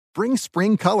Bring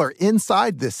spring color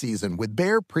inside this season with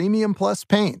Behr Premium Plus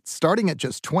paint, starting at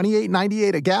just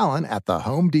 $28.98 a gallon at the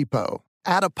Home Depot.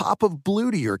 Add a pop of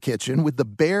blue to your kitchen with the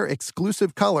Behr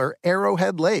exclusive color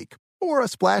Arrowhead Lake, or a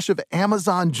splash of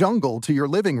Amazon Jungle to your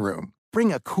living room.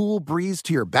 Bring a cool breeze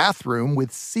to your bathroom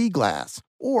with Sea Glass,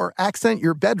 or accent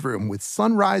your bedroom with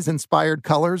sunrise-inspired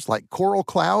colors like Coral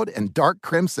Cloud and Dark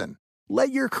Crimson.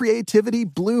 Let your creativity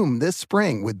bloom this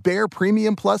spring with Behr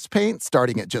Premium Plus paint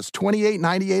starting at just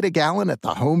 $28.98 a gallon at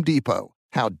the Home Depot.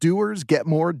 How doers get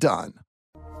more done.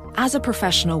 As a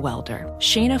professional welder,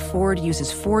 Shayna Ford uses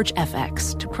Forge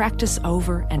FX to practice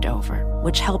over and over,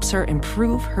 which helps her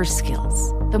improve her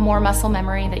skills. The more muscle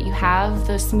memory that you have,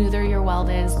 the smoother your weld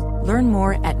is. Learn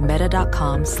more at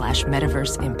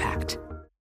meta.com/metaverse impact.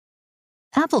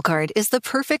 Apple Card is the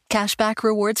perfect cashback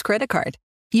rewards credit card.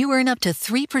 You earn up to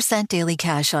 3% daily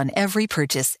cash on every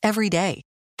purchase every day.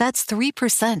 That's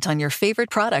 3% on your favorite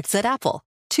products at Apple,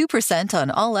 2% on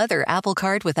all other Apple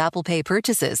Card with Apple Pay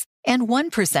purchases, and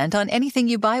 1% on anything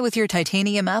you buy with your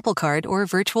titanium Apple Card or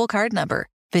virtual card number.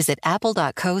 Visit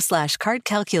apple.co/card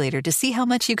calculator to see how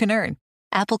much you can earn.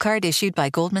 Apple Card issued by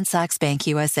Goldman Sachs Bank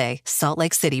USA, Salt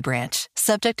Lake City branch.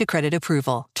 Subject to credit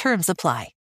approval. Terms apply.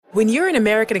 When you're an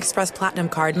American Express Platinum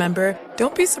Card member,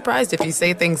 don't be surprised if you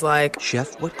say things like,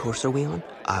 "Chef, what course are we on?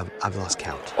 I've lost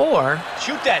count." Or,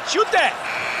 Shoot that!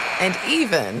 And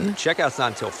even, Checkout's not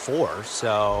until 4,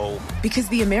 so... Because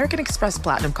the American Express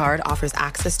Platinum Card offers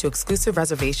access to exclusive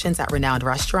reservations at renowned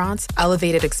restaurants,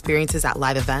 elevated experiences at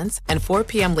live events, and 4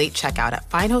 p.m. late checkout at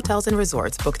fine hotels and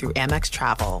resorts booked through Amex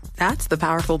Travel. That's the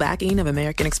powerful backing of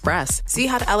American Express. See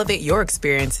how to elevate your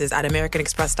experiences at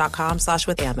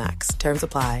americanexpress.com/withAmex. Terms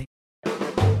apply.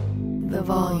 The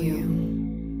volume.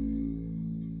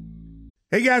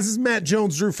 Hey guys, this is Matt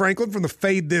Jones, Drew Franklin from the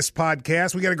Fade This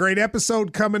podcast. We got a great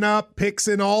episode coming up, picks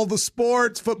in all the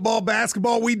sports, football,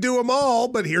 basketball, we do them all,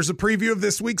 but here's a preview of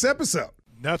this week's episode.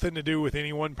 Nothing to do with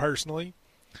anyone personally,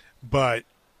 but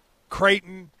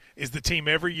Creighton is the team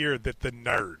every year that the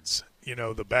nerds,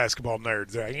 the basketball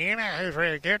nerds, they're like,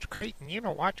 against Creighton,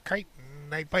 watch Creighton.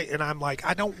 They play, and I'm like,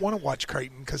 I don't want to watch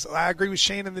Creighton because I agree with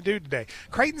Shane and the dude today.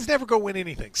 Creighton's never going to win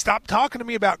anything. Stop talking to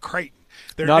me about Creighton.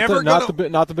 They're not never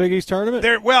not the Big East tournament.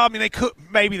 They could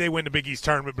maybe they win the Big East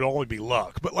tournament, but it'll only be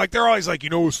luck. But they're always like,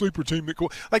 a sleeper team that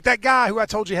cool. Like that guy who I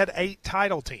told you had 8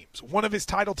 title teams. One of his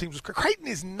title teams was Creighton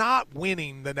is not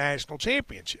winning the national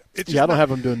championship. I don't have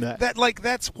them doing that.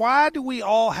 That's why do we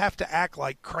all have to act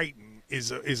like Creighton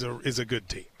is a good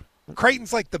team?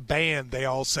 Creighton's like the band they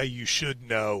all say you should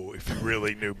know if you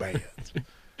really knew bands.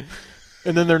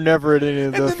 And then they're never at any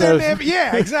of the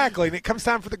yeah, exactly. And it comes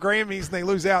time for the Grammys, and they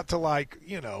lose out to, Lil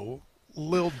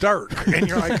Durk. And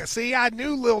you're like, see, I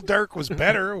knew Lil Durk was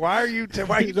better. Why are you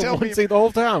telling me? See the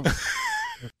whole time.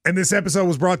 And this episode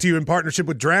was brought to you in partnership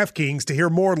with DraftKings. To hear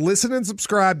more, listen and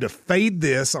subscribe to Fade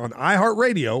This on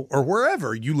iHeartRadio or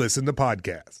wherever you listen to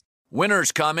podcasts.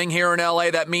 Winter's coming. Here in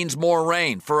L.A., that means more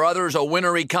rain. For others, a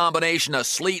wintry combination of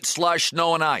sleet, slush,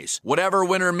 snow, and ice. Whatever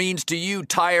winter means to you,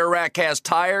 Tire Rack has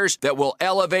tires that will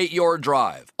elevate your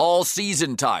drive.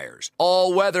 All-season tires.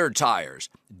 All-weather tires.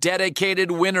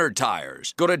 Dedicated winter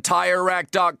tires. Go to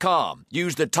TireRack.com.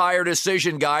 Use the Tire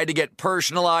Decision Guide to get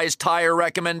personalized tire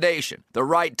recommendation. The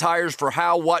right tires for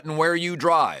how, what, and where you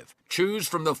drive. Choose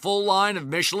from the full line of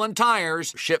Michelin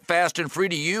tires, ship fast and free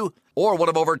to you, or one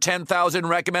of over 10,000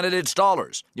 recommended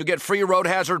installers. You'll get free road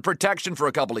hazard protection for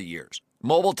a couple of years.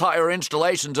 Mobile tire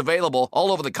installations available all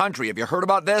over the country. Have you heard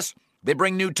about this? They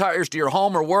bring new tires to your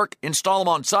home or work, install them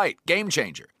on site. Game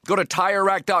changer. Go to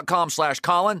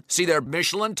TireRack.com/Colin. See their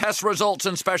Michelin test results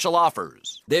and special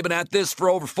offers. They've been at this for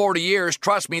over 40 years.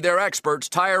 Trust me, they're experts.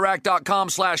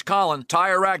 TireRack.com/Colin.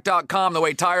 TireRack.com, the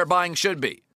way tire buying should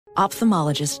be.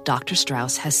 Ophthalmologist Dr.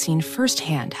 Strauss has seen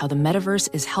firsthand how the metaverse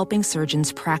is helping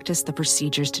surgeons practice the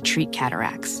procedures to treat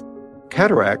cataracts.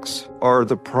 Cataracts are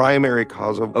the primary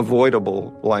cause of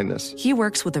avoidable blindness. He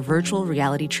works with a virtual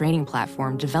reality training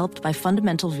platform developed by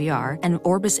Fundamental VR and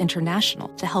Orbis International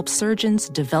to help surgeons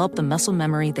develop the muscle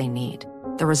memory they need.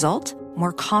 The result?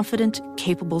 More confident,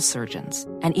 capable surgeons.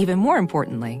 And even more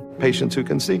importantly, patients who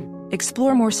can see.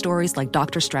 Explore more stories like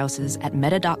Dr. Strauss's at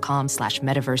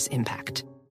meta.com/metaverse impact.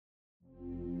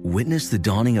 Witness the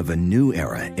dawning of a new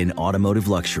era in automotive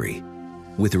luxury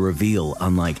with a reveal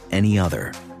unlike any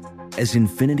other as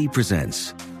Infiniti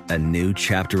presents a new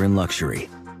chapter in luxury,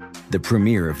 the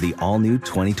premiere of the all-new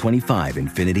 2025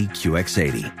 Infiniti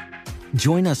QX80.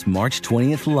 Join us March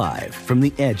 20th live from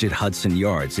the Edge at Hudson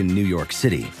Yards in New York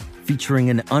City, featuring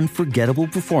an unforgettable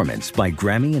performance by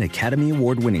Grammy and Academy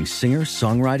Award-winning singer,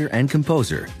 songwriter, and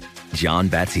composer John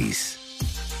Batiste.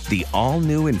 The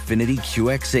all-new Infiniti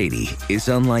QX80 is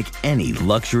unlike any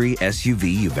luxury SUV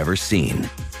you've ever seen.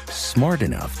 Smart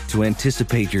enough to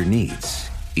anticipate your needs,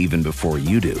 even before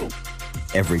you do.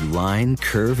 Every line,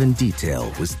 curve, and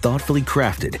detail was thoughtfully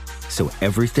crafted so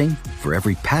everything for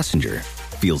every passenger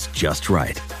feels just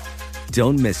right.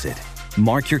 Don't miss it.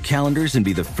 Mark your calendars and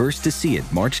be the first to see it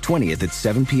March 20th at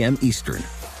 7 p.m. Eastern,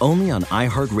 only on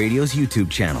iHeartRadio's YouTube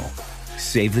channel.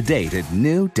 Save the date at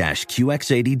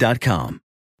new-QX80.com.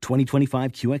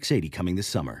 2025 QX80 coming this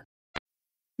summer.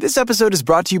 This episode is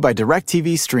brought to you by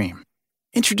DirecTV Stream.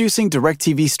 Introducing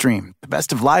DirecTV Stream, the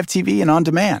best of live TV and on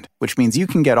demand, which means you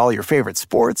can get all your favorite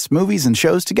sports, movies, and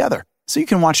shows together. So you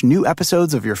can watch new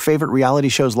episodes of your favorite reality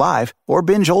shows live or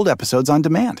binge old episodes on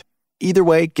demand. Either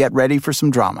way, get ready for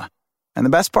some drama. And the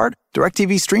best part?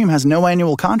 DirecTV Stream has no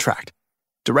annual contract.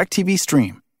 DirecTV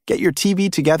Stream. Get your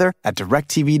TV together at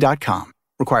directtv.com.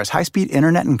 Requires high-speed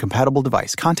internet and compatible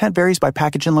device. Content varies by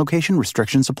package and location.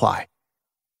 Restrictions apply.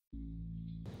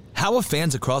 How have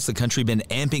fans across the country been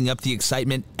amping up the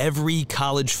excitement every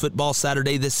college football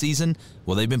Saturday this season?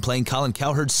 Well, they've been playing Colin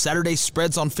Cowherd's Saturday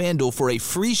Spreads on FanDuel for a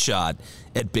free shot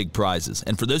at big prizes.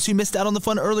 And for those who missed out on the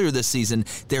fun earlier this season,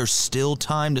 there's still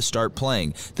time to start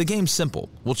playing. The game's simple.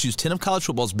 We'll choose 10 of college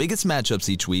football's biggest matchups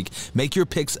each week, make your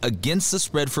picks against the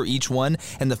spread for each one,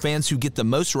 and the fans who get the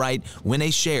most right win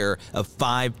a share of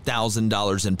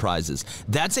 $5,000 in prizes.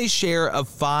 That's a share of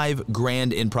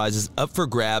 $5,000 in prizes up for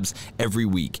grabs every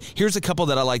week. Here's a couple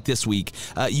that I like this week.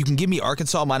 You can give me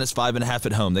Arkansas minus 5.5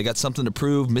 at home. They got something to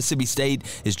prove. Mississippi State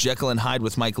is Jekyll and Hyde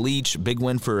with Mike Leach. Big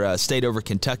win for State over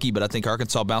Kentucky, but I think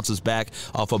Arkansas bounces back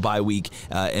off a bye week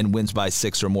and wins by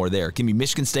 6 or more there. Give me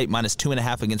Michigan State minus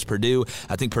 2.5 against Purdue.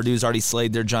 I think Purdue's already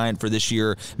slayed their giant for this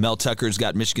year. Mel Tucker's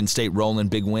got Michigan State rolling.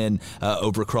 Big win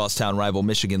over crosstown rival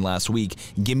Michigan last week.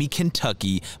 Give me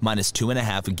Kentucky minus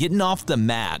 2.5. Getting off the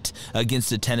mat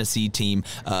against a Tennessee team.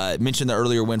 Mentioned the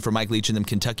earlier win for Mike Leach and them.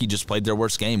 Kentucky just played their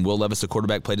worst game. Will Levis, the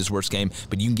quarterback, played his worst game,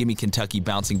 but you can give me Kentucky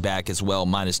bouncing back as well,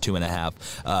 minus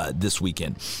 2.5 this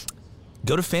weekend.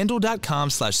 Go to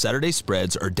FanDuel.com/Saturday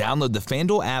Spreads or download the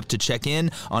FanDuel app to check in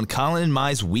on Colin and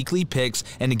Mai's weekly picks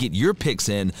and to get your picks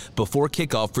in before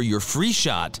kickoff for your free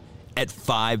shot at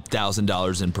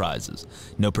 $5,000 in prizes.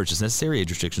 No purchase necessary.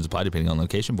 Age restrictions apply depending on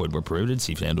location. Void where prohibited.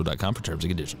 See FanDuel.com for terms and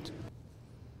conditions.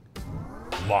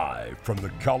 Live from the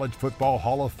College Football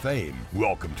Hall of Fame,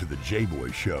 welcome to the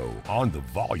Jboy Show on The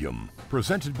Volume,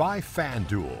 presented by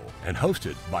FanDuel and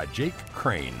hosted by Jake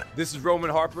Crane. This is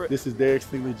Roman Harper. This is Derek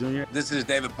Stingley Jr. This is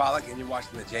David Pollack, and you're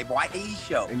watching the Jboy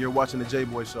Show. And you're watching the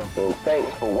Jboy Show. And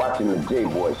thanks for watching the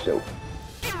Jboy Show.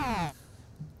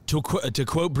 To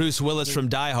quote Bruce Willis from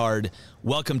Die Hard,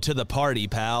 welcome to the party,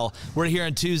 pal. We're here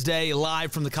on Tuesday,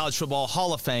 live from the College Football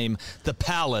Hall of Fame, the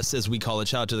Palace, as we call it.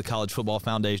 Shout out to the College Football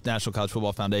Foundation, National College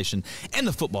Football Foundation, and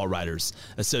the Football Writers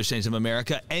Association of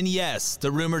America. And yes, the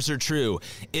rumors are true.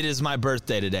 It is my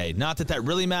birthday today. Not that that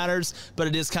really matters, but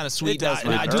it is kind of sweet. It does and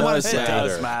matter. I do want to say,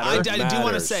 I do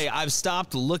want to say, I've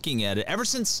stopped looking at it ever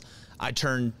since I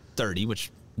turned 30,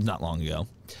 which not long ago.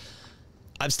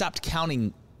 I've stopped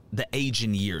counting the age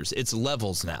in years. It's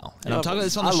levels now. And I'm talking about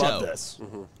this on the show. I love this.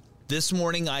 Mm-hmm. This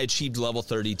morning, I achieved level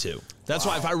 32. That's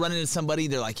why if I run into somebody,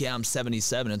 they're like, yeah, I'm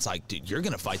 77. It's like, dude, you're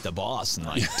going to fight the boss in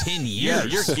like 10 years. Yeah,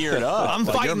 you're geared up. I'm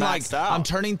fighting out. I'm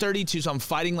turning 32, so I'm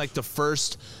fighting like the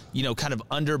first, kind of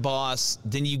under boss.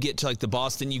 Then you get to like the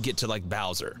boss. Then you get to like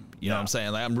Bowser. You know what I'm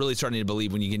saying? Like, I'm really starting to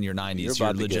believe when you get in your 90s,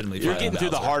 you're legitimately You're fighting getting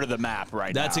to Bowser. the heart of the map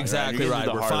right That's now. exactly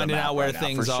right. We're finding out where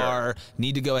things are.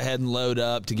 Need to go ahead and load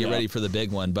up to get ready for the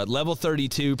big one. But level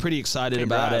 32, pretty excited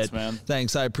about it. Man.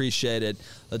 Thanks, I appreciate it.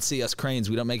 Let's see, us Cranes,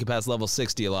 we don't make it past level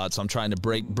 60 a lot, so I'm trying to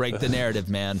break the narrative,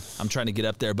 man. I'm trying to get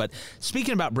up there. But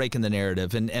speaking about breaking the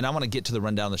narrative, and I want to get to the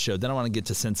rundown of the show, then I want to get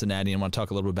to Cincinnati, and I want to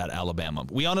talk a little bit about Alabama.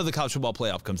 We all know the college football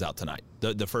playoff comes out tonight,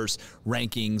 the first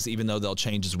rankings, even though they'll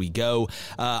change as we go.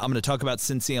 I'm going to talk about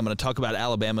Cincy. I'm going to talk about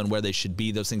Alabama and where they should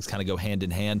be. Those things kind of go hand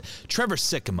in hand. Trevor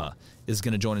Sikkema is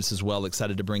going to join us as well.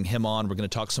 Excited to bring him on. We're going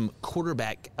to talk some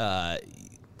quarterback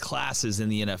classes in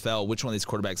the NFL. Which one of these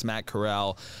quarterbacks? Matt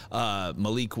Corral,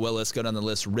 Malik Willis, go down the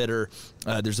list, Ritter.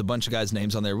 There's a bunch of guys'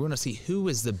 names on there. We want to see who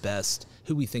is the best,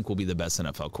 who we think will be the best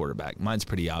NFL quarterback. Mine's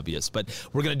pretty obvious, but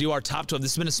we're going to do our top 12.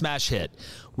 This has been a smash hit.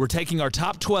 We're taking our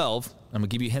top 12. I'm going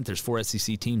to give you a hint. There's 4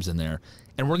 SEC teams in there,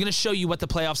 and we're going to show you what the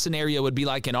playoff scenario would be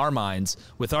like in our minds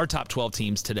with our top 12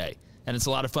 teams today. And it's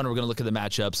a lot of fun. We're going to look at the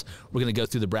matchups. We're going to go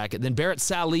through the bracket. Then Barrett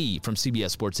Sallee from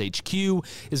CBS Sports HQ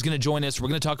is going to join us. We're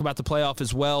going to talk about the playoff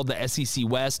as well, the SEC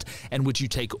West, and would you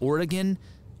take Oregon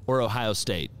or Ohio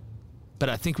State? But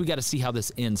I think we got to see how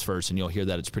this ends first, and you'll hear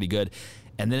that it's pretty good.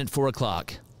 And then at 4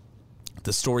 o'clock,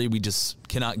 the story we just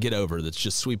cannot get over that's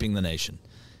just sweeping the nation.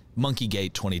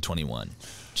 Monkeygate 2021.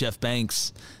 Jeff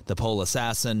Banks, the poll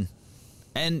assassin.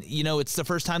 And, it's the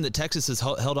first time that Texas has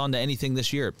held on to anything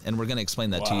this year. And we're going to explain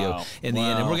that to you in the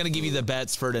end. And we're going to give you the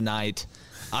bets for tonight.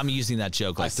 I'm using that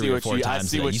joke like 3 or 4 times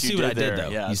today. You see what I did, though.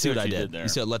 Yeah, you see what I did. You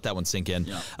see, let that one sink in.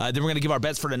 Yeah. Then we're going to give our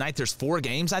bets for tonight. There's 4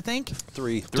 games, I think.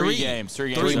 Three games.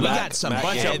 We got some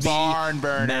bunch of barn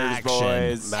burners,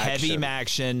 boys. Heavy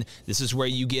action. This is where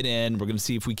you get in. We're going to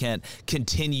see if we can't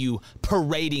continue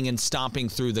parading and stomping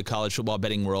through the college football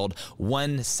betting world.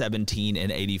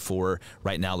 117-84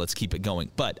 right now. Let's keep it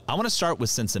going. But I want to start with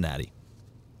Cincinnati.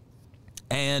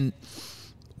 And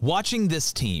watching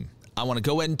this team, I want to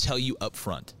go ahead and tell you up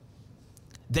front,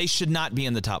 they should not be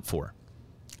in the top 4.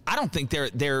 I don't think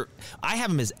they're I have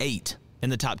them as 8 in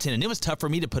the top 10, and it was tough for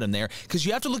me to put them there because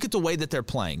you have to look at the way that they're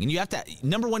playing. And you have to,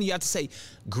 number one, you have to say,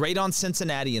 great on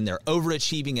Cincinnati, and they're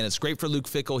overachieving, and it's great for Luke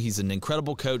Fickell. He's an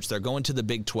incredible coach. They're going to the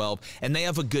Big 12, and they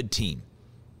have a good team.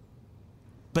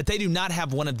 But they do not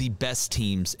have one of the best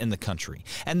teams in the country.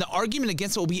 And the argument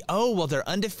against it will be, they're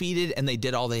undefeated, and they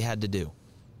did all they had to do.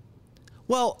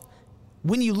 Well,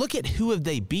 when you look at who have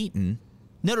they beaten,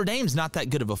 Notre Dame's not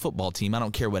that good of a football team. I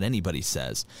don't care what anybody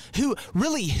says. Who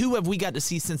have we got to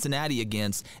see Cincinnati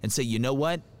against and say, you know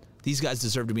what? These guys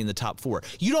deserve to be in the top 4.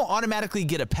 You don't automatically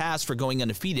get a pass for going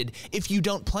undefeated if you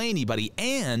don't play anybody,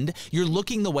 and you're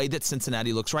looking the way that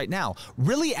Cincinnati looks right now.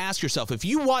 Really ask yourself, if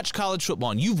you watch college football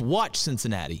and you've watched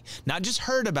Cincinnati, not just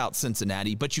heard about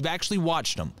Cincinnati, but you've actually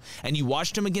watched them, and you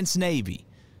watched them against Navy,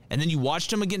 and then you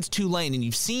watched them against Tulane, and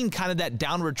you've seen kind of that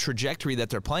downward trajectory that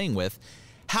they're playing with,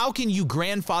 how can you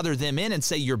grandfather them in and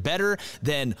say you're better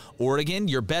than Oregon,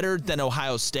 you're better than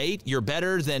Ohio State, you're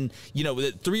better than,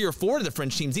 3 or 4 of the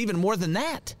French teams, even more than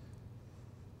that?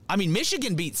 I mean,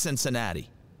 Michigan beat Cincinnati.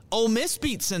 Ole Miss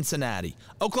beat Cincinnati.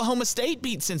 Oklahoma State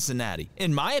beat Cincinnati,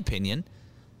 in my opinion.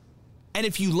 And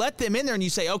if you let them in there and you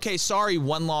say, okay, sorry,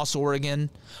 1-loss Oregon,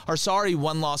 or sorry,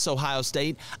 1-loss Ohio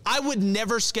State, I would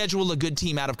never schedule a good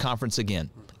team out of conference again.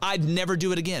 I'd never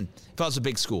do it again if I was a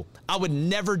big school. I would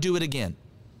never do it again.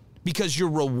 Because you're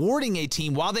rewarding a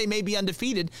team while they may be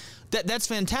undefeated. That's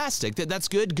fantastic. That's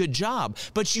good job.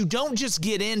 But you don't just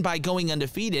get in by going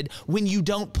undefeated when you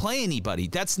don't play anybody.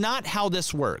 That's not how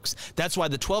this works. That's why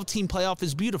the 12-team playoff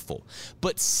is beautiful.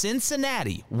 But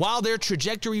Cincinnati, while their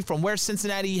trajectory from where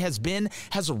Cincinnati has been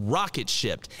has rocket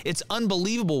shipped, it's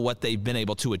unbelievable what they've been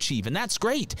able to achieve. And that's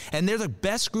great. And they're the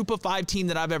best group of 5 team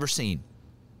that I've ever seen.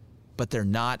 But they're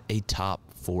not a top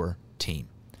 4 team.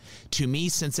 To me,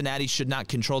 Cincinnati should not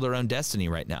control their own destiny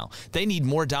right now. They need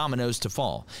more dominoes to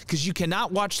fall because you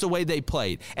cannot watch the way they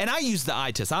played. And I use the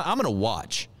eye test. I'm going to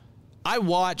watch. I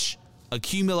watch,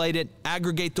 accumulate it,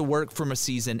 aggregate the work from a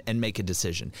season, and make a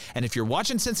decision. And if you're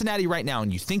watching Cincinnati right now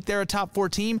and you think they're a top 4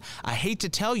 team, I hate to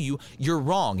tell you, you're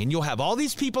wrong. And you'll have all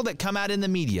these people that come out in the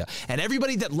media and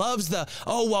everybody that loves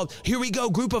here we go,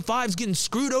 group of 5's getting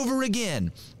screwed over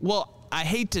again. Well, I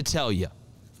hate to tell you.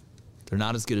 They're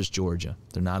not as good as Georgia.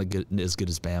 They're not as good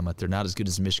as Bama. They're not as good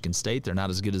as Michigan State. They're not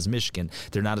as good as Michigan.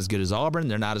 They're not as good as Auburn.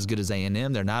 They're not as good as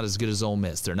A&M. They're not as good as Ole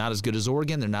Miss. They're not as good as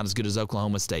Oregon. They're not as good as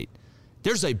Oklahoma State.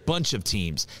 There's a bunch of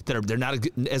teams they're not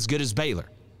as good as Baylor.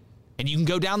 And you can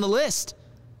go down the list.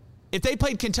 If they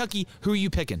played Kentucky, who are you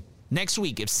picking? Next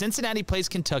week, if Cincinnati plays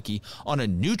Kentucky on a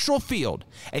neutral field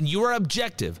and you are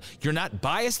objective, you're not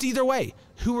biased either way,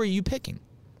 who are you picking?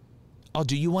 I'll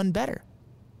do you one better.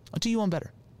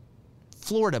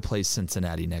 Florida plays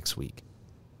Cincinnati next week.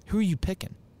 Who are you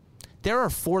picking? There are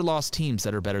 4-loss teams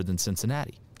that are better than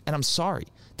Cincinnati. And I'm sorry.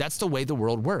 That's the way the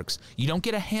world works. You don't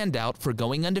get a handout for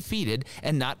going undefeated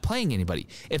and not playing anybody.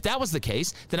 If that was the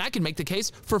case, then I could make the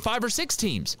case for 5 or 6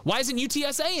 teams. Why isn't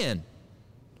UTSA in?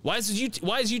 Why is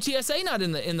UTSA not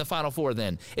in the Final Four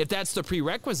then? If that's the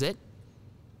prerequisite.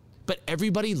 But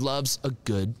everybody loves a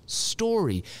good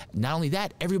story. Not only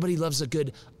that, everybody loves a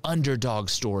good underdog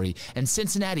story. And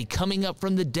Cincinnati coming up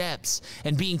from the depths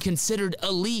and being considered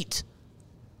elite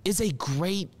is a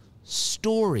great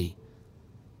story.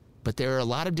 But there are a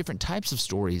lot of different types of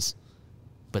stories.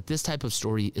 But this type of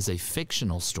story is a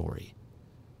fictional story.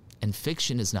 And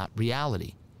fiction is not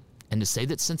reality. And to say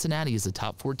that Cincinnati is a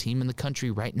top 4 team in the country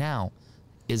right now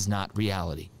is not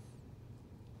reality.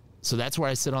 So that's where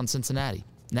I sit on Cincinnati.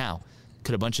 Now,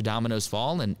 could a bunch of dominoes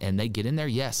fall and they get in there?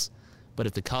 Yes. But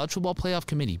if the College Football Playoff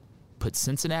Committee puts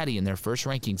Cincinnati in their first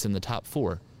rankings in the top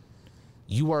 4,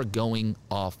 you are going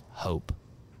off hope.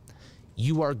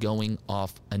 You are going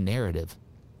off a narrative.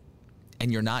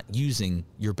 And you're not using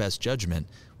your best judgment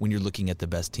when you're looking at the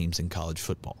best teams in college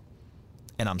football.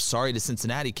 And I'm sorry to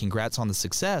Cincinnati. Congrats on the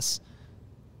success.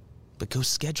 but go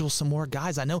schedule some more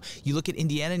guys. I know you look at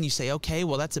Indiana and you say, okay,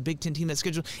 well, that's a Big Ten team that's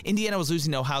scheduled. Indiana was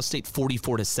losing to Ohio State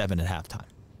 44-7 at halftime.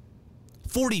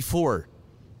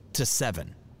 44-7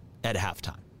 at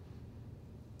halftime.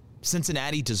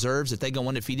 Cincinnati deserves, if they go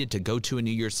undefeated, to go to a New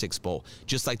Year's Six Bowl,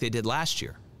 just like they did last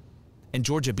year. And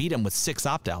Georgia beat them with 6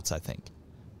 opt-outs, I think.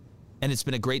 And it's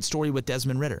been a great story with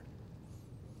Desmond Ridder.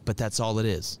 But that's all it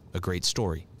is, a great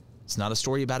story. It's not a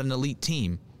story about an elite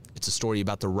team. It's a story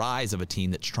about the rise of a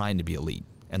team that's trying to be elite,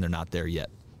 and they're not there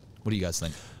yet. What do you guys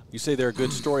think? You say they're a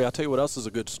good story. I'll tell you what else is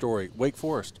a good story. Wake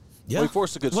Forest. Yeah. Wake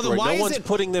Forest is a good story. No one's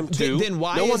putting them 2. Then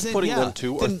why no one's isn't, putting them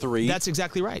 2 or 3. That's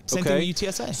exactly right. Same thing with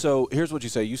UTSA. So here's what you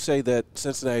say. You say that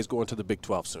Cincinnati is going to the Big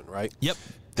 12 soon, right? Yep.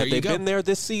 Had they been there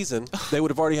this season, they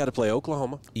would have already had to play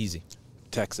Oklahoma. Easy.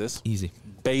 Texas. Easy.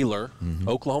 Baylor.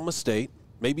 Oklahoma State.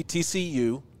 Maybe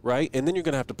TCU, right? And then you're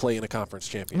going to have to play in a conference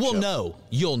championship. Well, no.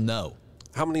 You'll know.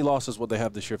 How many losses would they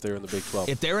have this year if they're in the Big 12?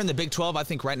 If they're in the Big 12, I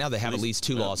think right now they have at least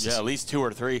 2 losses. Yeah, at least 2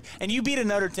 or 3. And you beat a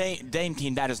Notre Dame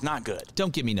team that is not good.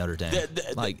 Don't give me Notre Dame. It's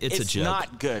a joke. It's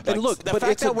not good. And look, but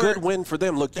it's a good win for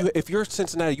them. Look, if you're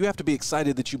Cincinnati, you have to be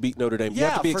excited that you beat Notre Dame. You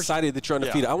have to be excited that you're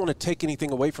undefeated. I don't want to take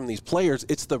anything away from these players.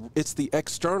 It's the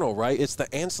external, right? It's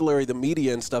the ancillary, the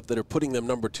media and stuff that are putting them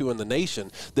number 2 in the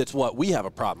nation. That's what we have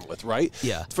a problem with, right?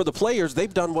 Yeah. For the players,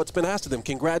 they've done what's been asked of them.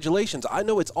 Congratulations. I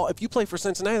know it's all. If you play for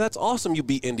Cincinnati, that's awesome. You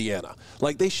beat Indiana.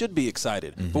 Like, they should be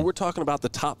excited. But we're talking about the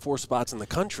top 4 spots in the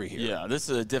country here. Yeah, this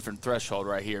is a different threshold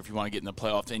right here if you want to get in the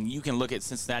playoffs. And you can look at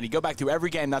Cincinnati. Go back through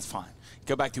every game, that's fine.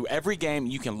 Go back through every game.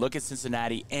 You can look at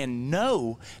Cincinnati and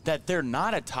know that they're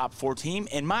not a top 4 team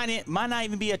and might not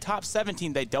even be a top 7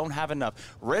 team. They don't have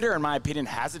enough. Ritter, in my opinion,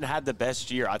 hasn't had the best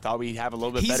year. I thought we'd have a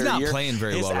little bit better year. He's not playing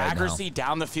very well right now. His accuracy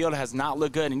down the field has not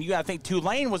looked good. And you got to think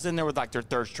Tulane was in there with like their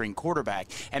 3rd-string quarterback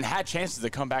and had chances to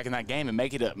come back in that game and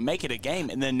make it a game.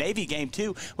 And the Navy game,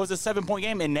 too, was a 7-point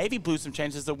game, and Navy blew some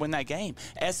chances to win that game.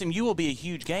 SMU will be a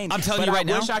huge game. I'm telling you right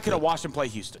now. I wish I could have watched them play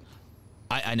Houston.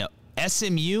 I know.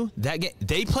 SMU, that game,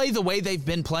 they play the way they've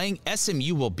been playing.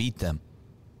 SMU will beat them.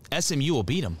 SMU will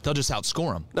beat them. They'll just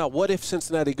outscore them. Now, what if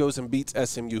Cincinnati goes and beats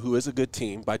SMU, who is a good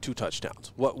team, by 2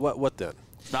 touchdowns? What then?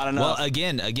 Not enough. Well,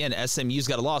 again, SMU's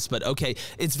got a loss, but okay,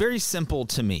 it's very simple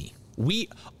to me.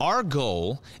 Our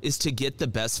goal is to get the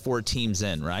best 4 teams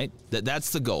in, right?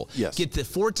 That's the goal. Yes. Get the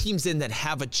 4 teams in that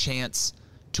have a chance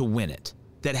to win it,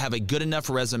 that have a good enough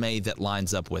resume that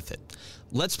lines up with it.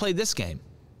 Let's play this game.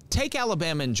 Take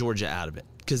Alabama and Georgia out of it,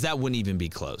 because that wouldn't even be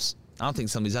close. I don't think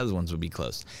some of these other ones would be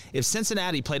close. If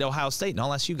Cincinnati played Ohio State, and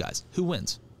I'll ask you guys, who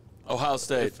wins? Ohio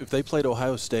State. If they played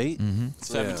Ohio State?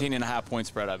 17.5 point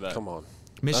spread, I bet. Come on.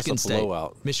 Michigan That's a State.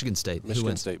 blowout. Michigan State.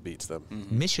 Michigan State beats them.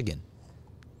 Michigan.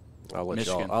 I'll let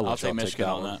Michigan. y'all. I'll take Michigan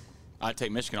on that. I'd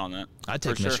take Michigan on that. I'd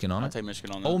take Michigan on it. I'd take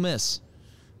Michigan on that. Ole Miss.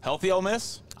 Healthy Ole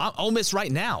Miss? Ole Miss right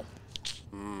now.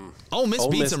 Ole Miss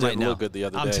beats them right now. Look good the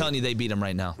other I'm day. telling you, they beat them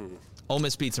right now. Ole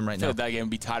Miss beats them right now. That game would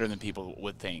be tighter than people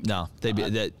would think. No,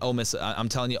 Ole Miss. I'm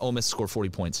telling you, Ole Miss scored 40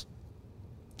 points.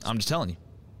 I'm just telling you.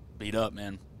 Beat up,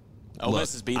 man. Ole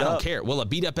Miss is beat up. I don't care. Well, a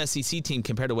beat up SEC team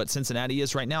compared to what Cincinnati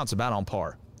is right now, it's about on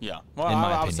par. Yeah. Well,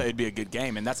 I would say it'd be a good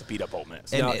game, and that's a beat up Ole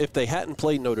Miss. Now, if they hadn't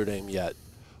played Notre Dame yet,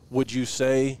 would you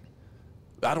say?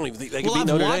 I don't even think they could beat I've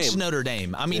Notre Dame. watched Notre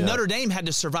Dame. I mean, Notre Dame had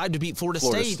to survive to beat Florida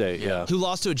State, who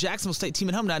lost to a Jacksonville State team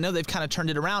at home. Now, I know they've kind of turned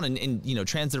it around and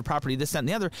transitive property, this, that, and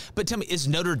the other. But tell me, is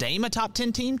Notre Dame a top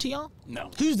 10 team to y'all?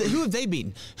 No. Who have they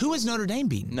beaten? Who has Notre Dame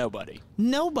beaten? Nobody.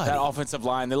 Nobody. That offensive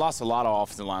line, they lost a lot of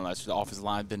offensive line last year. The offensive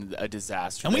line has been a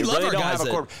disaster. And we love our guys.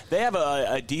 They have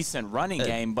a decent running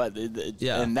game, but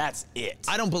and that's it.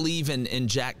 I don't believe in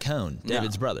Jack Cohn,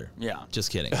 David's brother. Yeah. Just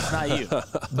kidding. It's not you.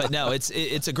 But no,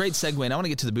 it's a great segue, and I want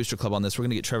to get to the Booster Club on this. We're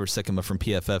going to get Trevor Sikkema from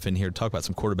PFF in here to talk about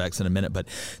some quarterbacks in a minute, but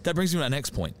that brings me to my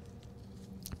next point.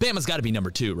 Bama's got to be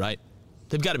number 2, right?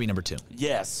 They've got to be number 2.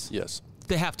 Yes. Yes.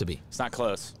 They have to be. It's not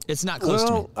close. It's not close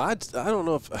to me. I don't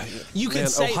know if you can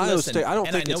say Ohio listen, State. I don't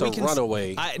think it's a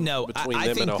runaway. I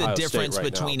think the difference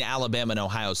between Alabama and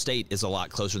Ohio State is a lot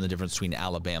closer than the difference between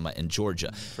Alabama and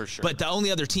Georgia. For sure. But the only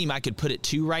other team I could put it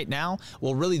to right now,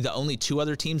 well, really the only 2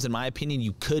 other teams, in my opinion,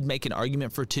 you could make an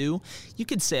argument for 2. You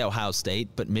could say Ohio State,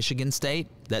 but Michigan State,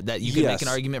 that you could make an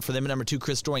argument for them at number 2.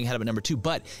 Chris Doering had them at number 2.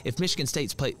 But if Michigan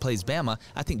State plays Bama,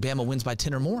 I think Bama wins by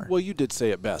 10 or more. Well, you did say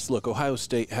it best. Look, Ohio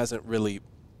State hasn't really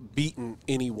beaten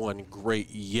anyone great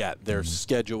yet. Their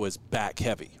schedule is back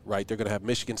heavy, right? They're going to have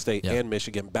Michigan State and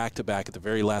Michigan back-to-back at the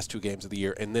very last 2 games of the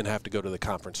year and then have to go to the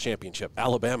conference championship.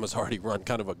 Alabama's already run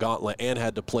kind of a gauntlet and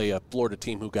had to play a Florida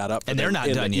team who got up for and they're not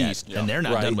done yet. And they're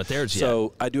not done with theirs yet.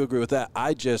 So I do agree with that.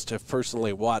 I just have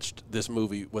personally watched this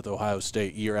movie with Ohio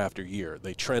State year after year.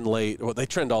 They trend late. Well, they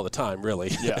trend all the time, really.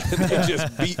 Yeah. They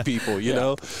just beat people, you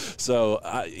know? So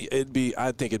I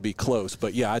think it'd be close.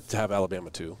 But, yeah, I'd have Alabama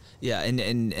too. Yeah,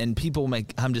 and people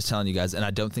make – I'm just telling you guys, and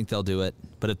I don't think they'll do it,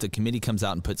 but if the committee comes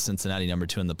out and puts Cincinnati number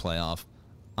 2 in the playoff,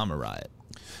 I'm a riot.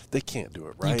 They can't do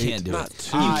it, right? You can't do Not it.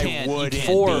 two. I wouldn't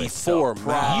be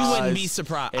surprised. You wouldn't be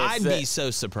surprised. I'd be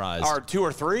so surprised. Or 2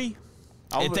 or 3?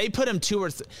 If they put them 2 or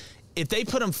if they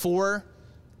put them 4,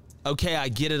 okay, I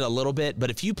get it a little bit. But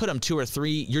if you put them 2 or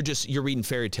 3, you're reading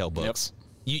fairy tale books.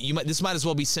 Yep. This might as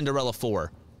well be Cinderella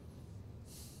 4,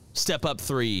 Step Up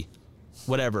 3,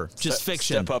 whatever. Just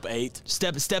fiction. Step Up 8.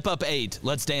 Step Up 8.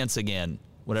 Let's Dance Again.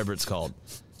 Whatever it's called.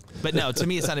 But no, to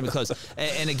me, it's not even close.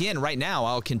 And again, right now,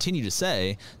 I'll continue to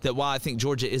say that while I think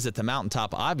Georgia is at the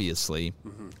mountaintop, obviously,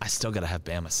 I still got to have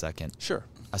Bama second. Sure.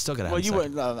 I still got to have Well,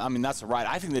 second. I mean, that's right.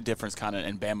 I think the difference kind of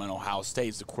in Bama and Ohio State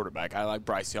is the quarterback. I like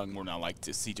Bryce Young more than I like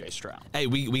C.J. Stroud. Hey,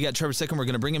 we got Trevor Sickam. We're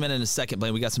going to bring him in a second,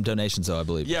 Blaine. We got some donations, though, I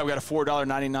believe. Yeah, we got a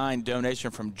 $4.99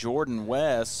 donation from Jordan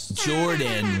West.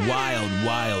 Jordan, Wild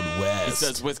West. It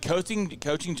says, with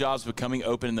coaching jobs becoming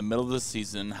open in the middle of the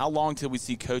season, how long till we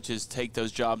see coaches take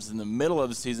those jobs in the middle of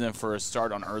the season for a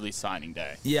start on early signing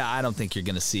day? Yeah, I don't think you're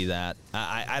going to see that.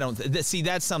 I don't see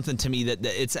that's something to me that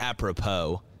it's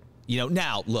apropos. You know,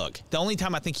 now look, the only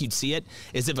time I think you'd see it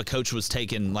is if a coach was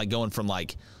taken going from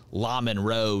La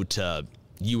Monroe to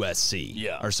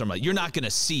USC or something. You're not going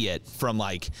to see it from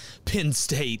Penn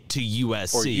State to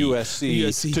USC. Or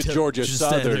USC to Georgia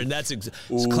Southern. That's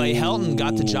Clay Helton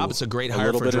got the job. It's a great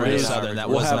hire for Georgia Southern. That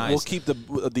was nice. We'll keep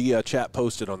the chat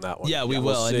posted on that one. Yeah, we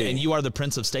will. And you are the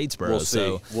Prince of Statesboro. We'll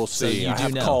see. We'll see. I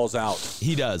have calls out.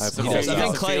 He does. I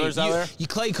think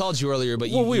Clay called you earlier, but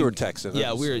we were texting.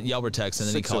 Yeah, y'all were texting,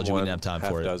 and he called you. We didn't have time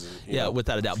for it. Yeah,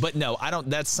 without a doubt. But no, I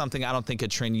don't. That's something I don't think a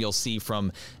trend you'll see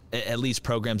from at least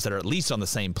programs that are at least on the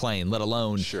same plane, let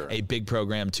alone a big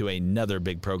program to another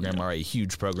big program or a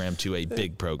huge program to a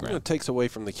big program. It takes away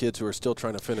from the kids who are still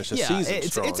trying to finish a season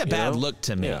strong. It's a bad look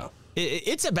to me. Yeah.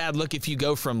 It's a bad look if you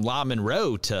go from La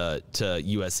Monroe to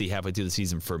USC halfway through the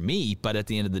season for me, but at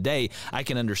the end of the day, I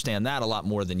can understand that a lot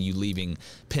more than you leaving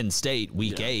Penn State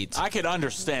week 8. I could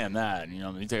understand that. You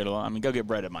know, you take it along. I mean, go get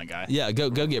breaded, my guy. Yeah, go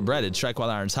get breaded. Strike while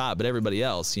the iron's hot. But everybody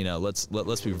else, let's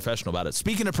be professional about it.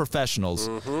 Speaking of professionals,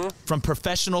 from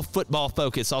Professional Football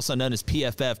Focus, also known as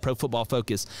PFF, Pro Football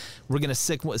Focus, we're gonna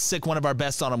sick one of our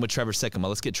best on them with Trevor Sickam.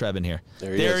 Let's get Trev in here.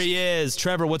 There he is.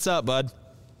 Trevor, what's up, bud?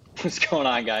 What's going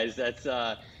on, guys?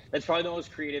 That's probably the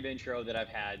most creative intro that I've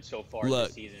had so far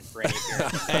this season. For any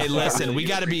hey, listen, we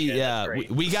got to be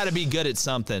we got to be good at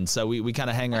something. So we kind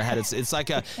of hang our head. It's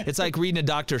like reading a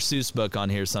Dr. Seuss book on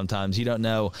here. Sometimes you don't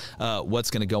know what's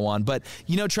going to go on. But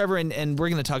Trevor, and we're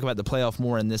going to talk about the playoff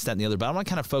more and this, that, and the other. But I want to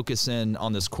kind of focus in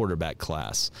on this quarterback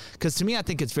class because to me, I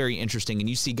think it's very interesting. And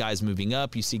you see guys moving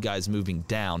up, you see guys moving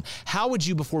down. How would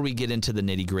you, before we get into the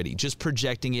nitty gritty, just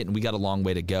projecting it, and we got a long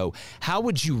way to go, how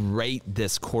would you rate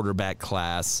this quarterback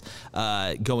class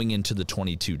going into the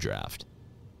 22 draft?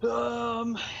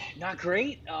 Not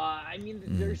great. I mean,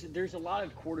 there's a lot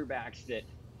of quarterbacks that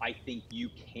I think you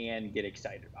can get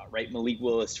excited about, right? Malik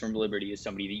Willis from Liberty is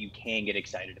somebody that you can get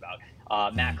excited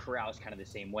about. Matt Corral is kind of the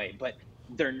same way, but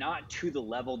they're not to the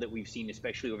level that we've seen,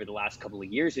 especially over the last couple of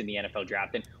years in the NFL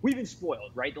draft. And we've been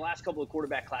spoiled, right? The last couple of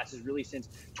quarterback classes, really since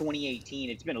 2018,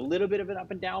 it's been a little bit of an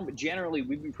up and down, but generally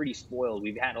we've been pretty spoiled.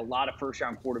 We've had a lot of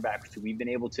first-round quarterbacks who we've been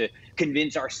able to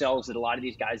convince ourselves that a lot of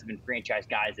these guys have been franchise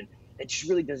guys, and that just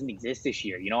really doesn't exist this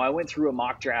year. I went through a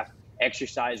mock draft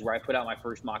exercise where I put out my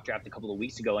first mock draft a couple of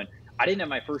weeks ago, and I didn't have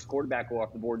my first quarterback go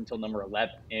off the board until number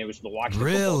 11, and it was the Washington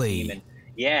football team. And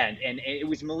yeah, and it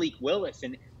was Malik Willis.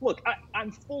 And look,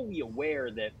 I'm fully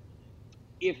aware that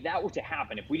if that were to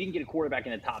happen, if we didn't get a quarterback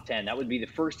in the top 10, that would be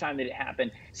the first time that it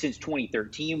happened since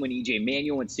 2013 when E.J.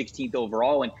 Manuel went 16th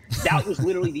overall. And that was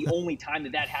literally the only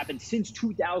time that happened since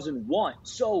 2001.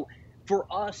 So for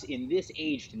us in this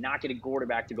age to not get a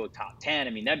quarterback to go top 10, I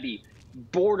mean, that'd be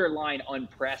borderline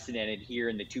unprecedented here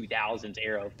in the 2000s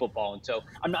era of football. And so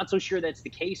I'm not so sure that's the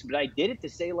case, but I did it to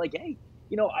say, hey,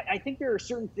 I think there are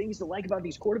certain things to like about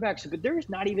these quarterbacks, but there's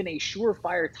not even a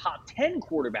surefire top 10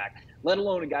 quarterback, let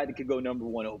alone a guy that could go number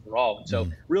 1 overall. And so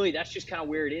really that's just kind of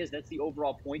where it is. That's the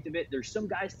overall point of it. There's some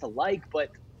guys to like,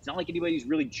 but it's not like anybody's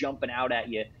really jumping out at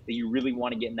you that you really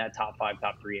want to get in that top 5,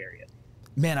 top 3 area.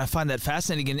 Man, I find that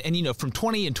fascinating. And from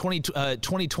 2020 and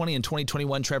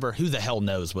 2021, Trevor, who the hell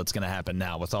knows what's going to happen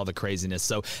now with all the craziness.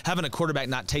 So having a quarterback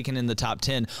not taken in the top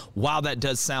 10, while that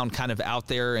does sound kind of out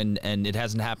there and it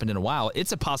hasn't happened in a while,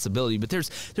 it's a possibility. But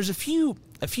there's a few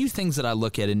things that I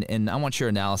look at, and I want your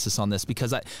analysis on this,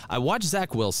 because I watch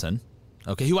Zach Wilson,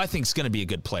 okay, who I think is going to be a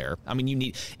good player. I mean, you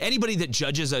need anybody that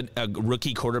judges a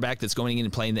rookie quarterback that's going in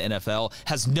and playing the NFL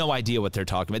has no idea what they're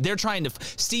talking about. They're trying to.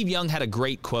 Steve Young had a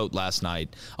great quote last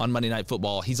night on Monday Night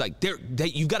Football. He's like,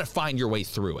 you've got to find your way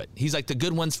through it. He's like, the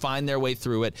good ones find their way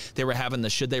through it. They were having the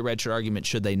should they redshirt argument,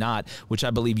 should they not, which I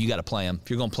believe you got to play them.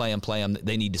 If you're going to play them.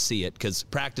 They need to see it, because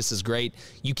practice is great.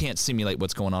 You can't simulate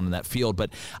what's going on in that field. But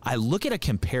I look at a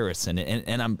comparison,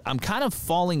 and I'm kind of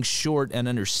falling short and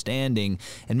understanding,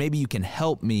 and maybe you can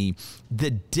help me,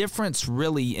 the difference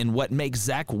really in what makes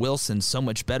Zach Wilson so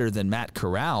much better than Matt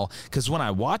Corral. Because when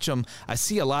I watch him, I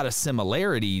see a lot of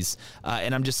similarities,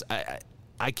 and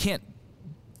I can't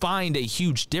find a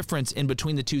huge difference in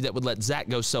between the two that would let Zach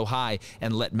go so high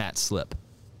and let Matt slip.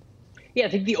 Yeah, I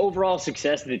think the overall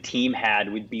success the team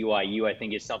had with BYU, I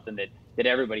think, is something that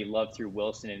everybody loved through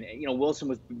Wilson. And, Wilson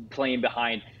was playing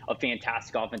behind a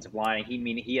fantastic offensive line.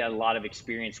 He had a lot of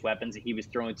experienced weapons that he was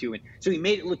throwing to. And so he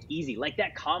made it look easy. Like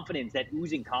that confidence, that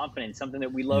oozing confidence, something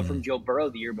that we loved from Joe Burrow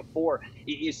the year before,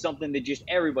 is something that just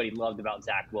everybody loved about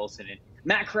Zach Wilson. And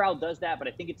Matt Corral does that, but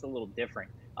I think it's a little different.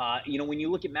 When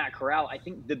you look at Matt Corral, I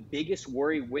think the biggest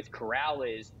worry with Corral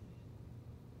is,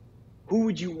 who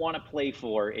would you want to play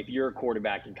for if you're a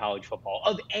quarterback in college football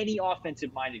of any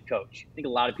offensive-minded coach? I think a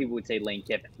lot of people would say Lane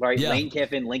Kiffin, right? Yeah. Lane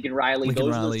Kiffin, Lincoln Riley,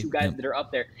 those are those two guys that are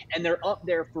up there. And they're up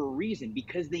there for a reason,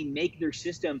 because they make their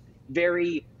system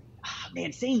very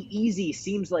saying easy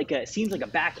seems like a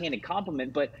backhanded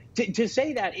compliment. But to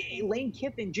say that, Lane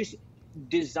Kiffin just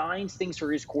designs things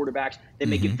for his quarterbacks that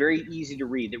make it very easy to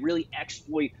read, that really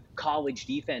exploit college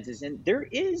defenses. And there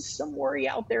is some worry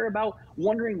out there about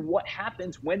wondering what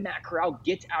happens when Matt Corral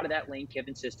gets out of that Lane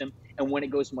Kiffin system and when it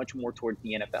goes much more towards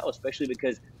the NFL, especially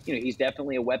because, he's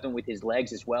definitely a weapon with his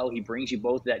legs as well. He brings you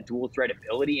both that dual threat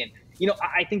ability. And,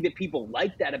 I think that people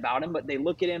like that about him, but they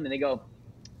look at him and they go,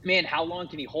 man, how long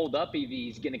can he hold up if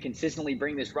he's going to consistently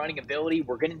bring this running ability?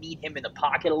 We're going to need him in the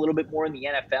pocket a little bit more in the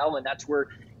NFL, and that's where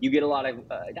you get a lot of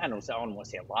I don't want to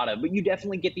say a lot of, but you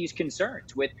definitely get these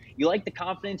concerns with, you like the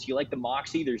confidence, you like the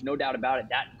moxie, there's no doubt about it,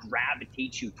 that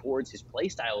gravitates you towards his play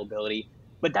style ability.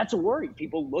 But that's a worry.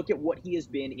 People look at what he has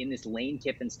been in this Lane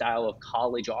Kiffin style of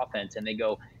college offense, and they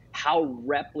go, how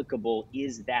replicable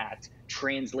is that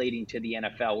translating to the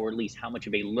NFL, or at least how much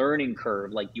of a learning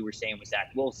curve, like you were saying with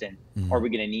Zach Wilson, are we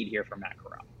going to need here from Matt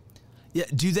Corral? Yeah.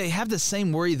 Do they have the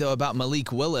same worry, though, about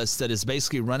Malik Willis, that is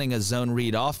basically running a zone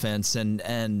read offense, and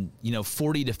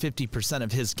 40 to 50%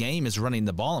 of his game is running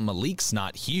the ball, and Malik's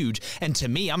not huge. And to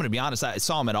me, I'm going to be honest, I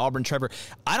saw him at Auburn, Trevor.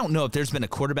 I don't know if there's been a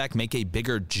quarterback make a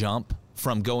bigger jump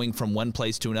from going from one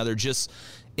place to another, just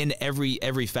in every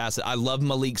facet. I love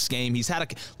Malik's game. He's had a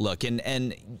look,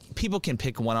 and people can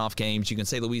pick one-off games. You can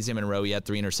say Louisiana Monroe, he had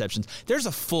 3 interceptions. There's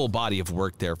a full body of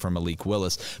work there for Malik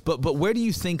Willis. But where do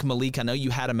you think Malik, I know you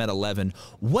had him at 11.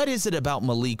 What is it about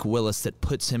Malik Willis that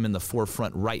puts him in the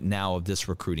forefront right now of this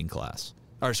recruiting class?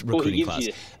 Or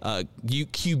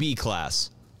QB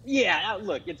class. Yeah,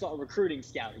 look, it's all recruiting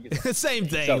scouting. Same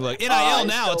thing. So, look, NIL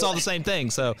now, it's all the same thing,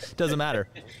 so it doesn't matter.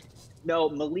 No,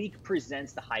 Malik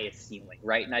presents the highest ceiling,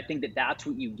 right? And I think that that's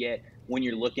what you get when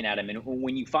you're looking at him. And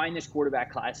when you find this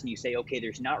quarterback class and you say, okay,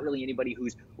 there's not really anybody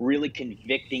who's really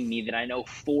convicting me that I know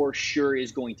for sure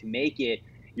is going to make it,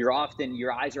 your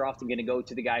eyes are often going to go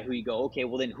to the guy who you go, okay,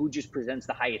 well then who just presents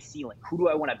the highest ceiling? Who do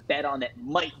I want to bet on that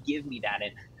might give me that?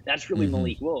 And that's really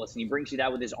Malik Willis, and he brings you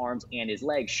that with his arms and his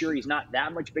legs. Sure, he's not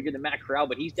that much bigger than Matt Corral,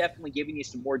 but he's definitely giving you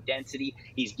some more density.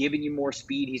 He's giving you more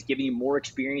speed. He's giving you more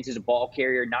experience as a ball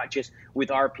carrier, not just with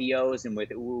RPOs and with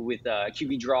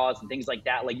QB draws and things like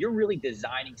that. Like, you're really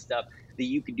designing stuff that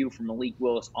you could do for Malik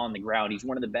Willis on the ground. He's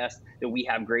one of the best that we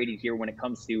have graded here when it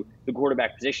comes to the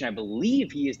quarterback position. I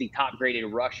believe he is the top graded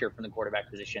rusher from the quarterback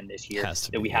position this year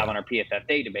that we have on our PFF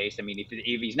database. I mean,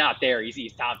 if he's not there,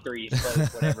 he's top 3, he's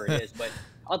close, whatever it is. But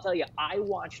I'll tell you, I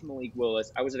watched Malik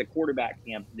Willis. I was at a quarterback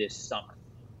camp this summer,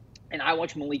 and I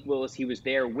watched Malik Willis. He was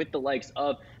there with the likes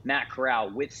of Matt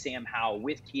Corral, with Sam Howell,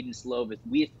 with Keaton Slovis,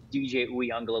 with DJ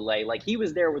Uiagalelei. Like, he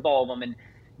was there with all of them, and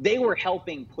they were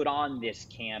helping put on this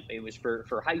camp. It was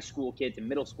for high school kids and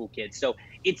middle school kids. So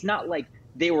it's not like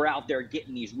they were out there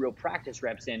getting these real practice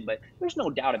reps in, but there's no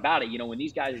doubt about it. When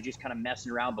these guys are just kind of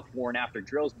messing around before and after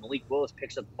drills, Malik Willis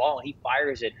picks up the ball and he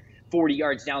fires it 40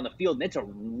 yards down the field, and it's a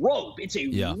rope. It's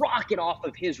a rocket off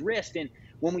of his wrist. And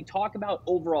when we talk about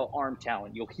overall arm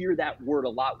talent, you'll hear that word a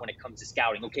lot when it comes to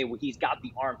scouting. Okay, well, he's got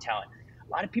the arm talent.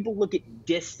 A lot of people look at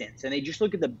distance, and they just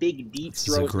look at the big, deep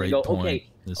throws, and they go, okay,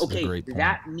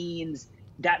 that means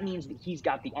that he's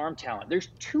got the arm talent. There's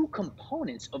two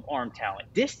components of arm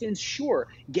talent. Distance, sure,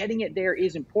 getting it there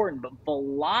is important, but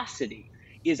velocity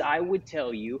is, I would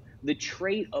tell you, the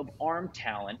trait of arm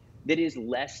talent that is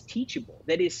less teachable.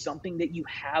 That is something that you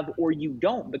have or you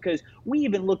don't, because we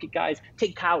even look at guys,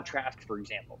 take Kyle Trask, for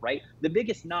example, right? The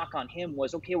biggest knock on him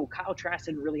was, okay, well, Kyle Trask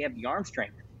didn't really have the arm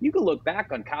strength. You could look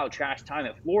back on Kyle Trask's time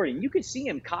at Florida, and you could see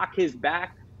him cock his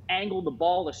back, angle the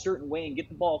ball a certain way, and get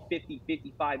the ball 50,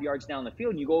 55 yards down the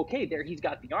field, and you go, okay, there he's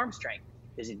got the arm strength.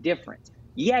 There's a difference.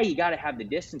 Yeah, you got to have the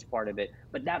distance part of it,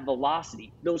 but that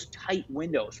velocity, those tight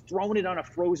windows, throwing it on a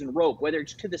frozen rope, whether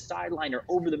it's to the sideline or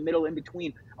over the middle in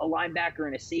between a linebacker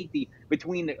and a safety,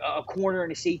 between a corner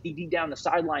and a safety deep down the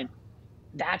sideline,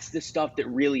 that's the stuff that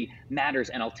really matters.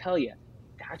 And I'll tell you,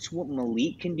 that's what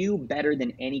Malik can do better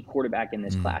than any quarterback in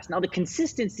this class. Now, the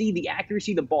consistency, the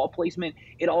accuracy, the ball placement,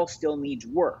 it all still needs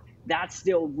work. That's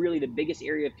still really the biggest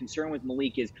area of concern with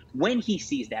Malik is when he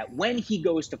sees that, when he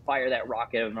goes to fire that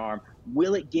rocket of an arm,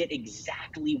 will it get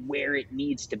exactly where it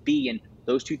needs to be? And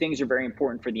those two things are very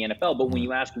important for the NFL. But when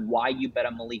you ask why you bet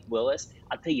on Malik Willis,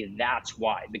 I'll tell you that's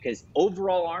why. Because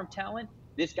overall arm talent,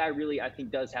 this guy really, I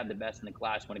think, does have the best in the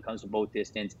class when it comes to both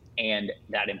distance and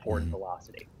that important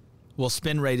velocity. Well,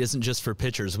 spin rate isn't just for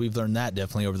pitchers. We've learned that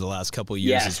definitely over the last couple of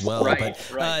years as well. Right,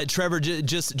 but Trevor,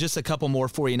 just a couple more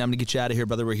for you, and I'm going to get you out of here,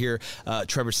 brother. We're here.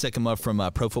 Trevor Sycamore from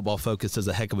Pro Football Focus does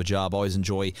a heck of a job. Always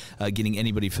enjoy getting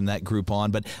anybody from that group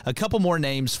on. But a couple more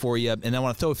names for you, and I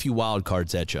want to throw a few wild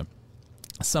cards at you.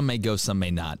 Some may go, some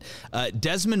may not.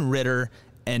 Desmond Ridder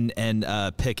and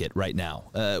Pickett right now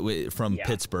from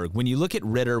Pittsburgh. When you look at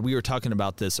Ridder, we were talking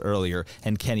about this earlier,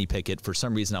 and Kenny Pickett. For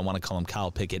some reason, I want to call him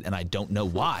Kyle Pickett, and I don't know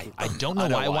why. I don't know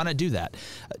why I want to do that.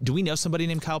 Do we know somebody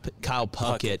named Kyle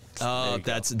Puckett? Oh,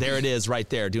 there it is right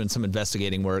there, doing some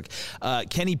investigating work.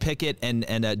 Kenny Pickett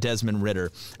and Desmond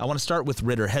Ridder. I want to start with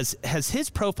Ridder. Has his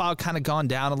profile kind of gone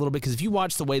down a little bit? Because if you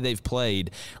watch the way they've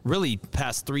played, really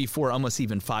past 3, 4, almost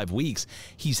even 5 weeks,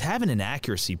 he's having an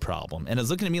accuracy problem, and it's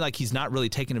looking to me like he's not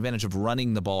really taking advantage of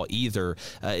running the ball either.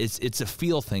 It's a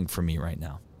feel thing for me right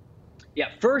now. Yeah,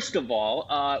 first of all,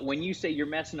 when you say you're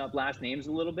messing up last names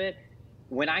a little bit,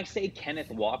 when I say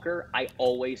Kenneth Walker, I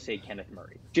always say Kenneth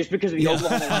Murray, just because of the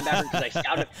Oklahoma linebacker, because I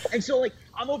scouted. And so,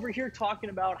 I'm over here talking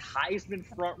about Heisman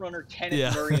frontrunner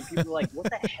Kenneth Murray, and people are like, what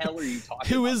the hell are you talking about?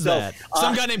 Who is that?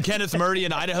 Some guy named Kenneth Murray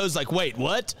in Idaho's like, wait,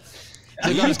 what?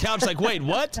 He's on his couch like, wait,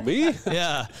 what? Me?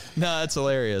 Yeah. No, that's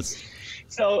hilarious.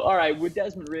 So, all right, with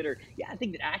Desmond Ridder, I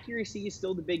think that accuracy is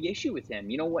still the big issue with him.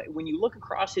 You know what? When you look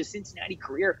across his Cincinnati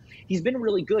career, he's been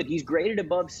really good. He's graded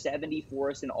above 70 for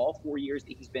us in all 4 years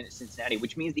that he's been at Cincinnati,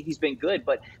 which means that he's been good.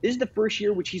 But this is the first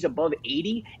year which he's above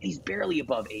 80, and he's barely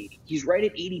above 80. He's right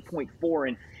at 80.4,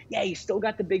 and he's still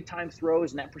got the big-time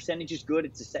throws, and that percentage is good.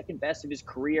 It's the second best of his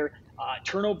career.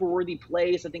 Turnover-worthy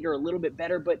plays, I think, are a little bit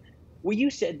better. But what you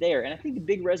said there, and I think the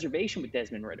big reservation with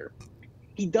Desmond Ridder,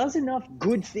 he does enough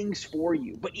good things for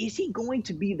you, but is he going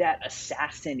to be that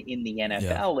assassin in the NFL?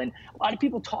 Yeah. And a lot of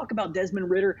people talk about Desmond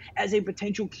Ridder as a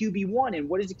potential QB1. And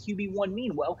what does a QB1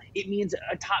 mean? Well, it means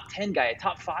a top 10 guy, a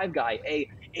top 5 guy,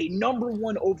 a number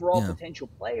 1 overall potential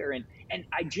player. And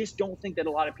I just don't think that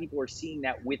a lot of people are seeing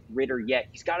that with Ridder yet.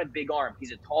 He's got a big arm.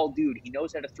 He's a tall dude. He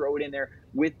knows how to throw it in there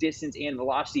with distance and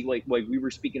velocity, like we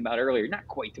were speaking about earlier. Not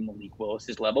quite to Malik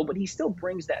Willis's level, but he still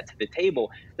brings that to the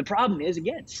table. The problem is,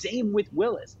 again, same with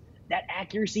Willis. That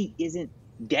accuracy isn't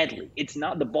deadly. It's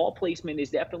not. The ball placement has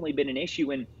definitely been an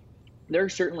issue, and there are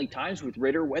certainly times with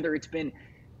Ridder, whether it's been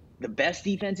the best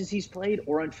defenses he's played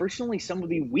or unfortunately some of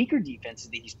the weaker defenses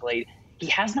that he's played, he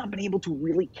has not been able to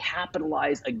really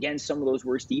capitalize against some of those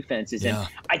worst defenses. And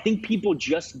I think people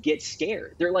just get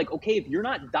scared. They're like, okay, if you're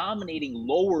not dominating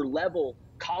lower level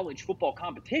college football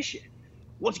competition,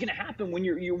 what's going to happen when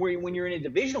you're in a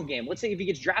divisional game? Let's say if he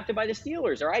gets drafted by the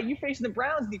Steelers, all right, you're facing the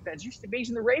Browns defense, you're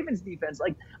facing the Ravens defense.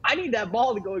 Like, I need that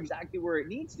ball to go exactly where it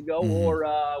needs to go, or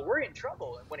we're in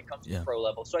trouble when it comes to the pro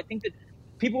level. So I think that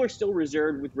people are still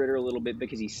reserved with Ridder a little bit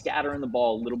because he's scattering the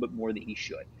ball a little bit more than he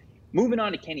should. Moving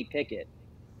on to Kenny Pickett.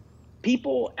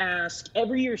 People ask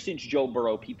every year since Joe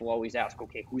Burrow, people always ask,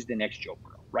 okay, who's the next Joe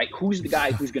Burrow, right? Who's the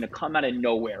guy who's going to come out of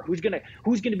nowhere? Who's going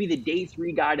to be the day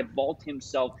 3 guy to vault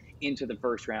himself into the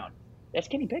first round? That's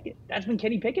Kenny Pickett. That's been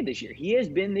Kenny Pickett this year. He has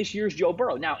been this year's Joe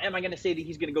Burrow. Now, am I going to say that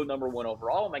he's going to go number 1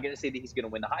 overall? Am I going to say that he's going to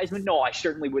win the Heisman? No, I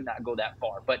certainly would not go that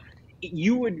far. But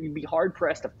you would be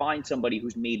hard-pressed to find somebody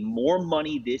who's made more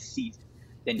money this season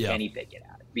than Kenny Pickett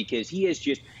at it, because he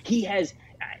has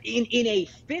in a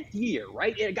fifth year,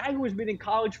 right? A guy who has been in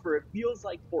college for, it feels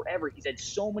like forever. He's had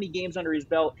so many games under his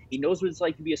belt. He knows what it's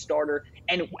like to be a starter.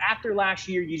 And after last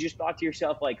year, you just thought to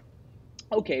yourself, like,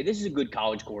 okay, this is a good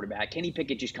college quarterback. Kenny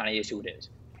Pickett just kind of is who it is.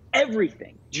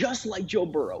 Everything, just like Joe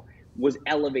Burrow, was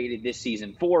elevated this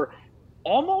season for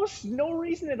almost no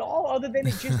reason at all, other than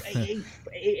it just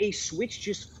a switch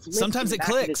just flipped. Sometimes it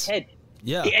clicks. Head.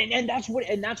 Yeah, and that's what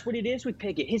it is with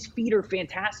Pickett. His feet are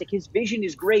fantastic. His vision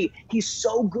is great. He's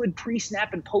so good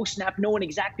pre-snap and post-snap, knowing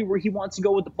exactly where he wants to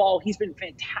go with the ball. He's been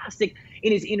fantastic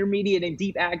in his intermediate and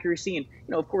deep accuracy.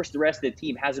 And, of course, the rest of the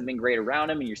team hasn't been great around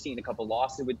him, and you're seeing a couple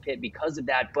losses with Pitt because of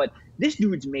that. But this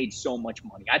dude's made so much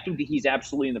money. I think that he's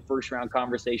absolutely in the first-round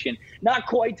conversation. Not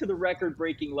quite to the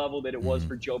record-breaking level that it was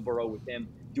for Joe Burrow with him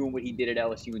doing what he did at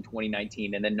LSU in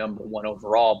 2019 and then number one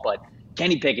overall. But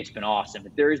Kenny Pickett's been awesome.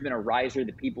 If there has been a riser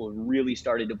that people have really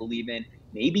started to believe in,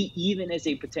 maybe even as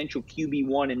a potential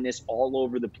QB1 in this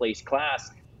all-over-the-place class,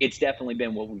 it's definitely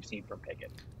been what we've seen from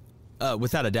Pickett.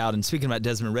 Without a doubt. And speaking about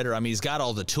Desmond Ridder, I mean, he's got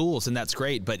all the tools, and that's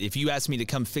great. But if you asked me to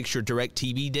come fix your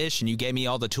DirecTV dish and you gave me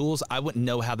all the tools, I wouldn't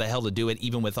know how the hell to do it,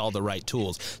 even with all the right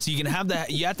tools. So you can have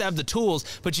that. You have to have the tools,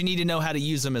 but you need to know how to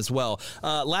use them as well.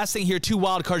 Last thing here, 2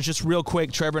 wild cards, just real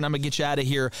quick, Trevor, and I'm gonna get you out of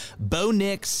here. Bo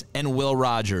Nix and Will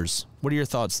Rogers. What are your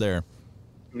thoughts there?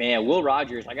 Man, Will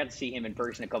Rogers, I got to see him in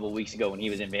person a couple of weeks ago when he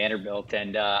was in Vanderbilt,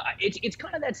 and it's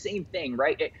kind of that same thing,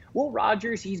 right? Will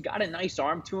Rogers, he's got a nice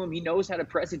arm to him. He knows how to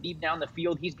press it deep down the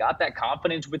field. He's got that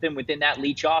confidence with him within that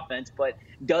Leach offense, but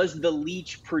does the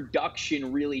Leach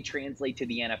production really translate to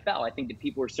the NFL? I think that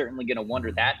people are certainly going to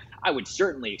wonder that. I would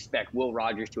certainly expect Will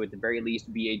Rogers to, at the very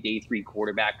least, be a day 3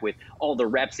 quarterback with all the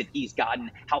reps that he's gotten,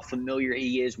 how familiar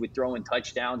he is with throwing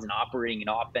touchdowns and operating an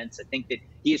offense. I think that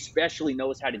he especially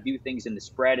knows how to do things in the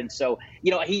spread. And so,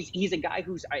 he's a guy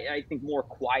who's, I think, more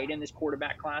quiet in this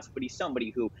quarterback class, but he's somebody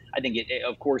who I think,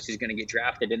 of course, is going to get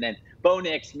drafted. And then Bo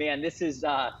Nix, man, this is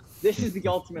the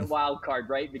ultimate wild card,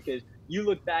 right? Because you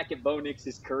look back at Bo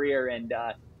Nix's career, and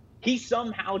he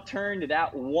somehow turned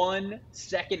that 1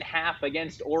 second half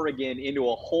against Oregon into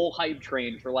a whole hype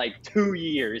train for like 2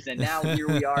 years. And now here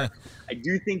we are. I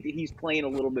do think that he's playing a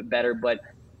little bit better, but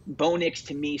Bo Nix,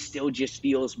 to me, still just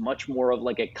feels much more of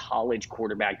like a college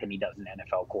quarterback than he does an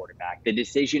NFL quarterback. The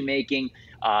decision-making,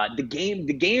 the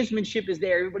gamesmanship is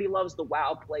there. Everybody loves the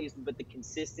wow plays, but the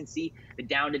consistency, the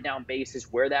down-to-down basis,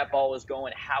 where that ball is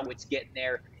going, how it's getting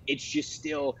there, it's just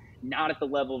still not at the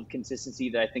level of consistency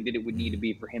that I think that it would need to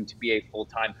be for him to be a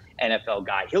full-time NFL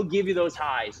guy. He'll give you those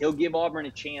highs. He'll give Auburn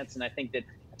a chance, and I think that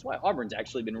that's why Auburn's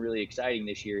actually been really exciting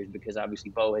this year, is because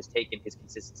obviously Bo has taken his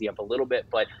consistency up a little bit,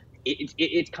 but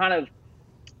it's kind of,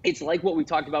 it's like what we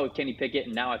talked about with Kenny Pickett,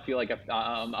 and now I feel like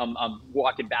I'm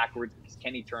walking backwards because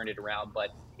Kenny turned it around, but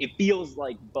it feels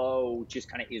like Bo just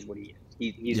kind of is what he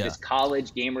is. He's this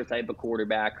college gamer type of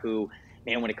quarterback who,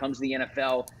 man, when it comes to the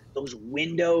NFL, those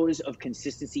windows of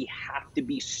consistency have to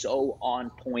be so on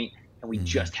point, and we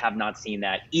just have not seen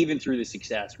that, even through the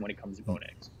success when it comes to Bo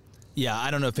Nix. Yeah,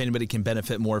 I don't know if anybody can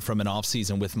benefit more from an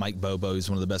offseason with Mike Bobo. He's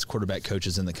one of the best quarterback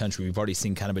coaches in the country. We've already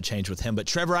seen kind of a change with him. But,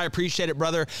 Trevor, I appreciate it,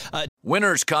 brother.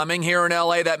 Winter's coming. Here in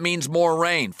L.A., that means more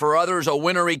rain. For others, a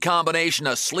wintry combination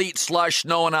of sleet, slush,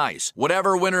 snow, and ice.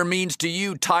 Whatever winter means to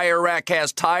you, Tire Rack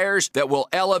has tires that will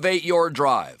elevate your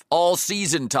drive.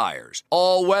 All-season tires.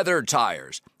 All-weather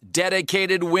tires.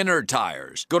 Dedicated winter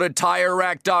tires. Go to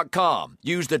TireRack.com.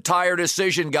 Use the Tire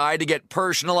Decision Guide to get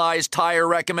personalized tire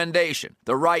recommendation.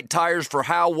 The right tires for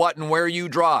how, what, and where you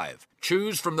drive.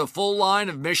 Choose from the full line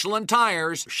of Michelin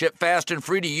tires. Ship fast and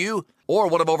free to you, or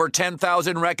one of over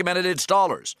 10,000 recommended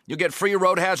installers. You'll get free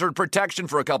road hazard protection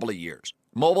for a couple of years.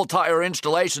 Mobile tire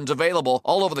installations available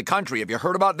all over the country. Have you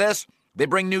heard about this? They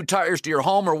bring new tires to your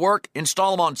home or work, install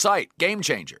them on site. Game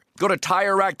changer. Go to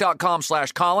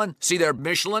TireRack.com/Colin. See their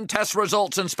Michelin test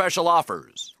results and special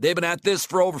offers. They've been at this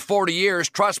for over 40 years.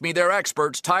 Trust me, they're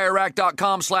experts.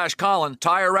 TireRack.com/Colin.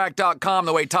 TireRack.com,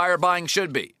 the way tire buying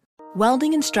should be.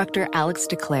 Welding instructor Alex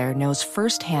DeClaire knows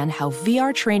firsthand how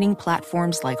VR training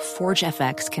platforms like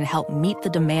ForgeFX can help meet the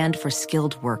demand for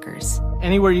skilled workers.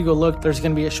 Anywhere you go look, there's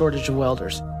going to be a shortage of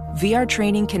welders. VR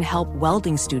training can help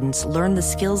welding students learn the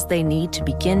skills they need to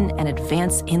begin and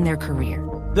advance in their career.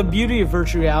 The beauty of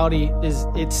virtual reality is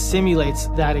it simulates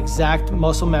that exact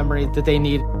muscle memory that they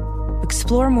need.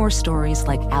 Explore more stories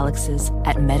like Alex's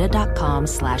at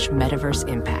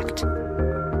meta.com/metaverseimpact.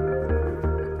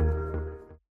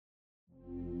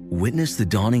 Witness the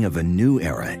dawning of a new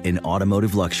era in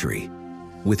automotive luxury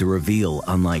with a reveal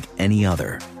unlike any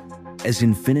other as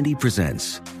Infiniti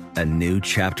presents a new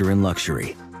chapter in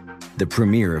luxury, the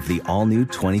premiere of the all-new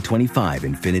 2025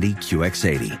 Infiniti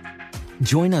QX80.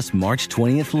 Join us March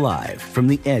 20th live from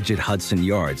the Edge at Hudson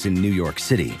Yards in New York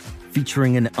City,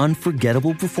 featuring an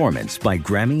unforgettable performance by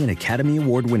Grammy and Academy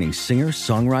Award-winning singer,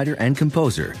 songwriter, and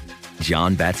composer,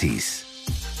 Jon Batiste.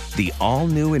 The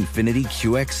all-new Infiniti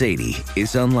QX80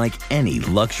 is unlike any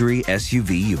luxury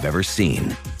SUV you've ever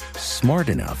seen. Smart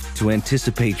enough to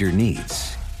anticipate your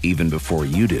needs, even before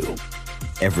you do.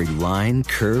 Every line,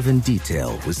 curve, and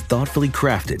detail was thoughtfully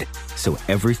crafted, so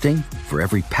everything for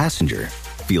every passenger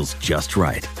feels just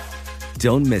right.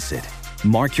 Don't miss it.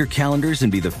 Mark your calendars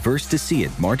and be the first to see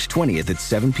it March 20th at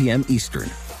 7 p.m. Eastern,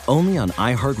 only on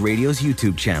iHeartRadio's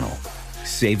YouTube channel.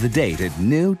 Save the date at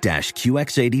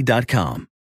new-QX80.com.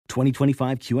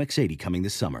 2025 QX80 coming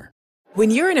this summer. When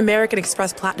you're an American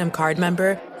Express Platinum Card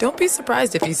member, don't be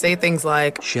surprised if you say things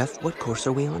like, Chef, what course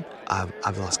are we on?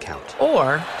 I've lost count.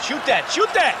 Or, Shoot that! Shoot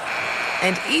that!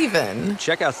 and even,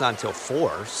 Checkout's not until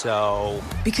 4, so...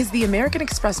 because the American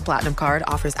Express Platinum Card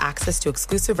offers access to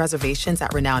exclusive reservations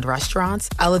at renowned restaurants,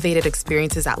 elevated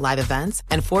experiences at live events,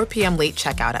 and 4 p.m. late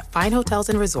checkout at fine hotels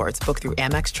and resorts booked through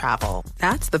Amex Travel.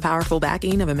 That's the powerful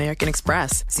backing of American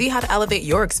Express. See how to elevate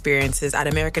your experiences at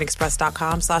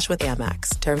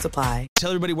americanexpress.com/withAmex. Terms apply.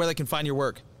 Tell everybody where they can find your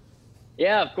work.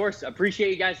 Yeah, of course. Appreciate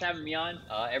you guys having me on.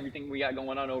 Everything we got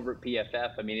going on over at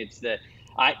PFF. I mean, it's the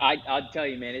I'll tell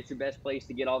you, man, it's the best place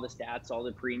to get all the stats, all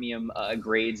the premium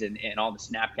grades, and all the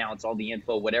snap counts, all the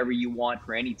info, whatever you want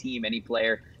for any team, any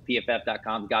player.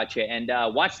 PFF.com got you. And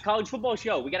watch the college football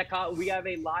show. We have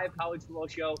a live college football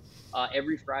show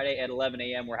every Friday at 11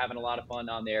 a.m. We're having a lot of fun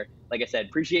on there. Like I said,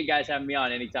 appreciate you guys having me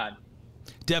on anytime.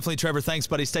 Definitely, Trevor. Thanks,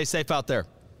 buddy. Stay safe out there.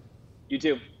 You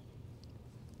too.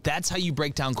 That's how you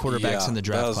break down quarterbacks in the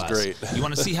draft class. Great. You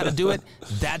want to see how to do it?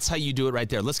 That's how you do it right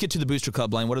there. Let's get to the Booster Club,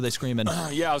 Blaine. What are they screaming?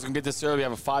 Yeah, I was going to get this early. We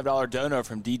have a $5 dono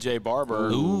from DJ Barber.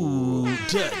 Ooh,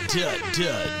 DJ.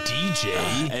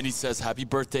 And he says, happy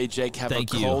birthday, Jake. Have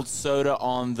Thank a you. cold soda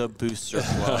on the Booster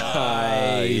Club.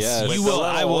 Nice. Yes. You will.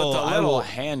 I will. With a I little will.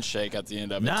 handshake at the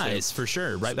end of it, Nice, too. for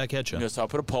sure. Right back at you. So I'll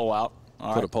put a poll out.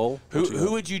 All Put right. a poll?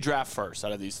 Who would you draft first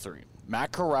out of these three?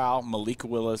 Matt Corral, Malik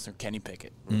Willis, or Kenny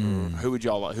Pickett? Who would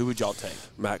y'all take?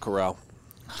 Matt Corral.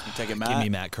 You taking Matt? Give me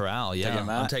Matt Corral. Yeah, Taking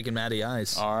Matt? I'm taking Matty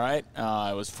Ice. All right.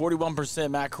 It was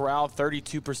 41% Matt Corral,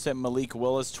 32% Malik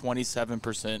Willis,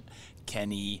 27%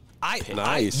 Kenny Pickett.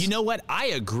 Nice. You know what? I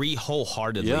agree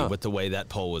wholeheartedly with the way that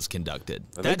poll was conducted.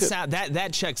 That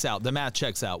checks out. The math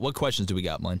checks out. What questions do we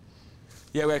got, Blaine?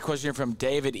 Yeah, we got a question here from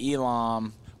David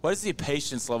Elam. What is the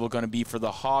patience level going to be for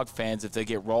the Hog fans if they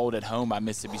get rolled at home by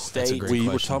Mississippi State? We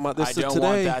were talking about this today. I don't today.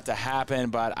 want that to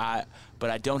happen, but I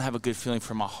don't have a good feeling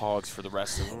for my Hogs for the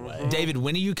rest of the way. David,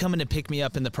 when are you coming to pick me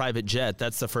up in the private jet?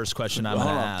 That's the first question I'm going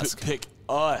to ask. Pick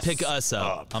us. Pick us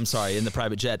up. I'm sorry, in the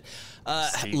private jet.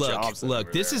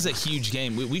 Look, this is a huge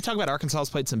game. We talk about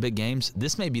Arkansas's played some big games.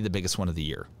 This may be the biggest one of the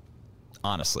year,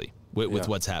 honestly. With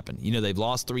what's happened. You know, they've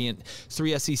lost three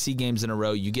SEC games in a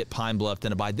row. You get Pine Bluff,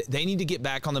 then a bye. They need to get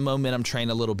back on the momentum train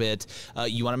a little bit.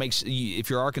 You want to make sure, if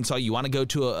you're Arkansas, you want to go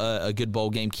to a good bowl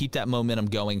game. Keep that momentum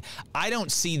going. I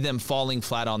don't see them falling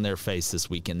flat on their face this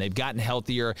weekend. They've gotten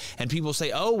healthier, and people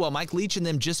say, oh, well, Mike Leach and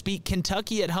them just beat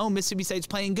Kentucky at home. Mississippi State's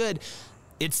playing good.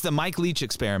 It's the Mike Leach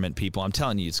experiment, people. I'm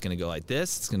telling you, it's going to go like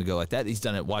this. It's going to go like that. He's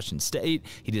done it at Washington State.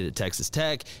 He did it at Texas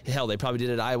Tech. Hell, they probably did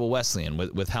it at Iowa Wesleyan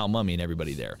with Hal Mummy and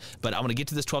everybody there. But I'm going to get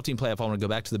to this 12-team playoff. I want to go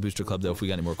back to the Booster Club, though, if we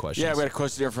got any more questions. Yeah, we got a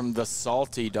question here from the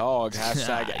Salty Dog.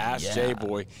 Hashtag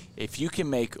AskJBoy. If you can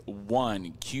make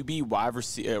one QB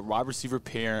wide receiver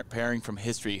pairing from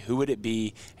history, who would it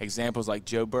be? Examples like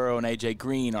Joe Burrow and A.J.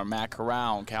 Green or Matt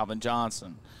Corral and Calvin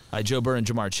Johnson. Joe Burrow and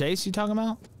Jamar Chase, you talking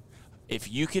about?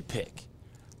 If you could pick.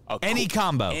 Any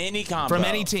combo. From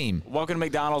any team. Welcome to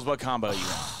McDonald's. What combo you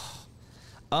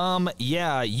want?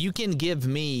 Yeah, you can give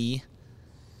me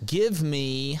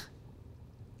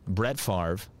Brett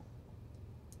Favre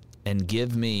and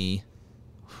give me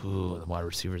the wide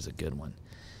receiver is a good one.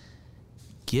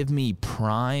 Give me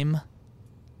prime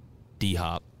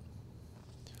D-Hop.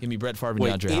 Give me Brett Favre and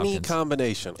DeAndre Hopkins. Any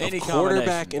combination of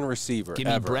quarterback and receiver. Give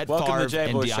me Brett Favre and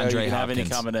DeAndre Hopkins. Have any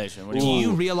combination. Do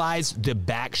you realize the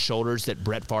back shoulders that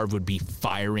Brett Favre would be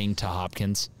firing to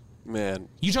Hopkins? Man,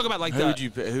 you talk about like who'd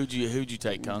you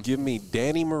take, Con? Give me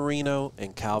Danny Marino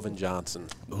and Calvin Johnson.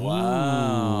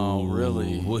 Wow,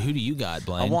 really? Well, who do you got,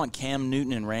 Blaine? I want Cam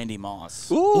Newton and Randy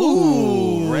Moss.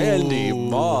 Ooh, Randy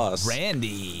Moss.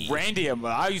 Randy's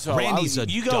a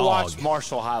you go dog. watch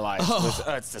Marshall highlights.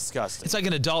 It's disgusting. It's like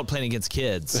an adult playing against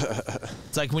kids.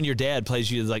 It's like when your dad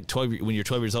plays you like 12 when you're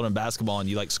 12 years old in basketball and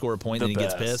you like score a point and he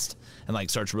gets pissed and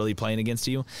like starts really playing against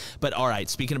you. But all right,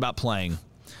 speaking about playing.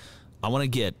 I want to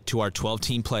get to our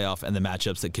 12-team playoff and the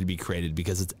matchups that could be created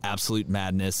because it's absolute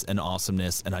madness and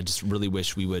awesomeness, and I just really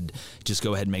wish we would just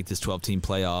go ahead and make this 12-team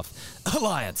playoff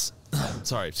alliance.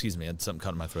 Sorry, excuse me. I had something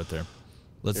caught in my throat there.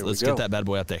 Let's get that bad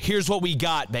boy out there. Here's what we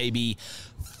got, baby.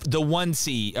 The 1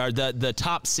 seed, or the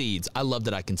top seeds. I love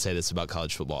that I can say this about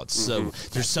college football. It's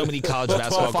there's so many college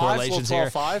basketball correlations here.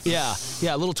 12-5?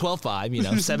 Yeah, a little 12-5,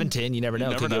 7-10, you never know.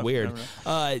 It could get weird.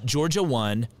 Georgia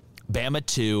 1, Bama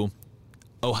 2,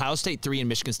 Ohio State 3, and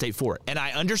Michigan State 4. And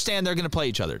I understand they're going to play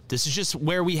each other. This is just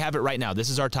where we have it right now. This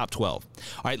is our top 12.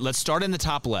 All right, let's start in the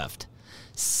top left.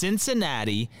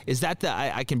 Cincinnati, is that the,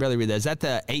 I can barely read that, is that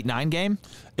the 8-9 game?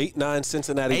 8-9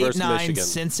 Cincinnati versus Michigan. 8-9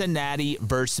 Cincinnati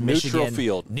versus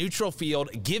Michigan. Neutral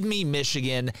field. Give me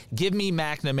Michigan. Give me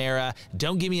McNamara.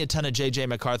 Don't give me a ton of J.J.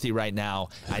 McCarthy right now.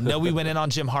 I know we went in on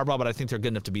Jim Harbaugh, but I think they're good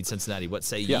enough to beat Cincinnati. What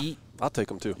say ye? I'll take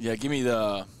them too. Yeah, give me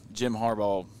the Jim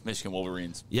Harbaugh Michigan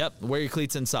Wolverines. Yep, wear your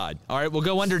cleats inside. All right, we'll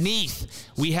go underneath.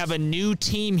 We have a new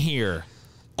team here.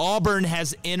 Auburn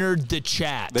has entered the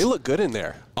chat. They look good in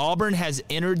there. Auburn has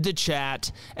entered the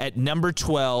chat at number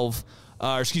 12.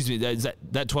 Excuse me, is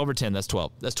that 12 or 10? That's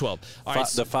 12. That's 12. All right,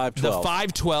 the 5-12. The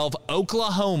 5-12,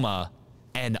 Oklahoma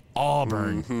and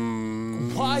Auburn.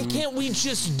 Mm-hmm. Why can't we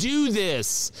just do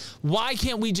this? Why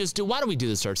do we do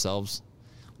this to ourselves?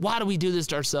 Why do we do this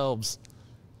to ourselves?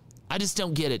 I just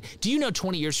don't get it. Do you know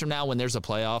 20 years from now when there's a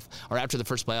playoff or after the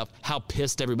first playoff, how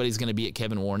pissed everybody's going to be at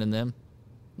Kevin Warren and them?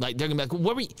 Like, they're going to be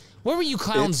like, what were you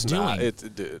clowns doing?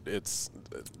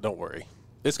 Don't worry.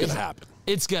 It's going to happen.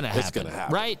 It's going to happen. It's going to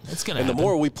happen. Right? It's going to happen. And the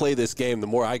more we play this game, the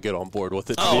more I get on board with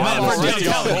it.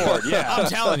 I'm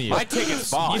telling you. My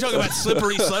ticket's bought. You talking about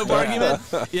slippery slope argument?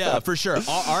 Yeah, for sure.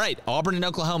 All right, Auburn and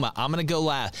Oklahoma. I'm going to go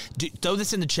last. Throw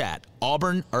this in the chat.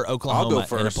 Auburn or Oklahoma? I'll go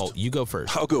first. In a poll. You go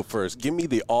first. I'll go first. Give me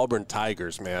the Auburn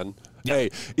Tigers, man. Yep.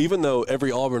 Hey, even though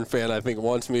every Auburn fan, I think,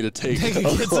 wants me to take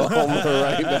Oklahoma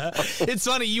right now. It's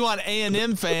funny. You want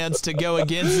A&M fans to go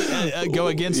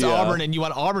against Auburn, and you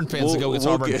want Auburn fans to go against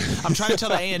Auburn. I'm trying to tell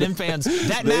the A&M fans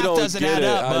that math doesn't add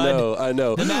up, bud. I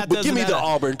know. But give me the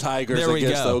Auburn Tigers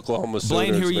against the Oklahoma Sooners.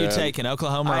 Blaine, who are you taking,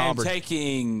 Oklahoma or Auburn?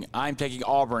 I'm taking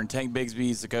Auburn. Tank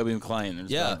Bigsby, Jacoby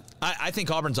McClain. I think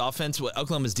Auburn's offense,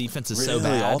 Oklahoma's defense is so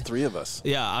bad. All three of us.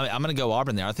 Yeah, I'm going to go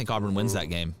Auburn there. I think Auburn wins that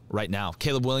game right now.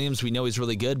 Caleb Williams, we know he's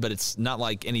really good, but it's not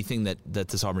like anything that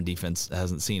this Auburn defense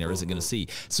hasn't seen or isn't going to see.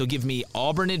 So give me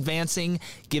Auburn advancing.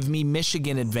 Give me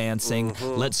Michigan advancing.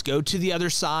 Let's go to the other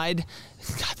side.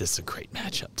 God, this is a great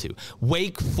matchup, too.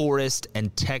 Wake Forest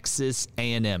and Texas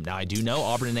A&M. Now, I do know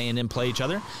Auburn and A&M play each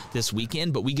other this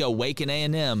weekend, but we go Wake and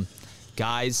A&M.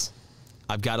 Guys,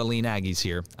 I've got to lean Aggies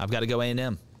here. I've got to go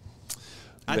A&M.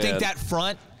 I think that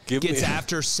front gets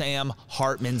after Sam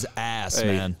Hartman's ass,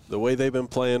 man. The way they've been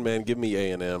playing, man, give me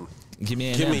A&M. Give me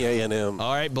A&M. Give me A&M.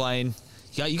 All right, Blaine.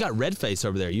 You got red face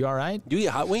over there. You all right? You eat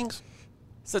hot wings?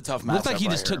 It's a tough matchup. Looks like you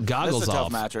just took goggles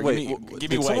off. Wait,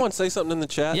 did someone say something in the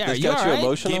chat? Yeah, that's are you got all you right?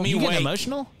 emotional? You getting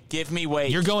emotional? Give me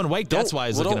Wake. You're going Wake. That's why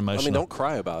he's looking emotional. I mean, don't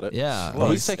cry about it. Yeah. Well,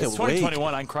 he's taking Wake. It's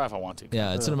 2021. I can cry if I want to.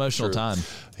 Yeah, it's an emotional time.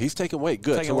 He's taking Wake.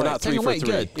 Good. So we're not 3 for 3.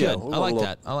 Good. Yeah, I like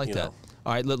that. I like that.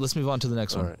 All right, let's move on to the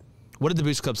next one. What did the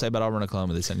Boost Club say about Auburn,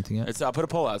 Oklahoma? Did they say anything yet? I put a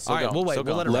poll out. All right, we'll wait.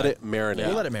 We'll let it marinate.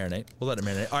 We'll let it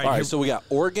marinate. All right, so we got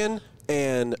Oregon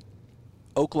and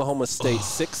Oklahoma State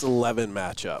 6-11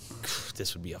 matchup.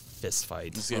 This would be a fist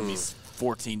fight. This is going to be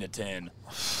 14-10.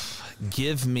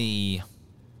 Give me,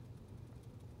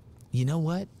 you know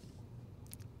what?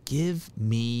 Give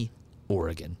me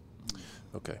Oregon.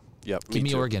 Okay. Yep. Give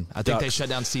me Oregon. I think they shut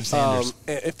down Steve Sanders.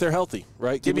 If they're healthy,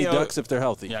 right? Give me Ducks if they're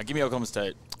healthy. Yeah, give me Oklahoma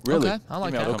State. Really? Okay, I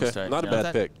like that. Okay, not a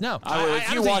bad pick. No,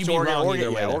 if you watch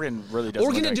Oregon really doesn't.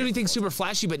 Oregon didn't do anything super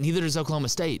flashy, but neither does Oklahoma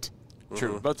State.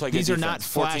 True. Both play These are not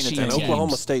flashy and teams.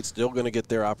 Oklahoma State's still going to get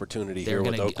their opportunity here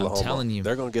with Oklahoma. I'm telling you,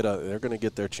 they're going to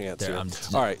get their chance here.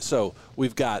 All right, so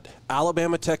we've got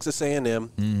Alabama, Texas A&M,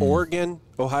 Oregon,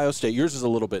 Ohio State. Yours is a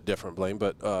little bit different, Blaine,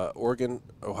 but Oregon,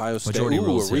 Ohio State. Majority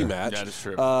rules a rematch. Here. Yeah, that's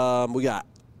true. We got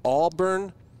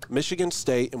Auburn, Michigan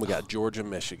State, and we got Georgia,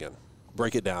 Michigan.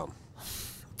 Break it down.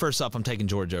 First off, I'm taking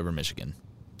Georgia over Michigan.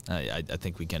 I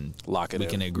think we can lock it. We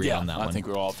can agree on that one. I think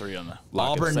we're all three on that.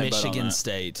 Auburn, Michigan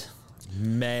State.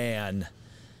 Man,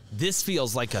 this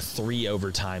feels like a 3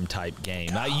 overtime type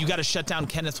game. You got to shut down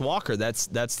Kenneth Walker. That's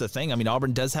the thing. I mean,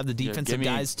 Auburn does have the defensive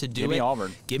guys to do it. Give me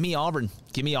Auburn. Give me Auburn.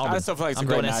 I still feel like it's I'm a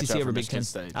great going matchup SEC over for Big Ten. Michigan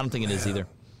State. I don't think it is either.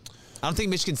 I don't think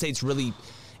Michigan State's really.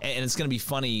 And it's going to be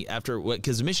funny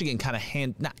because Michigan kind of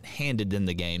not handed in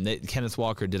the game. Kenneth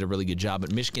Walker did a really good job,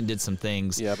 but Michigan did some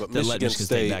things that let Michigan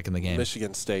State back in the game.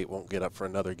 Michigan State won't get up for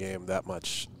another game that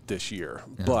much this year,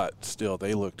 but still,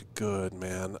 they looked good,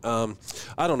 man.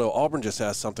 I don't know. Auburn just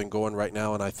has something going right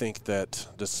now, and I think that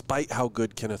despite how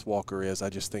good Kenneth Walker is, I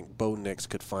just think Bo Nix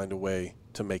could find a way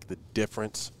to make the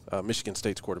difference. Michigan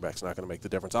State's quarterback's not going to make the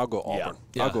difference. I'll go Auburn.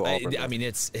 Yeah. I'll go Auburn. I mean,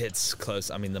 it's close.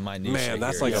 I mean, the minutiae. Man,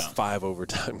 that's like a 5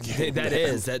 overtime game.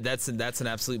 That's an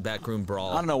absolute backroom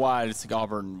brawl. I don't know why I just think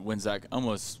Auburn wins that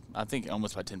almost by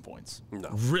 10 points. No.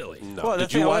 Really? No. Well,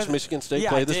 did you watch Michigan State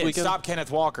play this weekend? Stop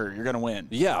Kenneth Walker. You're going to win.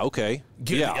 Yeah, okay.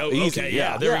 Yeah, easy. Okay,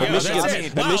 yeah, there we go.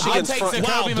 Michigan's front.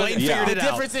 Blaine figured it out. The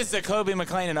difference is Jacoby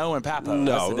McClain and Owen Pappo.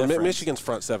 No, Michigan's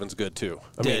front seven's good, too.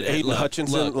 I mean, Aiden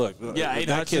Hutchinson,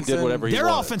 that kid did whatever he wanted.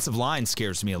 Their offensive line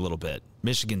scares me a little bit.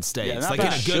 Michigan State, yeah, like in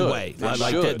a good way.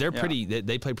 They're pretty.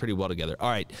 They play pretty well together. All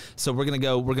right, so we're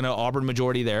gonna Auburn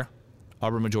majority there.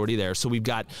 So we've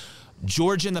got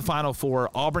Georgia in the Final Four,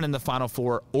 Auburn in the Final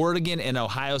Four, Oregon and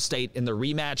Ohio State in the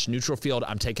rematch, neutral field.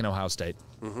 I'm taking Ohio State.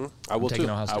 Mm-hmm. I will too.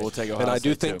 I will take Ohio State. And I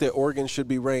do think that Oregon should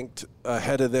be ranked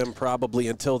ahead of them probably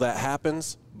until that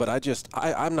happens. But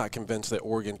I'm not convinced that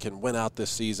Oregon can win out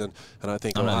this season, and I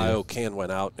think Ohio can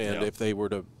win out. And if they were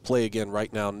to play again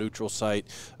right now, neutral site,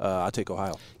 I take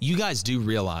Ohio. You guys do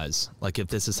realize, like, if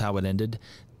this is how it ended,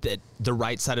 that the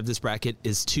right side of this bracket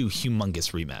is 2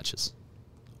 humongous rematches.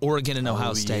 Oregon and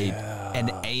Ohio State, and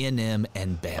A&M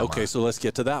and Bama. Okay, so let's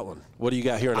get to that one. What do you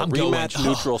got here in a rematch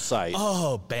neutral site?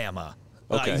 Oh, Bama.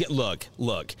 Okay.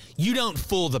 Look. You don't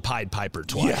fool the Pied Piper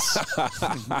twice.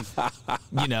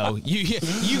 You know,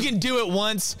 you can do it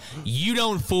once. You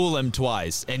don't fool him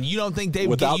twice, and you don't think they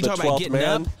would get you talking about getting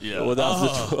man? up. Yeah. Without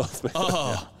the 12th man.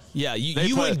 Oh. Yeah,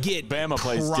 you would get Bama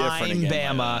plays different prime again,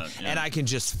 Bama, and I can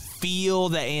just feel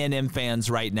the A&M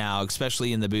fans right now,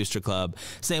 especially in the Booster Club,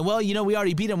 saying, well, you know, we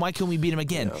already beat them. Why can't we beat them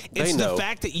again? It's the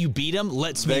fact that you beat them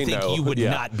lets me think you would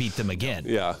not beat them again.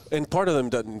 Yeah, and part of them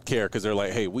doesn't care because they're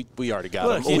like, hey, we already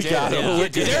got them. We got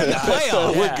them. They're in the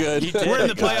playoff. We're good. We're in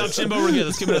the playoff, Jimbo. We're good.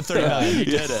 Let's give it a 30 million. You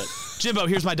did it. Jimbo,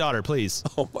 here's my daughter, please.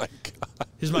 Oh, my God.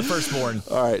 Here's my firstborn.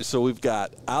 All right, so we've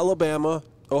got Alabama,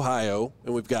 Ohio,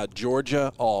 and we've got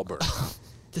Georgia, Auburn.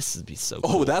 This would be so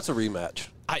cool. Oh, that's a rematch.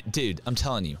 Dude, I'm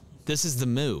telling you, this is the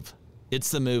move. It's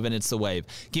the move, and it's the wave.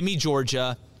 Give me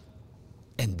Georgia.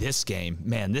 And this game,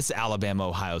 man, this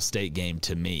Alabama-Ohio State game,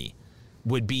 to me,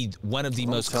 would be one of the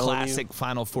most classic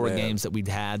Final Four games that we've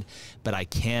had. But I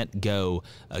can't go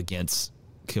against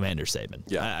Commander Saban.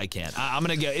 Yeah. I can't. I'm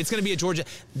going to go. It's going to be a Georgia.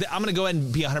 I'm going to go ahead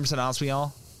and be 100% honest with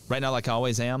y'all right now, like I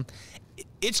always am.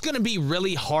 It's going to be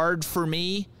really hard for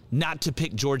me not to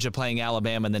pick Georgia playing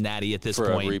Alabama in the Natty at this point.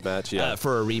 For a rematch,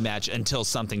 for a rematch until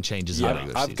something changes in the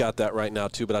regular I've season. got that right now,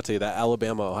 too, but I'll tell you, that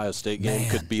Alabama-Ohio State game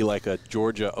could be like a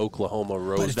Georgia-Oklahoma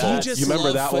Rose Bowl. You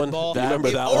remember that football, one? You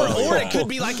remember that one? Or it could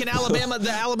be like the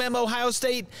Alabama-Ohio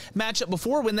State matchup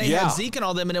before when they had Zeke and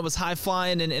all them, and it was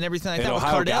high-flying and everything like that with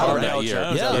Cardell.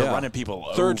 Running people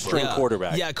over. Third-string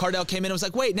quarterback. Yeah, Cardell came in and was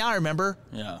like, wait, now I remember.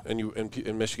 Yeah.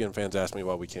 And Michigan fans asked me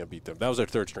why we can't beat them. That was their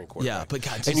third-string quarterback. Yeah, but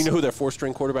God, and you know who their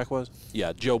fourth-string quarterback was?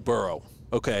 Yeah, Joe Burrow.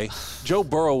 Okay, Joe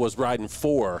Burrow was riding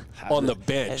 4 on the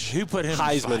bench. Who put him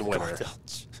Heisman winner?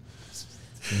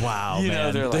 Wow,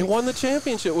 man. They won the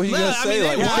championship. What are you going to say?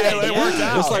 They won. It worked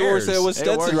out. It's like we're saying with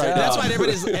Stetson right now. That's why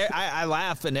everybody's. I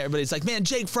laugh and everybody's like, "Man,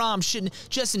 Jake Fromm shouldn't.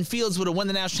 Justin Fields would have won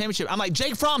the national championship." I'm like,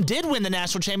 Jake Fromm did win the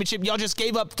national championship. Y'all just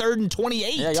gave up 3rd and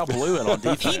 28. Yeah, y'all blew it on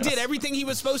defense. He did everything he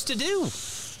was supposed to do.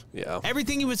 Yeah.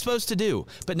 Everything he was supposed to do.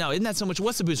 But no, isn't that so much?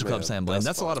 What's the Booster Club saying, Blaine?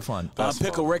 That's a lot of fun.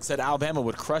 Pickle Rick said Alabama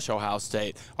would crush Ohio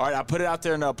State. All right, I put it out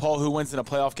there in a poll. Who wins in a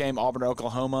playoff game, Auburn or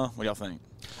Oklahoma? What do y'all think?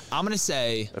 I'm going to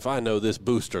say... If I know this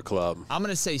Booster Club. I'm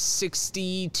going to say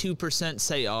 62%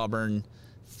 say Auburn,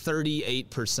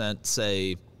 38%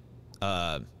 say...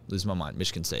 lose my mind.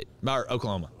 Michigan State. Or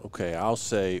Oklahoma. Okay, I'll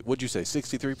say... What'd you say,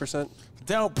 63%?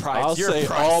 Don't price. I'll say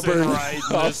Auburn.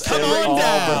 I'll Come on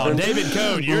down. David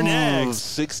Cone, you're next.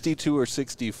 62 or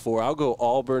 64. I'll go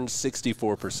Auburn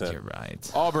 64%. You're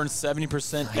right. Auburn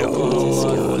 70%.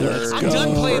 I'm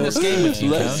done playing this game with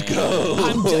you, Let's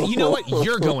go. You know what?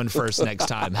 You're going first next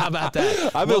time. How about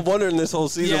that? I've been wondering this whole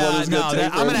season what it's going to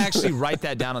take. I'm going to actually write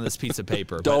that down on this piece of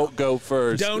paper. Don't go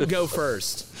first. Don't go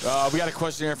first. We got a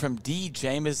question here from D.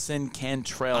 Jamison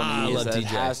Cantrell. I love DJ.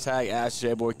 Hashtag Ask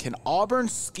Jboy. Can Auburn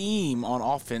scheme on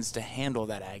offense to handle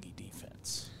that Aggie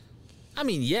defense? I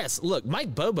mean, yes. Look,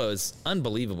 Mike Bobo is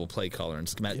unbelievable play caller and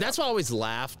schematic. That's why I always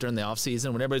laugh during the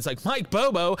offseason when everybody's like, Mike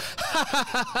Bobo,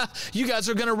 you guys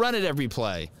are going to run it every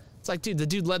play. It's like, dude, the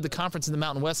dude led the conference in the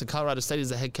Mountain West at Colorado State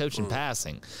as a head coach in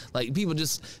passing. Like, people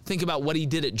just think about what he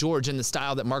did at Georgia and the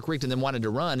style that Mark Richt and then wanted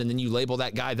to run, and then you label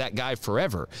that guy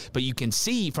forever. But you can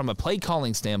see from a play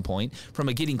calling standpoint, from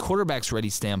a getting quarterbacks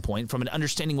ready standpoint, from an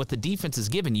understanding what the defense has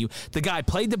given you, the guy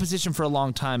played the position for a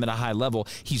long time at a high level.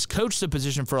 He's coached the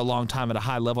position for a long time at a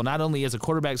high level, not only as a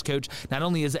quarterbacks coach, not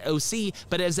only as an OC,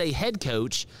 but as a head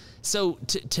coach. So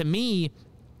to me,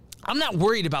 I'm not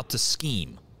worried about the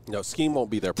scheme. No, scheme won't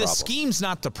be their problem. The scheme's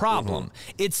not the problem.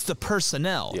 It's the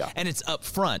personnel, and it's up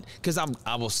front. Because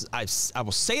I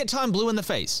will say it till I'm blue in the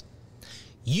face.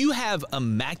 You have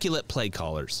immaculate play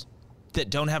callers that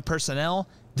don't have personnel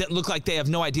that look like they have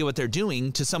no idea what they're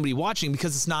doing to somebody watching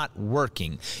because it's not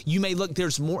working. You may look,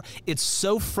 there's more. It's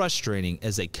so frustrating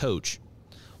as a coach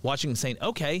watching and saying,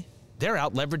 okay, they're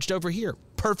out leveraged over here.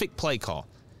 Perfect play call.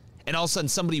 And all of a sudden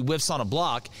somebody whiffs on a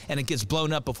block and it gets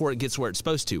blown up before it gets where it's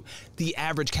supposed to. The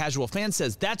average casual fan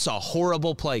says, that's a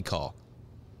horrible play call.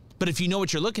 But if you know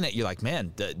what you're looking at, you're like,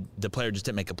 man, the player just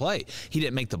didn't make a play. He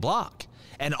didn't make the block.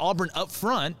 And Auburn up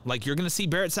front, like you're going to see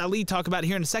Barrett Sallee talk about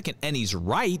here in a second, and he's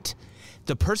right.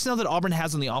 The personnel that Auburn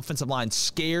has on the offensive line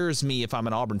scares me if I'm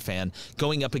an Auburn fan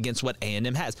going up against what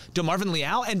A&M has. DeMarvin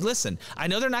Leal, and listen, I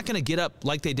know they're not going to get up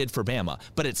like they did for Bama,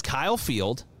 but it's Kyle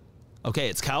Field. Okay,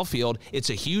 it's Kyle Field. It's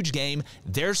a huge game.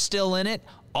 They're still in it.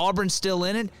 Auburn's still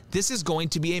in it. This is going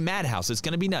to be a madhouse. It's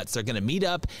going to be nuts. They're going to meet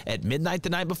up at midnight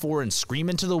the night before and scream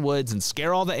into the woods and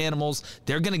scare all the animals.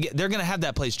 They're going to have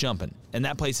that place jumping, and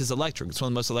that place is electric. It's one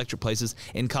of the most electric places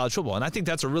in college football, and I think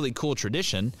that's a really cool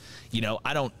tradition.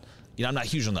 I'm not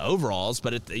huge on the overalls,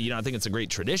 but I think it's a great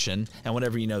tradition. And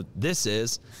whatever this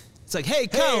is, it's like, hey,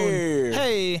 Cone,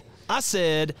 hey. I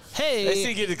said, hey. They seem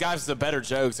to get the guys the better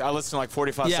jokes. I listened to like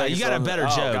 45 seconds. Yeah, you got a better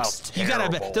jokes.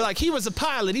 They're like, he was a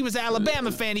pilot. He was an Alabama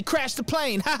fan. He crashed the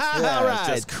plane. Ha ha ha. All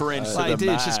right. Just cringe to like, the dude,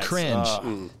 max. It's just cringe.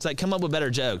 It's like, come up with better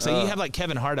jokes. So you have like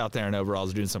Kevin Hart out there in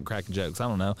overalls doing some cracking jokes. I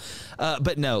don't know.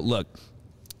 But no, look,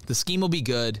 the scheme will be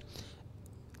good.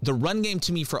 The run game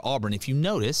to me for Auburn, if you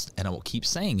noticed, and I will keep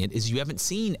saying it, is you haven't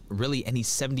seen really any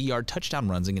 70-yard touchdown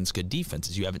runs against good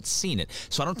defenses. You haven't seen it.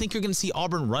 So I don't think you're going to see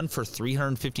Auburn run for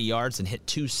 350 yards and hit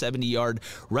 2 70-yard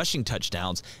rushing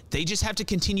touchdowns. They just have to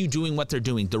continue doing what they're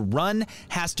doing. The run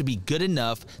has to be good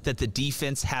enough that the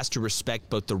defense has to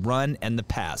respect both the run and the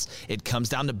pass. It comes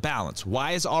down to balance.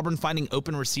 Why is Auburn finding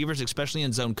open receivers, especially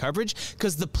in zone coverage?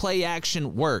 Because the play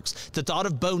action works. The thought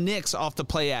of Bo Nix off the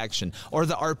play action or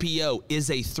the RPO is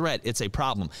a threat. It's a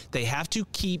problem. They have to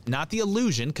keep not the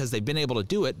illusion, because they've been able to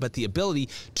do it, but the ability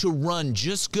to run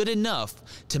just good enough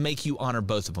to make you honor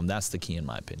both of them. That's the key in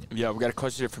my opinion. Yeah, we got a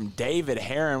question here from David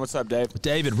Heron. What's up, Dave?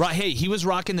 David, right? Hey, he was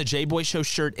rocking the Jboy Show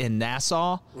shirt in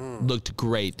Nassau. Looked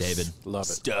great, David. Love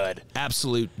it. Stud.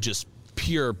 Absolute, just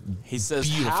pure. He says,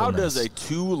 how does a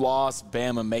 2-loss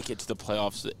Bama make it to the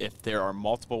playoffs if there are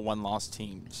multiple 1-loss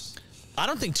teams? I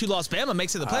don't think 2-loss Bama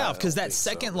makes it to the playoff because that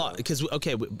second loss. Because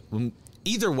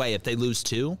either way, if they lose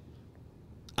 2,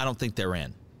 I don't think they're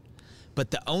in. But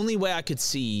the only way I could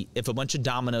see if a bunch of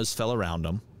dominoes fell around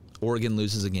them, Oregon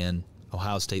loses again,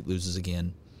 Ohio State loses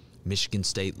again, Michigan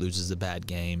State loses a bad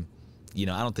game. I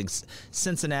don't think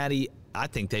Cincinnati, I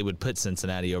think they would put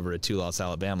Cincinnati over a 2-loss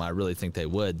Alabama. I really think they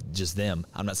would, just them.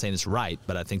 I'm not saying it's right,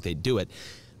 but I think they'd do it.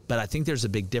 But I think there's a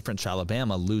big difference to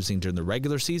Alabama losing during the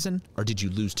regular season, or did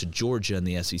you lose to Georgia in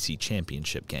the SEC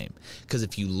championship game? Because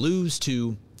if you lose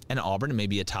to an Auburn, and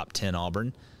maybe a top 10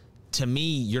 Auburn, to me,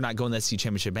 you're not going to the SEC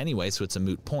championship anyway, so it's a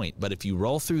moot point. But if you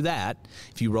roll through that,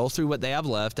 if you roll through what they have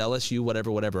left, LSU,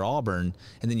 whatever, Auburn,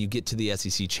 and then you get to the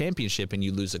SEC championship and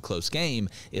you lose a close game,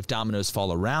 if dominoes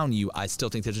fall around you, I still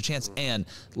think there's a chance. And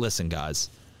listen, guys,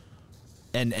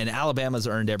 and Alabama's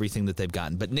earned everything that they've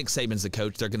gotten. But Nick Saban's the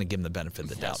coach. They're going to give him the benefit of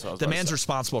the doubt. The man's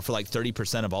responsible for like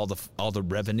 30% of all the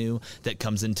revenue that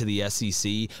comes into the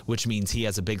SEC, which means he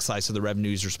has a big slice of the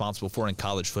revenue he's responsible for in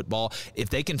college football. If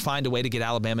they can find a way to get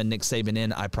Alabama and Nick Saban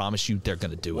in, I promise you they're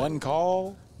going to do it. One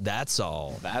call. That's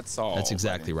all. That's all. That's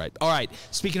exactly right. All right.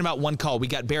 Speaking about one call, we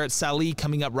got Barrett Sallee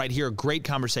coming up right here. A great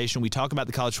conversation. We talk about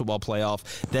the college football playoff,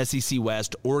 the SEC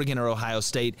West, Oregon or Ohio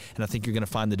State, and I think you're going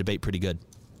to find the debate pretty good.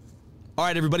 All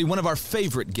right, everybody, one of our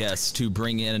favorite guests to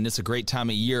bring in, and it's a great time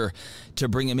of year to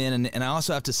bring him in. And I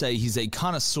also have to say he's a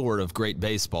connoisseur of great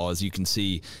baseball, as you can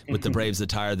see with the Braves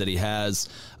attire that he has.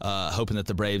 Hoping that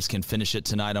the Braves can finish it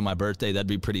tonight on my birthday. That'd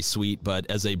be pretty sweet. But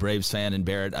as a Braves fan, and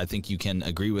Barrett, I think you can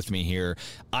agree with me here.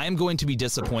 I am going to be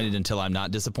disappointed until I'm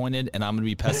not disappointed, and I'm going to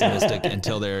be pessimistic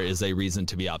until there is a reason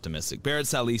to be optimistic. Barrett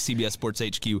Sallee, CBS Sports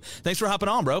HQ. Thanks for hopping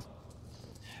on, bro.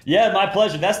 Yeah, my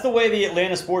pleasure. That's the way the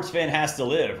Atlanta sports fan has to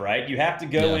live, right? You have to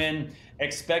go in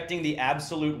expecting the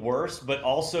absolute worst, but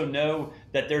also know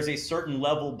that there's a certain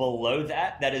level below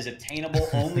that is attainable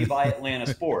only by Atlanta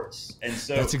sports. And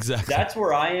so that's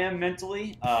where I am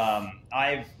mentally.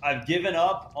 I've given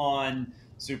up on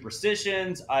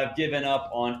superstitions. I've given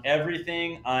up on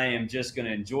everything. I am just going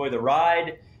to enjoy the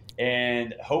ride.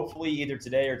 And hopefully either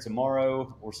today or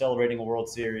tomorrow we're celebrating a World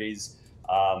Series.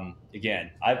 Again,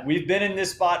 we've been in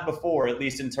this spot before, at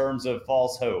least in terms of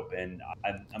false hope. And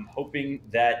I'm hoping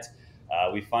that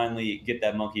we finally get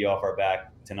that monkey off our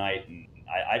back tonight. And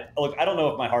I don't know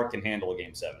if my heart can handle a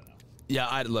Game 7. Though. Yeah,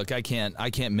 I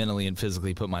can't mentally and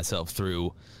physically put myself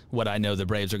through what I know the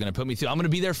Braves are going to put me through. I'm going to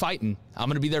be there fighting. I'm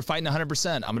going to be there fighting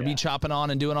 100%. I'm going to be chopping on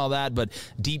and doing all that, but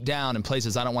deep down in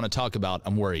places I don't want to talk about,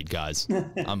 I'm worried, guys.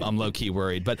 I'm low-key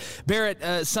worried. But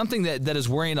Barrett, something that is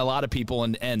worrying a lot of people,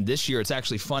 and this year it's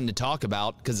actually fun to talk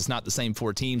about because it's not the same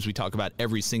 4 teams we talk about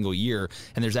every single year,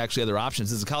 and there's actually other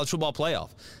options, is the college football playoff.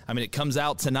 I mean, it comes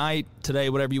out tonight, today,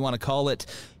 whatever you want to call it.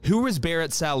 Who is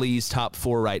Barrett Sallee's top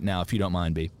 4 right now, if you don't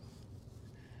mind, B?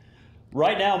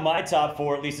 Right now, my top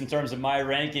 4, at least in terms of my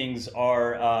rankings,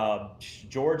 are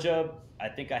Georgia. I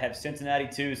think I have Cincinnati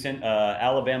 2,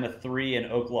 Alabama 3, and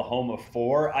Oklahoma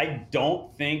 4. I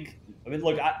vote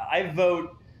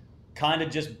kind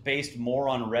of just based more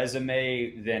on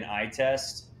resume than eye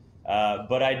test,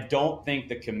 but I don't think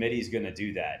the committee is going to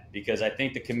do that because I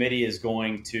think the committee is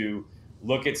going to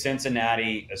look at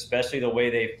Cincinnati, especially the way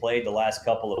they've played the last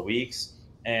couple of weeks,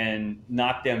 and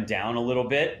knock them down a little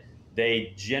bit.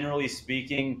 They, generally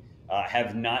speaking,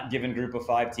 have not given Group of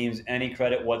 5 teams any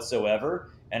credit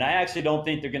whatsoever. And I actually don't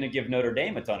think they're going to give Notre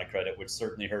Dame a ton of credit, which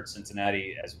certainly hurts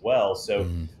Cincinnati as well.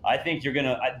 So I think you're going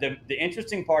to – the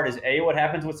interesting part is, A, what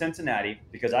happens with Cincinnati,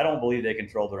 because I don't believe they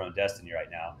control their own destiny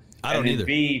right now. I don't either.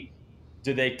 B,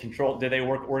 do they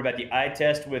worry about the eye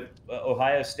test with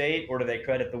Ohio State, or do they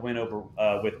credit the win over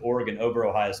with Oregon over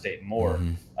Ohio State more?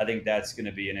 I think that's going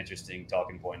to be an interesting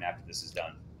talking point after this is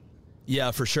done.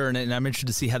 Yeah, for sure, and I'm interested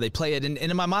to see how they play it. And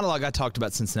in my monologue, I talked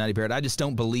about Cincinnati, Barrett. I just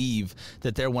don't believe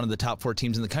that they're one of the top 4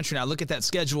 teams in the country. And I look at that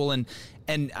schedule, and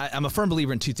I'm a firm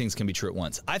believer in 2 things can be true at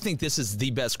once. I think this is the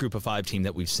best Group of 5 team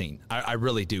that we've seen. I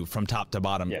really do, from top to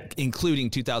bottom, including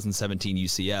 2017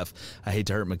 UCF. I hate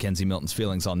to hurt Mackenzie Milton's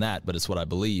feelings on that, but it's what I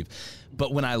believe.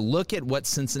 But when I look at what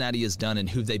Cincinnati has done and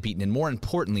who they've beaten, and more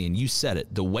importantly, and you said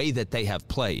it, the way that they have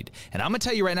played. And I'm going to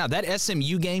tell you right now, that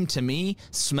SMU game to me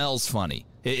smells funny.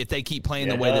 If they keep playing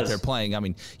the way that they're playing. I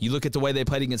mean, you look at the way they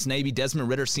played against Navy, Desmond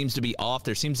Ridder seems to be off.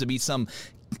 There seems to be some,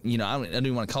 I don't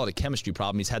even want to call it a chemistry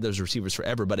problem. He's had those receivers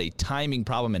forever, but a timing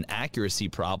problem and accuracy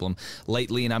problem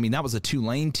lately. And, that was a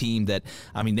Tulane team that,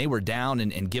 they were down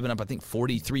and giving up, I think,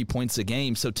 43 points a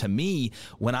game. So, to me,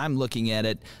 when I'm looking at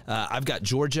it, I've got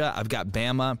Georgia, I've got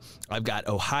Bama, I've got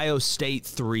Ohio State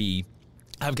 3,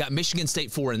 I've got Michigan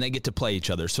State 4, and they get to play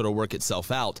each other, so it'll work itself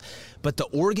out. But the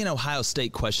Oregon-Ohio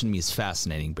State question to me is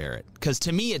fascinating, Barrett, because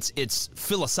to me it's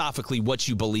philosophically what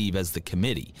you believe as the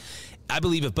committee. I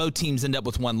believe if both teams end up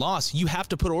with 1 loss, you have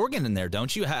to put Oregon in there,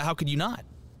 don't you? How could you not?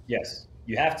 Yes,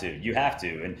 you have to. You have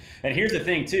to. And here's the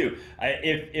thing, too.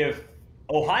 If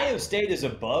Ohio State is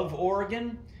above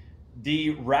Oregon,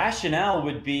 the rationale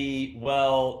would be,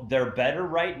 well, they're better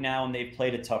right now and they've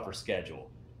played a tougher schedule.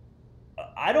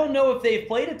 I don't know if they've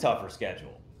played a tougher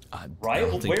schedule, right?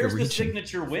 Well, where's the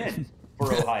signature win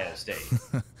for Ohio State,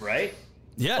 right?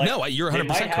 Yeah, you're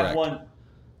 100% correct.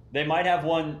 They might have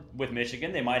one with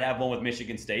Michigan. They might have one with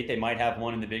Michigan State. They might have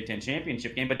one in the Big Ten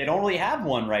championship game, but they don't really have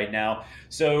one right now.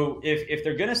 So if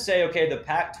they're going to say, okay, the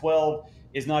Pac-12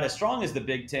 is not as strong as the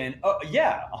Big Ten,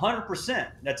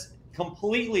 100%. That's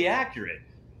completely accurate.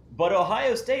 But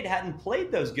Ohio State hadn't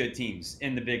played those good teams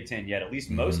in the Big Ten yet, at least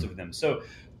most of them. So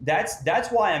that's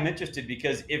why I'm interested,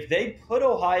 because if they put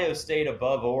Ohio State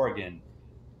above Oregon,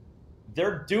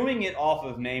 they're doing it off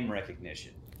of name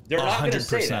recognition. They're not going to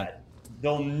say that.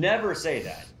 They'll never say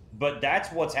that. But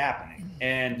that's what's happening.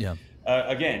 And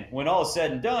again, when all is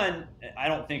said and done, I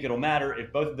don't think it'll matter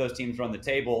if both of those teams run the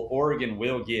table. Oregon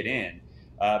will get in.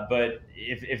 But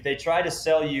if they try to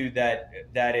sell you that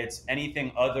it's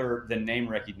anything other than name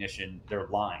recognition, they're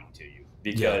lying to you,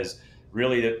 because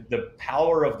really the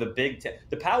power of the Big Ten,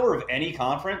 the power of any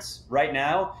conference right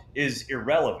now is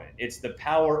irrelevant. It's the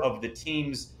power of the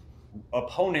team's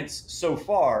opponents so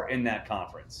far in that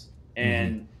conference.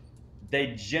 And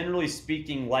they, generally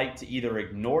speaking, like to either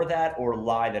ignore that or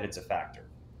lie that it's a factor.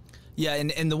 Yeah,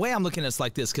 and the way I'm looking at it's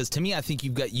like this, because to me, I think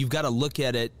you've got to look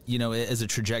at it, as a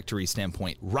trajectory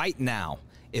standpoint. Right now,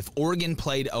 if Oregon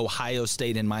played Ohio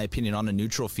State, in my opinion, on a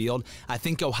neutral field, I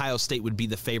think Ohio State would be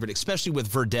the favorite, especially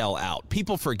with Verdell out.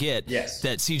 People forget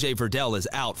that CJ Verdell is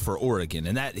out for Oregon,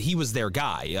 and that he was their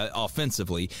guy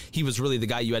offensively. He was really the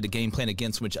guy you had to game plan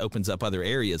against, which opens up other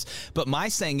areas. But my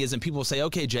saying is, and people say,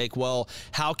 okay, Jake, well,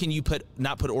 how can you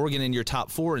not put Oregon in your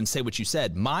top 4 and say what you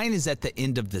said? Mine is at the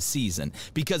end of the season,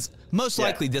 because most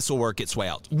likely this will work its way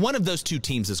out. One of those two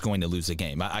teams is going to lose a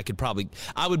game.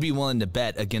 I would be willing to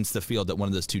bet against the field that one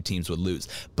of those two teams would lose.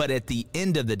 But at the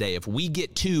end of the day, if we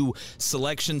get to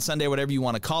Selection Sunday, whatever you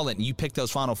want to call it, and you pick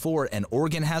those Final Four, and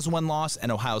Oregon has one loss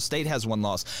and Ohio State has one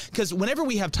loss, because whenever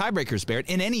we have tiebreakers, Barrett,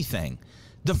 in anything,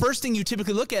 the first thing you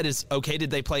typically look at is, okay,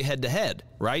 did they play head-to-head,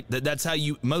 right? That's how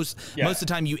you, most of the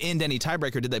time you end any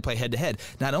tiebreaker, did they play head-to-head?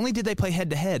 Not only did they play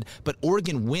head-to-head, but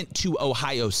Oregon went to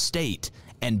Ohio State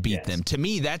and beat them. To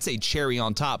me, that's a cherry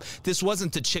on top. This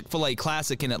wasn't the Chick-fil-A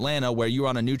Classic in Atlanta where you were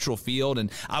on a neutral field,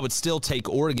 and I would still take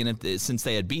Oregon since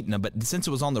they had beaten them. But since it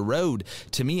was on the road,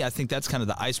 to me, I think that's kind of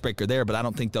the icebreaker there, but I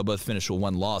don't think they'll both finish with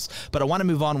one loss. But I want to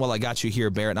move on while I got you here,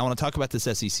 Barrett, and I want to talk about this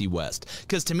SEC West,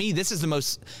 because to me, this is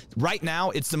right now,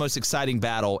 it's the most exciting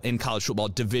battle in college football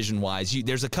division-wise.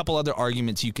 There's a couple other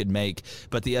arguments you could make,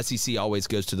 but the SEC always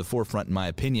goes to the forefront, in my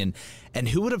opinion. And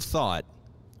who would have thought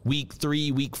week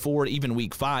 3, week 4, even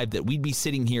week 5, that we'd be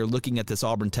sitting here looking at this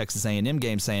Auburn-Texas A&M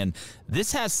game saying,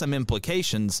 this has some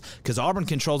implications because Auburn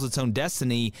controls its own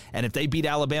destiny, and if they beat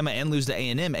Alabama and lose to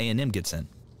A&M gets in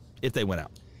if they win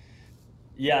out.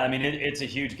 Yeah, I mean, it's a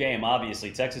huge game,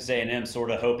 obviously. Texas A&M sort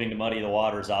of hoping to muddy the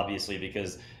waters, obviously,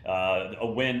 because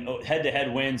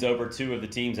head-to-head wins over 2 of the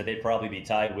teams that they'd probably be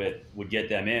tied with would get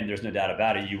them in. There's no doubt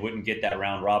about it. You wouldn't get that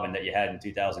round robin that you had in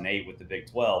 2008 with the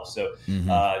Big 12. So,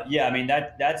 yeah, I mean,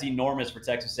 that's enormous for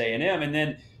Texas A&M. And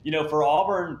then, for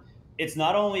Auburn, it's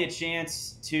not only a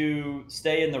chance to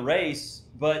stay in the race,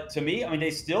 but to me, I mean, they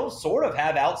still sort of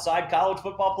have outside college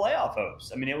football playoff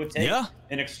hopes. I mean, it would take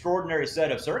an extraordinary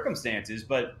set of circumstances.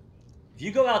 But if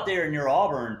you go out there and you're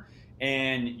Auburn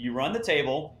and you run the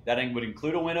table, that would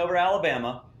include a win over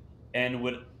Alabama and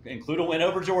would include a win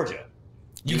over Georgia.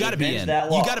 You got to be in.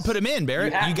 You got to put them in,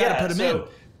 Barrett. You got to put them in.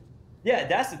 Yeah,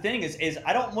 that's the thing is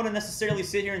I don't want to necessarily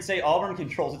sit here and say Auburn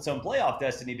controls its own playoff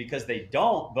destiny, because they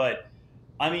don't. But,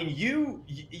 I mean,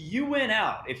 you win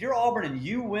out. If you're Auburn and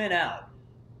you win out,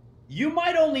 you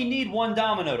might only need one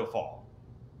domino to fall.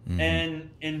 And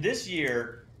in this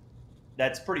year,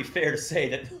 that's pretty fair to say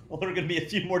that there are going to be a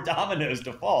few more dominoes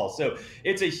to fall. So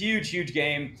it's a huge, huge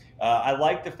game. I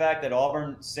like the fact that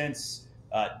Auburn, since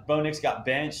Bo Nix got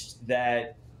benched,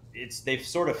 that they've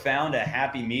sort of found a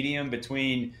happy medium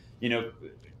between,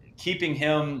 keeping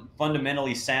him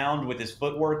fundamentally sound with his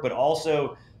footwork, but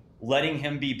also letting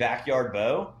him be backyard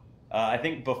Bo. I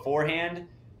think beforehand,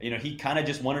 he kind of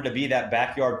just wanted to be that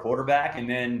backyard quarterback, and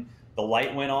then the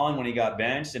light went on when he got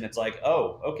benched, and it's like,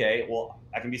 oh, okay, well,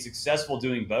 I can be successful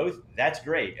doing both. That's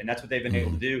great, and that's what they've been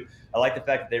able to do. I like the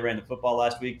fact that they ran the football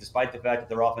last week, despite the fact that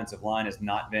their offensive line has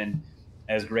not been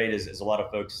as great as a lot of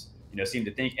folks, seem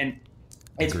to think. And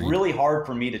it's really hard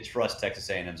for me to trust Texas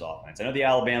A&M's offense. I know the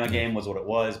Alabama game was what it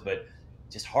was, but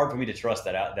just hard for me to trust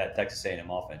that Texas A&M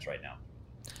offense right now.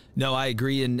 No, I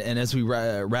agree, and as we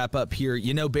wrap up here,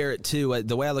 Barrett, too,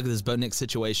 the way I look at this Bo Nix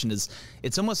situation is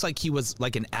it's almost like he was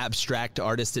like an abstract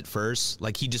artist at first.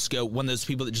 Like he just one of those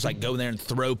people that just like go there and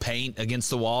throw paint against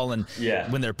the wall and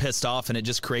when they're pissed off, and it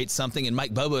just creates something. And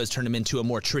Mike Bobo has turned him into a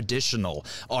more traditional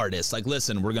artist. Like,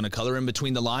 listen, we're going to color in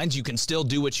between the lines. You can still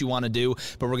do what you want to do,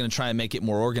 but we're going to try and make it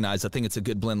more organized. I think it's a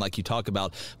good blend like you talk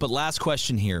about. But last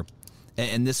question here,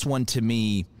 and this one to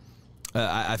me,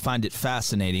 I find it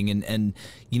fascinating, and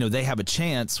they have a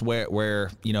chance where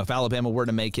if Alabama were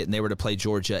to make it and they were to play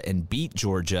Georgia and beat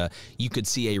Georgia, you could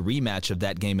see a rematch of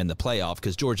that game in the playoff,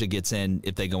 because Georgia gets in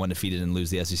if they go undefeated and lose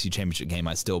the SEC championship game,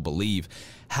 I still believe.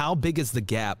 How big is the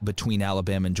gap between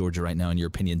Alabama and Georgia right now, in your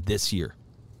opinion, this year?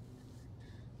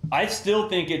 I still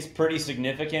think it's pretty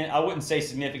significant. I wouldn't say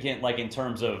significant like in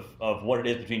terms of what it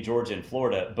is between Georgia and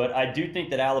Florida, but I do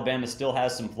think that Alabama still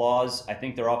has some flaws. I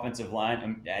think their offensive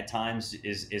line at times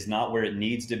is not where it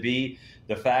needs to be.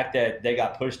 The fact that they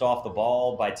got pushed off the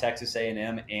ball by Texas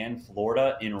A&M and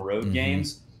Florida in road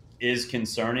games is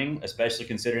concerning, especially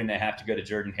considering they have to go to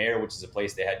Jordan-Hare, which is a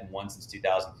place they hadn't won since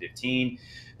 2015.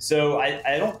 So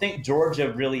I don't think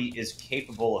Georgia really is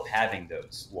capable of having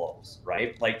those lulls,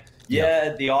 right? Like,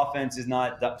 the offense is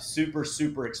not super,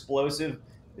 super explosive.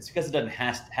 It's because it doesn't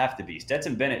have to be.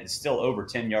 Stetson Bennett is still over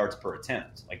 10 yards per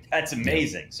attempt. Like, that's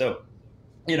amazing. So,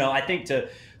 I think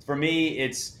for me,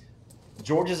 it's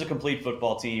Georgia's a complete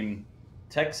football team.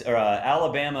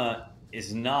 Alabama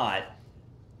is not.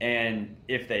 And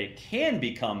if they can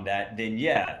become that, then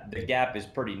yeah, the gap is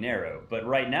pretty narrow. But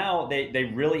right now,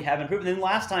 they really haven't proven. And then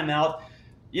last time out,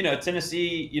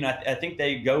 Tennessee, I think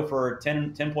they go for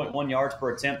 10.1 yards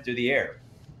per attempt through the air.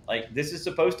 Like, this is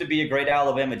supposed to be a great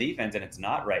Alabama defense, and it's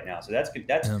not right now. So that's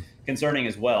concerning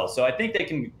as well. So I think they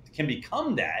can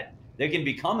become that. They can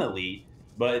become elite,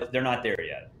 but they're not there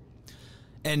yet.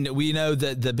 And we know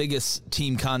that the biggest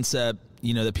team concept,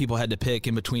 that people had to pick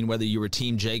in between whether you were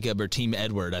Team Jacob or Team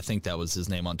Edward. I think that was his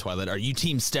name on Twilight. Are you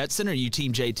Team Stetson or are you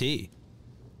Team JT?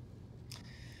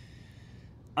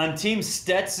 I'm Team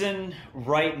Stetson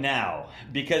right now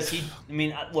because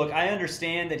look, I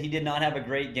understand that he did not have a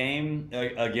great game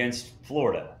against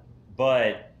Florida,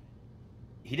 but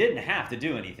he didn't have to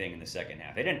do anything in the second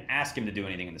half. They didn't ask him to do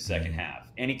anything in the second half,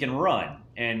 and he can run.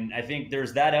 And I think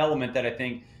there's that element that I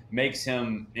think makes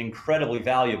him incredibly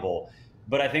valuable.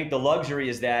 But I think the luxury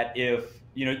is that if,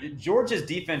 Georgia's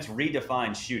defense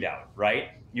redefines shootout, right?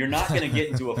 You're not going to get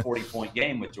into a 40-point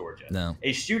game with Georgia. No.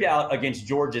 A shootout against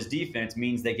Georgia's defense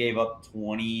means they gave up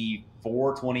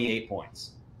 24, 28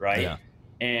 points, right? Yeah.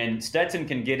 And Stetson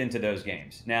can get into those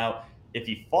games. Now, if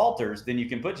he falters, then you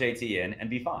can put JT in and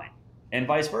be fine, and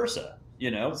vice versa.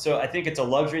 So I think it's a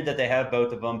luxury that they have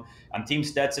both of them. I'm Team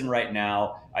Stetson right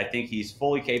now. I think he's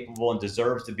fully capable and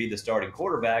deserves to be the starting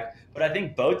quarterback. But I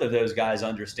think both of those guys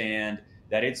understand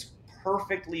that it's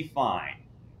perfectly fine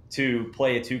to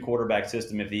play a 2-quarterback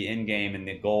system if the end game and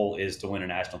the goal is to win a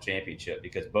national championship,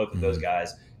 because both of those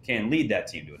guys can lead that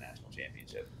team to a national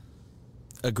championship.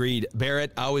 Agreed.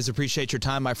 Barrett, I always appreciate your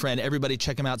time, my friend. Everybody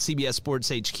check him out, CBS Sports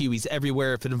HQ. He's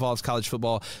everywhere if it involves college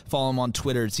football. Follow him on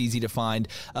Twitter. It's easy to find.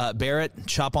 Barrett,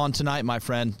 chop on tonight, my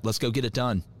friend. Let's go get it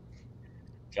done.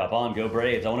 Chop on. Go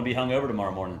Braves. I want to be hungover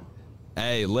tomorrow morning.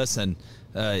 Hey, listen,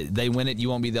 they win it. You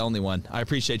won't be the only one. I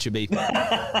appreciate you, B.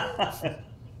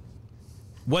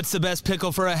 What's the best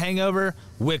pickle for a hangover?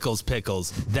 Wickles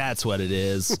Pickles. That's what it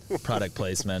is. Product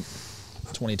placement.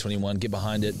 2021, get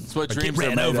behind it. It's what dreams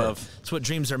are made of. It's what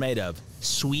dreams are made of.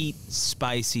 Sweet,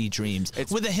 spicy dreams.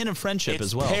 With a hint of friendship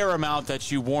as well. It's paramount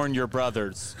that you warn your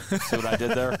brothers. See what I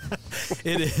did there?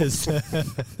 It is.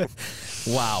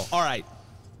 Wow. All right.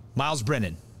 Miles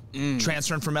Brennan,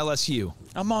 transferring from LSU.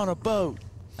 I'm on a boat.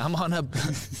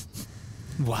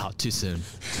 Wow, too soon.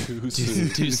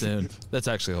 Too soon. That's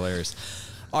actually hilarious.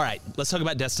 All right, let's talk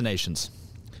about destinations.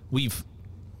 We've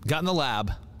got in the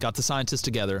lab, got the scientists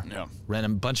together, ran a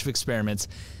bunch of experiments,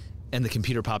 and the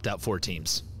computer popped out 4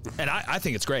 teams. And I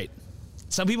think it's great.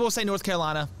 Some people will say North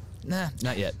Carolina. Nah,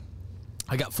 not yet.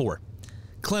 I got 4.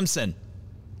 Clemson.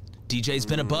 DJ's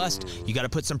been a bust. You got to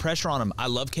put some pressure on him. I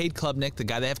love Cade Klubnik, the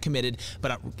guy they have committed,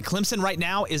 but Clemson right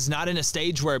now is not in a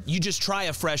stage where you just try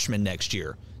a freshman next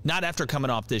year. Not after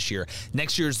coming off this year.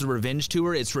 Next year is the revenge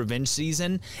tour. It's revenge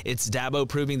season. It's Dabo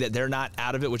proving that they're not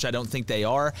out of it, which I don't think they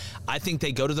are. I think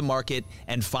they go to the market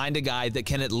and find a guy that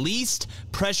can at least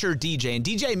pressure DJ. And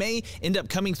DJ may end up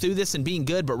coming through this and being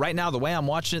good, but right now, the way I'm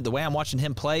watching it, the way I'm watching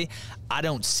him play, I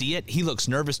don't see it. He looks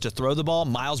nervous to throw the ball.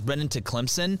 Miles Brennan to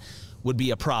Clemson would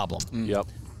be a problem. Yep.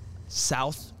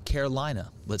 South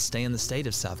Carolina. Let's stay in the state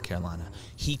of South Carolina.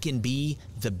 He can be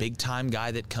the big-time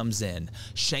guy that comes in.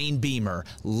 Shane Beamer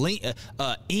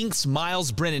inks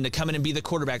Miles Brennan to come in and be the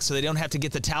quarterback so they don't have to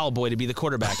get the towel boy to be the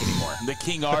quarterback anymore. The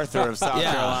King Arthur of South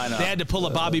Carolina. They had to pull a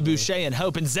Bobby Boucher and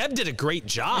hope. And Zeb did a great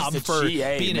job for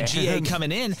being a GA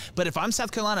coming in. But if I'm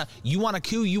South Carolina, you want a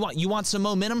coup, you want some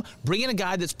momentum, bring in a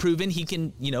guy that's proven he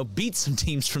can, beat some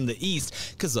teams from the East.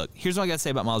 Because, look, here's what I got to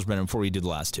say about Miles Brennan before we do the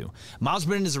last 2. Miles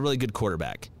Brennan is a really good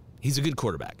quarterback. He's a good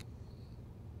quarterback.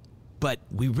 But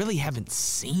we really haven't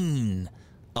seen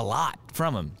a lot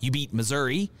from him. You beat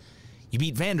Missouri, you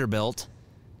beat Vanderbilt,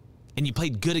 and you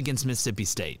played good against Mississippi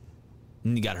State.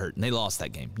 And you got hurt, and they lost that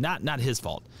game. Not his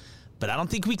fault. But I don't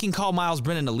think we can call Miles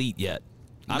Brennan elite yet.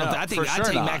 I think I'd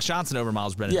take Max Johnson over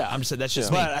Miles Brennan. Yeah. I'm just saying that's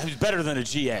just me. But he's better than a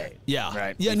GA. Yeah.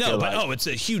 Right? Yeah, it's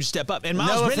a huge step up. And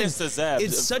Miles Brennan,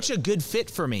 it's such a good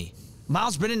fit for me.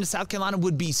 Miles Brennan to South Carolina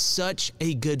would be such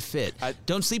a good fit.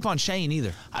 Don't sleep on Shane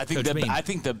either. I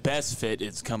think the best fit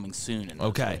is coming soon.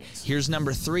 Okay, here's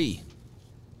number 3.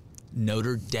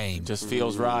 Notre Dame. Just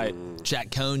feels right. Jack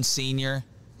Cohn Sr.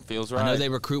 Feels right. I know they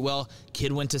recruit well.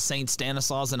 Kid went to St.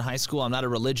 Stanislaus in high school. I'm not a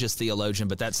religious theologian,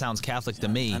 but that sounds Catholic to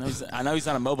me. I know he's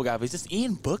not a mobile guy, but he's just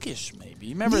Ian Bookish, maybe.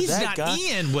 You remember that guy?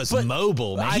 Ian was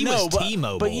mobile, man. He was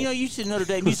T-Mobile. But, usually Notre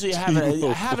Dame usually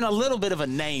having a little bit of a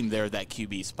name there, that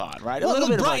QB spot, right? A little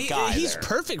bit of a guy He's there.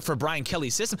 perfect for Brian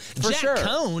Kelly's system. For Jack sure.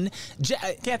 Cohn.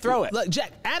 Can't throw it. Look,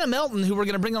 Adam Elton, who we're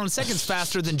going to bring on in seconds,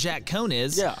 faster than Jack Cohn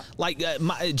is. Yeah.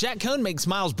 Jack Cohn makes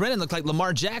Miles Brennan look like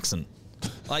Lamar Jackson.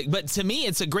 But to me,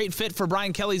 it's a great fit for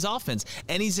Brian Kelly's offense,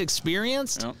 and he's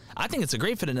experienced. Yep. I think it's a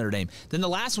great fit at Notre Dame. Then the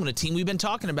last one, a team we've been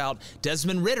talking about,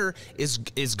 Desmond Ridder is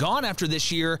gone after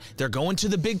this year. They're going to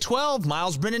the Big 12.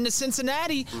 Miles Brennan to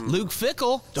Cincinnati. Luke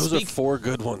Fickell. Those are 4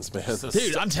 good ones, man.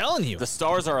 Dude, I'm telling you. The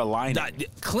stars are aligning.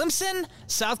 Clemson,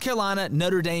 South Carolina,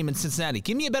 Notre Dame, and Cincinnati.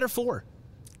 Give me a better 4.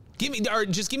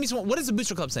 Just give me some. What is the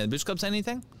Booster Club saying? The Booster Club saying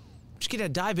anything? Just get to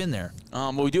dive in there.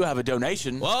 Well, we do have a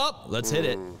donation. Well, let's hit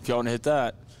it. If you want to hit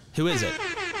that. Who is it?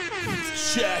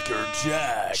 Shacker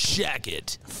Jack. Shack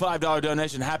it. $5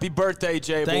 donation. Happy birthday,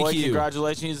 Jboy. Thank you.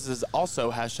 Congratulations. This is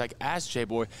also hashtag Ask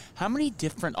Jboy. How many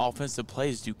different offensive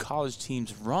plays do college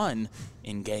teams run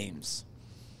in games?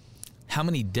 How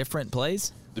many different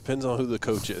plays? Depends on who the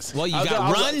coach is. Well, you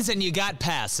got runs and you got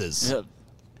passes. Yeah. You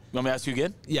want me to ask you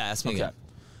again? Yeah, ask me again.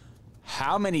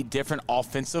 How many different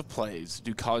offensive plays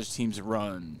do college teams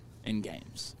run in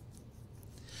games?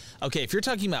 Okay, if you're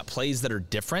talking about plays that are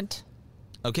different,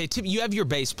 okay, you have your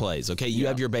base plays, okay? You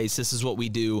have your base, this is what we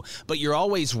do, but you're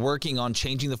always working on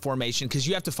changing the formation because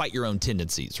you have to fight your own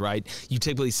tendencies, right? You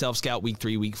typically self-scout week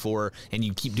 3, week 4, and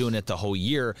you keep doing it the whole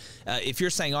year. If you're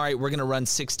saying, all right, we're going to run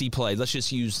 60 plays, let's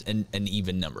just use an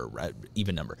even number, right?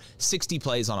 60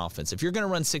 plays on offense. If you're going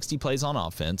to run 60 plays on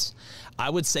offense, I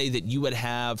would say that you would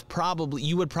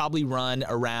probably run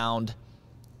around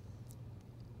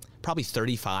probably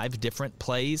 35 different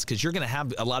plays because you're going to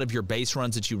have a lot of your base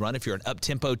runs that you run. If you're an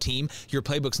up-tempo team, your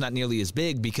playbook's not nearly as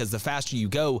big because the faster you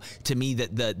go, to me,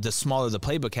 the smaller the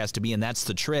playbook has to be, and that's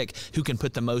the trick. Who can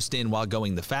put the most in while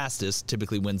going the fastest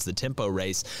typically wins the tempo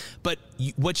race. But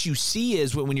what you see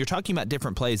is when you're talking about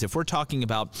different plays, if we're talking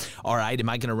about, all right, am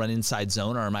I going to run inside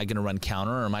zone, or am I going to run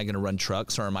counter, or am I going to run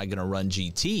trucks, or am I going to run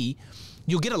GT?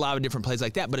 You'll get a lot of different plays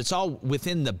like that, but it's all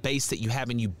within the base that you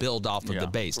have, and you build off of the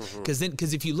base. Because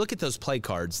if you look at those play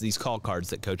cards, these call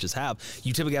cards that coaches have,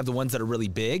 you typically have the ones that are really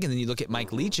big, and then you look at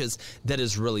Mike Leach's that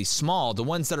is really small. The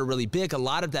ones that are really big, a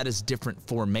lot of that is different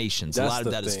formations. A lot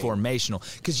of that is formational.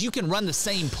 Because you can run the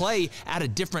same play out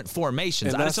of different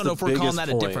formations. I just don't know if we're calling that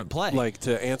a different play. Like,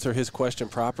 to answer his question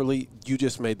properly, you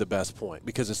just made the best point.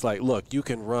 Because it's like, look, you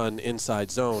can run inside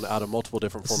zone out of multiple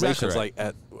different formations. Like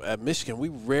at Michigan, we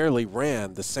rarely ran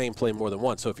the same play more than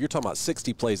once. So if you're talking about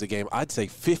 60 plays a game, I'd say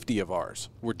 50 of ours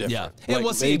were different. Yeah. Like,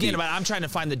 well, see, again, I'm trying to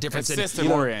find the difference.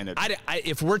 System-oriented.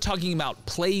 If we're talking about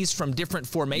plays from different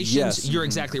formations, you're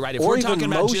exactly right. If or we're talking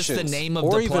about just the name of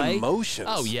the play. Even motions.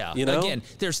 Oh, yeah. You know? Again,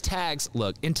 there's tags.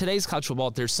 Look, in today's college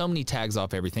football, there's so many tags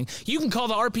off everything. You can call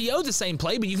the RPO the same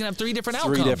play, but you can have 3 different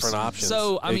outcomes. 3 different options.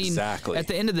 So, I mean, at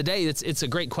the end of the day, it's a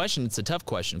great question. It's a tough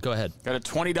question. Go ahead. Got a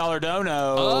 $20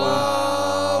 dono.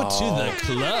 Oh, to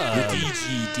the club. The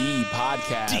DGD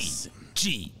podcast.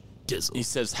 DG Dizzle. He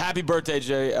says, happy birthday,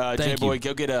 Jboy.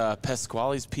 Go get a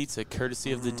Pasquale's Pizza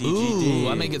courtesy of the DGD. Ooh,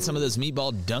 I may get some of those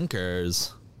meatball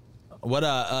dunkers. What?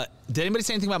 Did anybody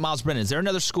say anything about Miles Brennan? Is there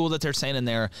another school that they're saying in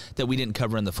there that we didn't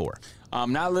cover in the 4?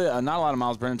 Not a lot of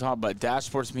Miles Brennan talk, but Dash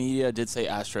Sports Media did say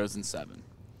Astros in 7.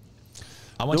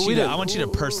 I want you to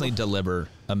personally deliver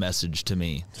a message to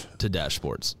me, to Dash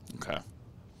Sports. Okay.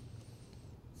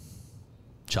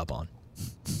 Chop on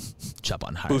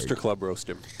hired. Booster Club roast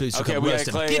him. Booster Club roast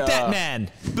him. Get that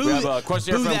man. We have a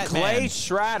question here from Clay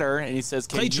Schrader, and he says,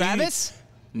 Clay Travis?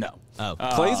 No. Oh.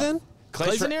 Clay's in?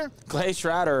 Clay's in here? Clay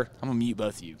Schrader. I'm going to mute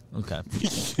both of you. Okay.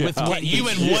 With you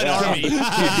and one army.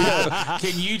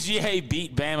 Can UGA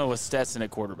beat Bama with Stetson at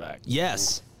quarterback?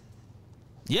 Yes.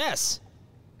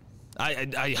 I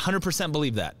 100%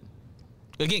 believe that.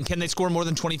 Again, can they score more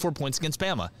than 24 points against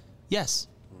Bama? Yes.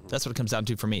 That's what it comes down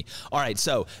to for me. All right,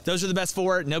 so those are the best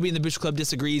 4. Nobody in the Booster Club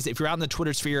disagrees. If you're out in the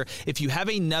Twitter sphere, if you have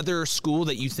another school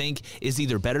that you think is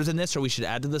either better than this or we should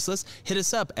add to this list, hit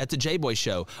us up at the Jboy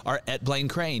Show or at Blaine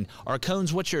Crane. Our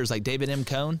Cone's, what's yours? Like David M.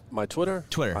 Cone? My Twitter?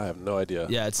 I have no idea.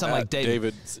 Yeah, it's something like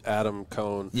David. Adam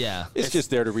Cone. Yeah. It's just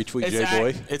there to retweet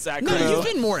Jboy. It's active. No, you've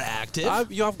been more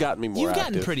active. Y'all have gotten me more active.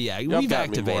 You've gotten pretty active. We've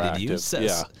activated you.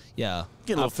 Yeah.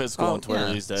 Get a little physical on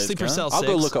Twitter these days. Sleeper Cell 6. I'll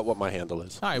go look up what my handle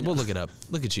is. All right, we'll look it up.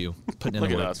 Look at you. Putting in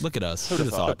the work. Look at us. Who'd have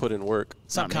thought? I put in work.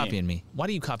 Stop copying me. Why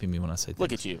do you copy me when I say things?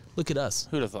 Look at you. Look at us.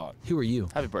 Who'd have thought? Who are you?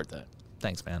 Happy birthday.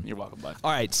 Thanks, man. You're welcome, bud.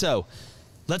 All right, so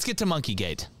let's get to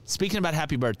Monkeygate. Speaking about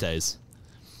happy birthdays,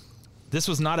 this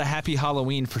was not a happy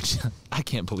Halloween for... I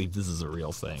can't believe this is a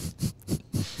real thing.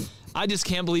 I just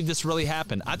can't believe this really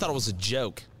happened. I thought it was a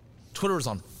joke. Twitter was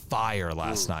on fire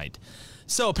last night.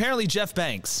 So apparently Jeff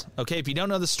Banks, okay, if you don't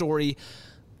know the story,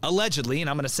 allegedly, and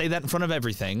I'm going to say that in front of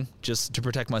everything just to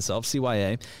protect myself,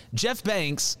 CYA, Jeff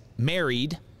Banks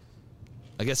married,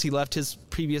 I guess he left his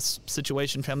previous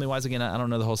situation family-wise, again, I don't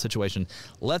know the whole situation,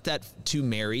 left that to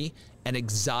marry an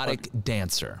exotic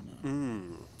dancer.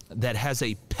 that has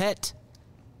a pet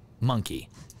monkey.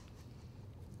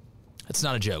 It's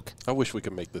not a joke. I wish we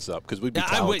could make this up because we'd be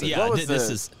talented. This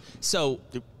is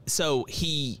so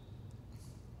he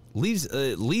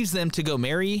leaves them to go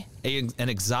marry an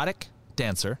exotic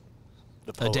dancer,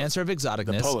 a dancer of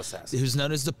exoticness, who's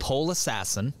known as the pole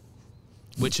assassin,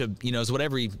 which is what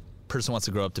every person wants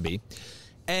to grow up to be,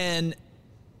 and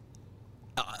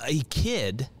a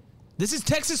kid. This is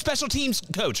Texas special teams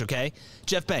coach, okay,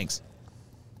 Jeff Banks.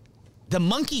 The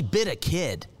monkey bit a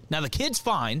kid. Now the kid's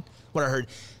fine. What I heard.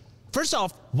 First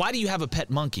off, why do you have a pet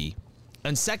monkey?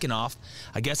 And second off,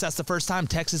 I guess that's the first time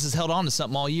Texas has held on to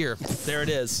something all year. There it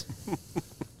is.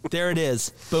 There it is.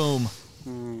 Boom.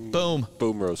 Boom.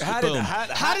 Boom roast. How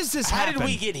does this happen? How did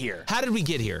we get here? How did we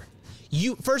get here?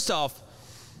 First off,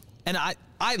 and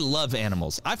I love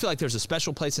animals. I feel like there's a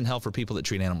special place in hell for people that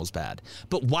treat animals bad.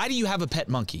 But why do you have a pet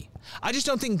monkey? I just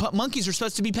don't think monkeys are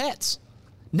supposed to be pets.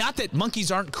 Not that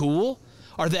monkeys aren't cool.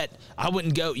 Or that I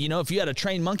wouldn't go, if you had a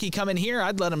trained monkey come in here,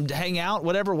 I'd let him hang out,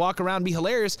 whatever, walk around, be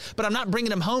hilarious. But I'm not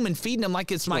bringing him home and feeding him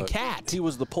like it's my cat. He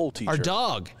was the pole teacher. Our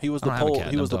dog. He was the pole.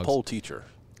 He was the pole teacher.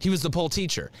 He was the pole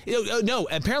teacher. No,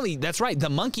 apparently that's right. The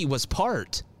monkey was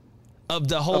part of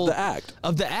the whole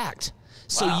of the act.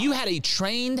 So you had a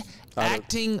trained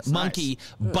acting monkey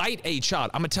bite a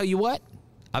child. I'm gonna tell you what.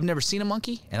 I've never seen a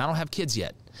monkey, and I don't have kids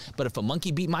yet. But if a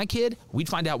monkey beat my kid, we'd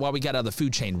find out why we got out of the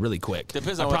food chain really quick.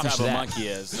 Depends on what type of monkey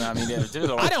is. I mean,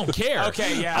 I don't care.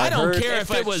 Okay, yeah. I don't care if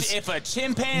it was if a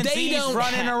chimpanzee's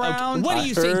running around. Okay, what do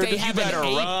you think they have? You better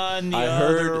run the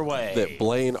other way. That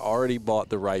Blaine already bought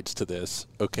the rights to this.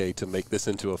 Okay, to make this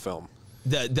into a film.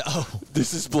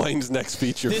 This is Blaine's next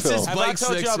feature film. Have I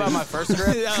told you about my first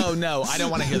script? No, I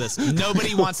don't want to hear this.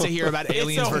 Nobody wants to hear about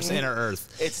aliens versus inner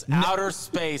Earth. It's outer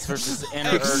space versus inner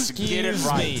Earth. Get it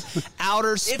right.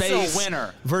 Outer space it's a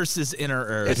winner. Versus inner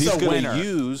Earth. He's going to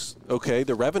use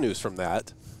the revenues from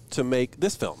that to make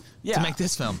this film. Yeah. To make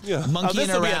this film. Yeah. Monkey and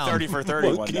around. 30 for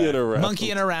 30 Monkey and around. Monkey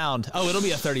and around. Oh, it'll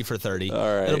be a 30 for 30. All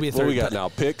right. It'll be a 30. What we got now?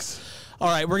 Picks? All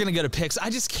right, we're going to go to picks.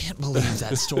 I just can't believe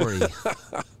that story.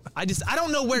 I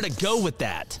don't know where to go with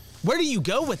that. Where do you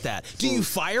go with that? Do you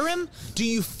fire him? Do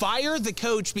you fire the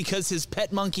coach because his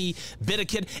pet monkey bit a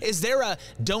kid? Is there a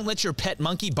don't let your pet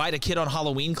monkey bite a kid on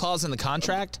Halloween clause in the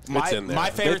contract? It's in there. My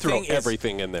favorite thing is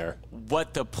everything in there.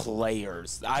 What the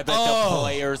players. I bet the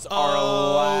players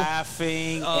are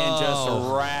laughing and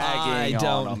just ragging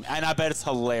on them. And I bet it's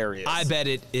hilarious. I bet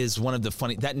it is one of the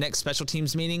funny. That next special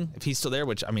teams meeting, if he's still there,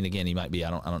 which, I mean, again, he might be. I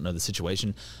don't know the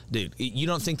situation. Dude, you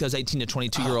don't think those 18 to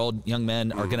 22-year-old young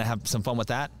men are going to have some fun with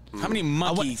that? How many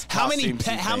monkeys? How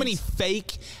many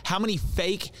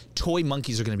fake toy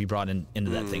monkeys are going to be brought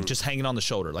into that thing, just hanging on the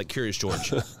shoulder like Curious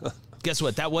George? Guess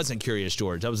what? That wasn't Curious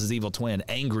George. That was his evil twin,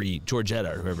 Angry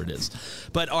Georgetta, or whoever it is.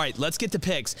 But all right, let's get to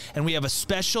picks, and we have a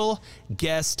special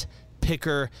guest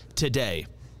picker today.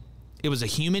 It was a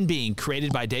human being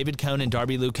created by David Cohn and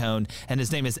Darby Lou Cohn, and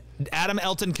his name is Adam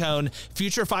Elton Cohn,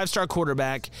 future 5-star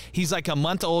quarterback. He's like a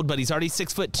month old, but he's already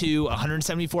 6'2",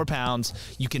 174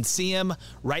 pounds. You can see him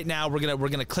right now. We're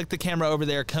gonna click the camera over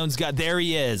there. There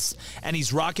he is, and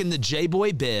he's rocking the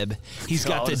Jboy bib. He's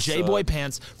got the Jboy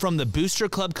pants from the Booster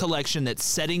Club collection that's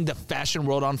setting the fashion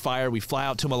world on fire. We fly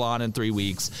out to Milan in 3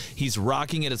 weeks. He's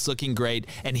rocking it. It's looking great,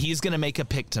 and he's gonna make a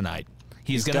pick tonight.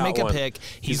 He's going to make a pick.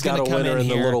 He's going to come in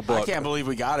here. The little book. I can't believe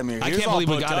we got him here. I can't believe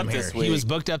we got him here. He was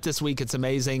booked up this week. It's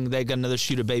amazing. They got another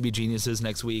shoot of Baby Geniuses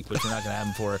next week, which we're not going to have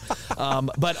him for.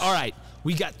 But all right,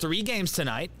 we got 3 games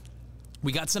tonight.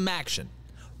 We got some action.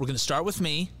 We're going to start with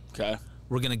me. Okay.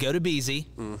 We're going to go to Beezy,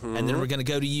 and then we're going to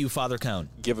go to you, Father Cohn.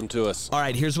 Give them to us. All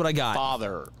right, here's what I got.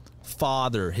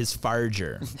 Father, his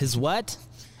farger. His what?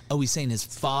 Oh, he's saying his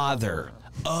father.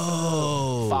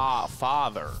 Oh.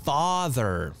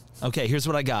 Father. Okay, here's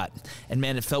what I got. And,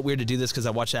 man, it felt weird to do this because I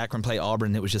watched Akron play Auburn,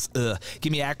 and it was just,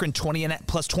 Give me Akron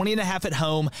plus 20.5 at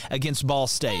home against Ball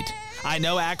State. I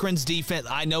know Akron's defense.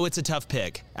 I know it's a tough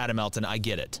pick, Adam Elton. I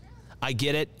get it.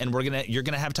 And you're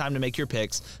gonna have time to make your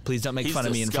picks. Please don't make fun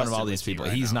of me in front of all these people.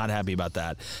 He's not happy about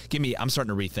that. I'm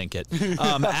starting to rethink it.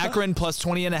 Akron plus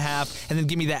 20.5, and then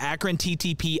give me the Akron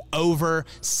TTP over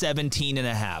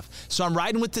 17.5. So I'm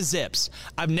riding with the Zips.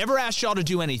 I've never asked y'all to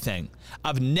do anything.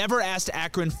 I've never asked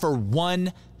Akron for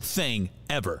one thing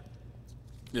ever.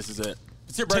 This is it.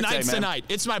 It's your birthday, Tonight's man. the night.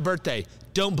 It's my birthday.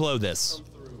 Don't blow this.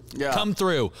 Come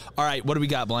through. All right, what do we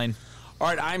got, Blaine? All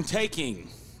right, I'm taking.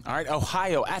 All right,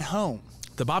 Ohio at home.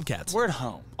 The Bobcats. We're at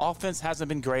home. Offense hasn't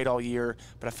been great all year,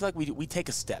 but I feel like we take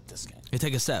a step this game. We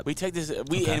take a step. We take this.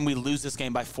 And we lose this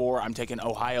game by 4. I'm taking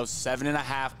Ohio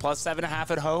 7.5 plus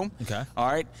 7.5 at home. Okay. All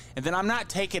right, and then I'm not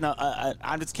taking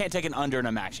I just can't take an under in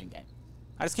a matching game.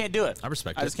 I just can't do it. I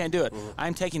respect it. I just can't do it.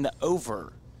 I'm taking the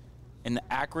over in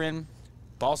the Akron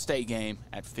Ball State game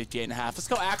at 58.5. Let's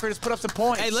go Akron. Let's put up some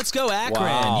points. Hey, let's go Akron.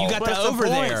 Wow. You got Put the up some over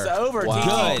points. there. The over.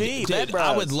 Wow. TTP. Dude,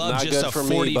 I would love Not just good a for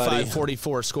me, buddy.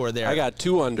 45-44 score there. I got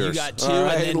 2 unders. You got 2, All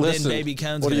right, and then listen, Baby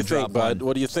Cone's what do you going to drop think, bud? one.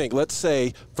 What do you think? Let's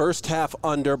say first half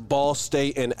under Ball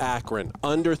State and Akron,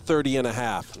 under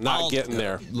 30.5. Not getting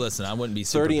there. Listen, I wouldn't be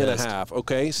super 30.5.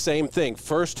 Okay, same thing.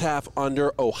 First half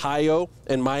under Ohio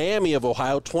and Miami of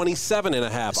Ohio,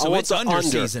 27.5. So I want it's the under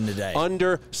season today.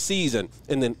 Under season,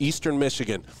 and then Eastern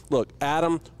Michigan. Look,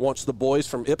 Adam wants the boys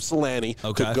from Ypsilanti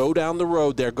to go down the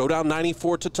road there, go down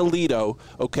 94 to Toledo.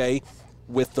 Okay,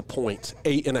 with the points,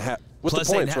 8.5. With Plus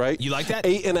the points, 8.5. right? You like that?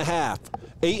 8.5.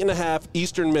 8.5.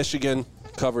 Eastern Michigan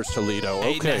covers Toledo.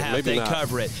 8.5, Okay, maybe they not.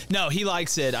 cover it. No, he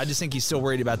likes it. I just think he's still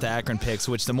worried about the Akron picks,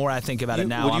 which the more I think about it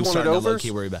now, would you I'm want starting it to overs?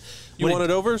 low-key worry about. You want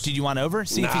it overs? Did you want over?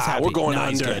 See if he's Nah, happy. we're going No,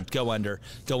 he's under. good. Go under.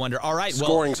 Go under. All right,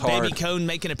 Scoring's well, Baby hard. Cone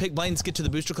making a pick. Blaine, let's get to the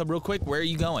Booster Club real quick. Where are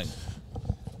you going?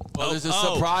 Well, there's a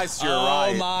surprise to your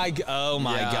right. Oh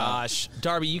my gosh.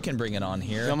 Darby, you can bring it on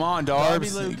here. Come on,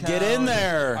 Darbs. Get in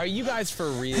there. Are you guys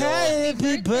for real?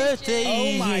 Happy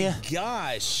birthday. Oh my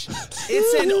gosh.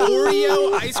 It's an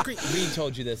Oreo ice cream. Reed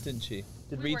told you this, didn't she?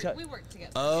 Did Reed tell? We worked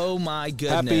together. Oh my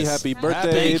goodness. Happy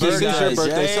birthday. This is your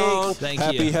birthday song.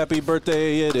 Thank you. Happy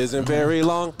birthday. It isn't very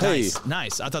long. Hey.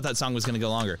 Nice. I thought that song was going to go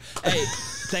longer. Hey,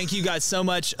 thank you guys so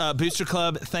much. Booster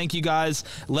Club, thank you guys.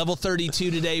 Level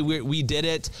 32 today, we did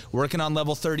it. Working on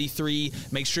level 33.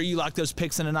 Make sure you lock those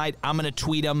picks in tonight. I'm going to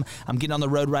tweet them. I'm getting on the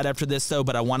road right after this, though,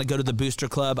 but I want to go to the Booster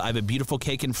Club. I have a beautiful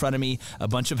cake in front of me, a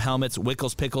bunch of helmets,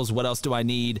 Wickles, Pickles. What else do I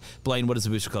need? Blaine, what is the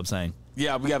Booster Club saying?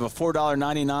 Yeah, we have a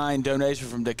 $4.99 donation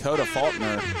from Dakota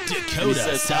Faulkner.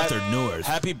 Dakota, South or North.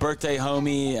 Happy birthday,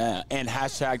 homie, and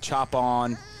hashtag chop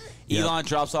on. Yep. Elon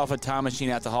drops off a time machine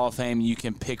at the Hall of Fame. You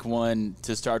can pick one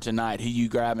to start tonight. Who you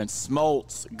grabbing?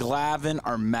 Smoltz, Glavin,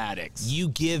 or Maddox? You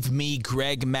give me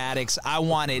Greg Maddox. I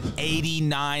wanted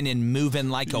 89 and moving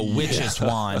like a witch's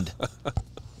wand.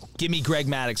 Give me Greg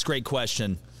Maddox. Great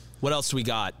question. What else do we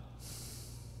got?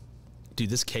 Dude,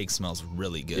 this cake smells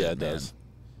really good. Yeah, it man. does.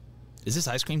 Is this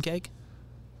ice cream cake?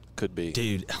 Could be.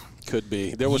 Dude. Could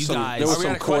be. There was You some guys- there was We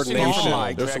some got a question coordination. from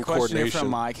Mike. There's We some got a question here coordination. from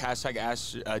Mike. Hashtag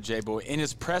Ask Jboy. In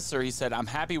his presser, he said, I'm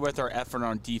happy with our effort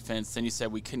on defense. Then he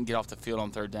said we couldn't get off the field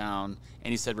on third down.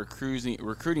 And he said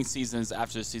recruiting seasons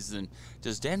after the season.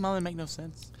 Does Dan Mullen make no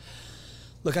sense?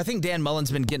 Look, I think Dan Mullen's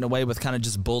been getting away with kind of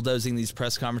just bulldozing these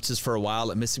press conferences for a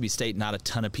while. At Mississippi State, not a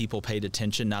ton of people paid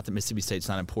attention. Not that Mississippi State's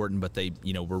not important, but they,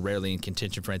 were rarely in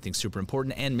contention for anything super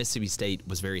important. And Mississippi State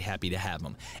was very happy to have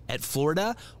them. At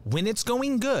Florida, when it's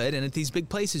going good and at these big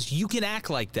places, you can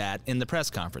act like that in the press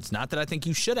conference. Not that I think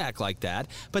you should act like that,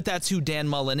 but that's who Dan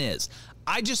Mullen is.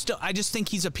 I just think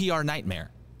he's a PR nightmare.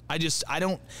 I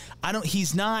don't,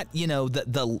 he's not,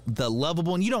 the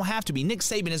lovable, and you don't have to be. Nick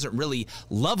Saban isn't really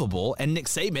lovable, and Nick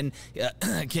Saban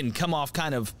can come off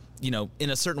kind of, in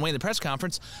a certain way in the press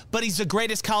conference, but he's the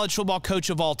greatest college football coach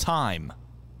of all time.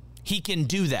 He can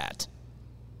do that.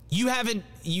 You haven't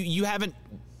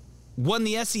won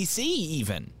the SEC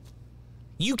even.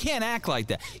 You can't act like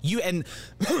that.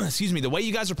 Excuse me, the way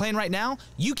you guys are playing right now,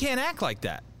 you can't act like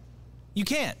that. You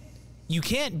can't. You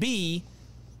can't be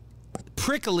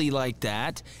prickly like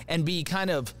that and be kind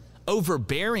of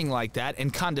overbearing like that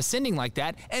and condescending like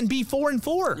that and be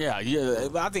 4-4. Yeah,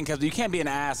 I think you can't be an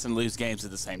ass and lose games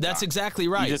at the same time. That's exactly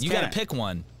right. You got can't. to pick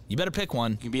one. You better pick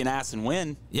one. You can be an ass and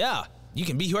win. Yeah, you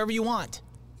can be whoever you want.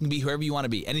 You can be whoever you want to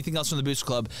be. Anything else from the Booster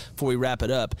Club before we wrap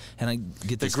it up? And I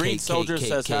get this The Green cake, Soldier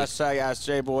says, cake. hashtag Ask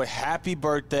Jboy. Happy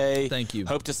birthday. Thank you.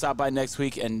 Hope to stop by next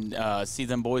week and see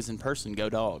them boys in person. Go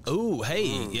Dogs. Oh, hey,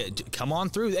 yeah, come on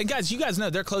through. And guys, you guys know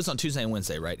they're closed on Tuesday and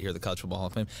Wednesday, right, here at the College Football Hall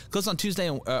of Fame. Closed on Tuesday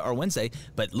or Wednesday.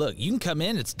 But look, you can come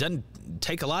in. It doesn't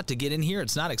take a lot to get in here.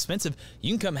 It's not expensive.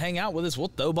 You can come hang out with us. We'll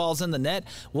throw balls in the net.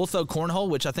 We'll throw cornhole,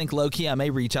 which I think low-key I may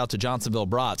reach out to Johnsonville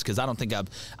Brats because I don't think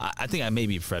I think I may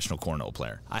be a professional cornhole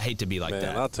player. I hate to be like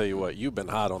that. I'll tell you what, you've been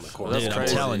hot on the cornhole. Dude, I'm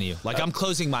telling you. Like, I'm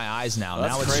closing my eyes now.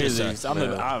 That's now it's crazy. just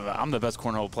I'm the best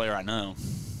cornhole player I know.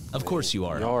 Of course you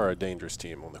are. You are a dangerous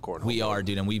team on the cornhole. We are,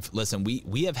 dude. And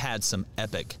we have had some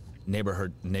epic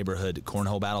neighborhood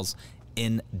cornhole battles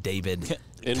in David.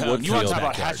 In Woodfield. You want to talk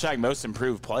about hashtag most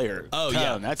improved player? Oh, Cone,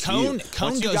 yeah. That's Cone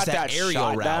Once you goes got that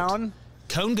aerial route. Down,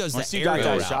 Cone goes Once the you got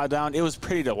aerial that route. shot down, it was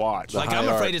pretty to watch. Like, I'm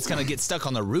afraid it's going to get stuck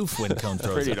on the roof when Cone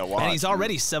throws Pretty it. to watch, And he's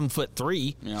already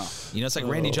 7'3". Yeah. It's like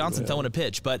Randy Johnson throwing a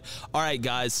pitch. But, all right,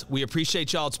 guys, we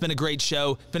appreciate y'all. It's been a great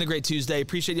show. Been a great Tuesday.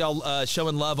 Appreciate y'all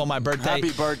showing love on my birthday.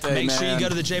 Happy birthday, Make sure you man. go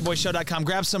to thejboyshow.com.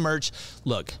 Grab some merch.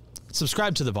 Look,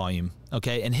 subscribe to the volume,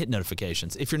 okay, and hit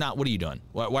notifications. If you're not, what are you doing?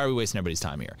 Why are we wasting everybody's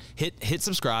time here? Hit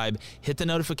subscribe, hit the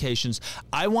notifications.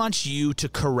 I want you to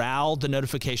corral the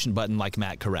notification button like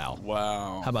Matt Corral.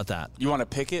 Wow. How about that? You want to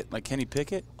pick it like Kenny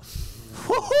Pickett?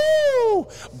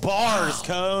 Woohoo! Bars,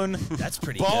 Cone. That's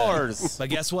pretty Bars. good. But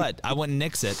guess what? I wouldn't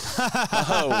nix it.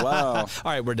 Oh, wow. All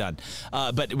right, we're done.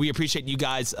 But we appreciate you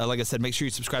guys. Like I said, make sure you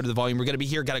subscribe to the volume. We're going to be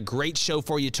here. Got a great show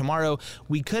for you tomorrow.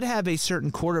 We could have a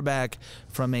certain quarterback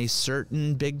from a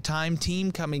certain big-time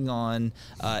team coming on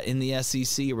in the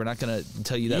SEC. We're not going to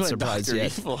tell you that surprise Dr.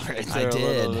 yet. Evil right I there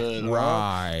did. Bit,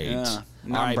 right. Yeah.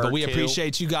 All right, but we 2.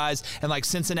 appreciate you guys. And like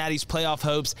Cincinnati's playoff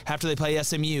hopes, after they play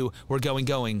SMU, we're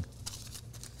going.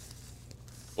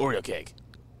 Oreo cake.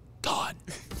 God.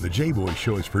 The Jboy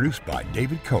Show is produced by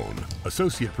David Cohn,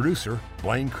 associate producer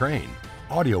Blaine Crane,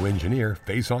 audio engineer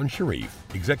Faison Sharif,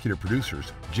 executive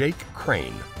producers Jake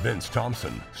Crane, Vince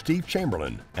Thompson, Steve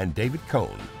Chamberlain, and David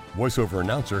Cohn, voiceover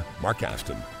announcer Mark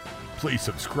Aston. Please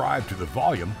subscribe to The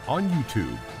Volume on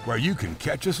YouTube, where you can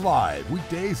catch us live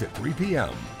weekdays at 3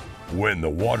 p.m. Win the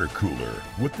water cooler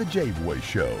with The Jboy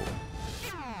Show.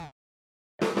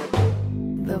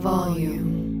 The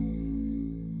Volume.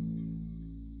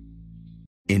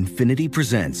 Infiniti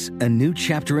presents a new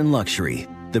chapter in luxury,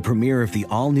 the premiere of the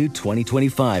all-new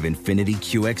 2025 Infiniti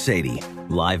QX80,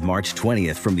 live March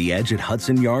 20th from the Edge at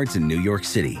Hudson Yards in New York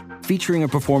City, featuring a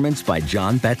performance by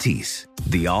John Batiste.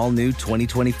 The all-new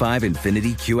 2025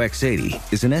 Infiniti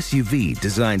QX80 is an SUV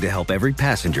designed to help every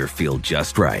passenger feel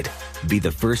just right. Be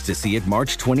the first to see it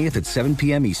March 20th at 7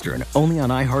 p.m. Eastern, only on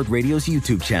iHeartRadio's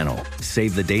YouTube channel.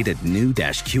 Save the date at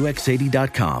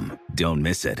new-QX80.com. Don't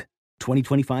miss it.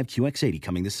 2025 QX80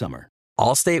 coming this summer.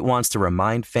 Allstate wants to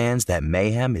remind fans that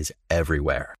mayhem is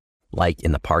everywhere. Like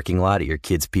in the parking lot at your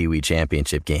kid's Pee Wee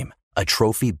Championship game. A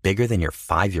trophy bigger than your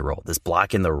 5-year-old is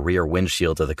blocking the rear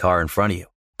windshield of the car in front of you.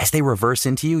 As they reverse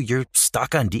into you, you're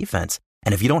stuck on defense.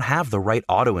 And if you don't have the right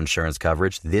auto insurance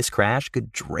coverage, this crash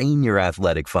could drain your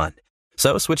athletic fund.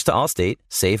 So switch to Allstate,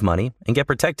 save money, and get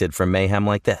protected from mayhem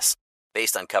like this.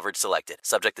 Based on coverage selected,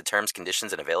 subject to terms,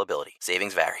 conditions, and availability.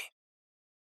 Savings vary.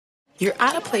 You're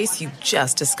at a place you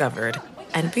just discovered.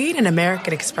 And being an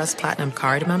American Express Platinum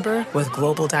card member with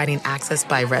global dining access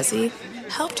by Resi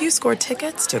helped you score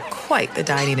tickets to quite the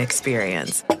dining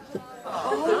experience.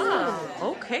 Oh,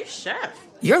 okay, chef.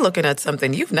 You're looking at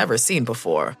something you've never seen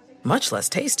before, much less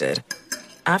tasted.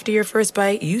 After your first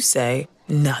bite, you say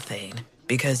nothing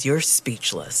because you're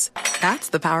speechless. That's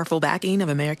the powerful backing of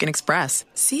American Express.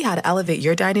 See how to elevate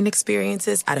your dining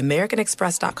experiences at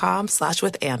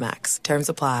americanexpress.com/withAmex. Terms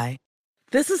apply.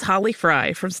 This is Holly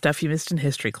Fry from Stuff You Missed in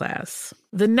History class.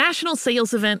 The national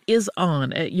sales event is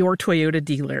on at your Toyota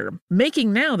dealer,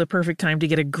 making now the perfect time to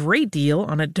get a great deal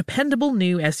on a dependable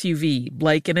new SUV,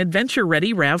 like an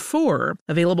adventure-ready RAV4.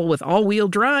 Available with all-wheel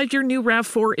drive, your new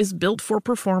RAV4 is built for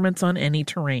performance on any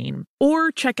terrain.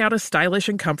 Or check out a stylish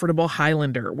and comfortable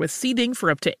Highlander with seating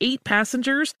for up to 8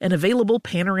 passengers and available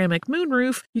panoramic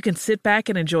moonroof. You can sit back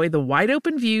and enjoy the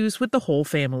wide-open views with the whole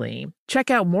family. Check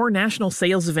out more national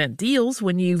sales event deals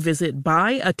when you visit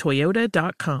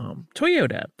buyatoyota.com.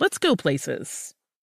 Toyota, let's go places.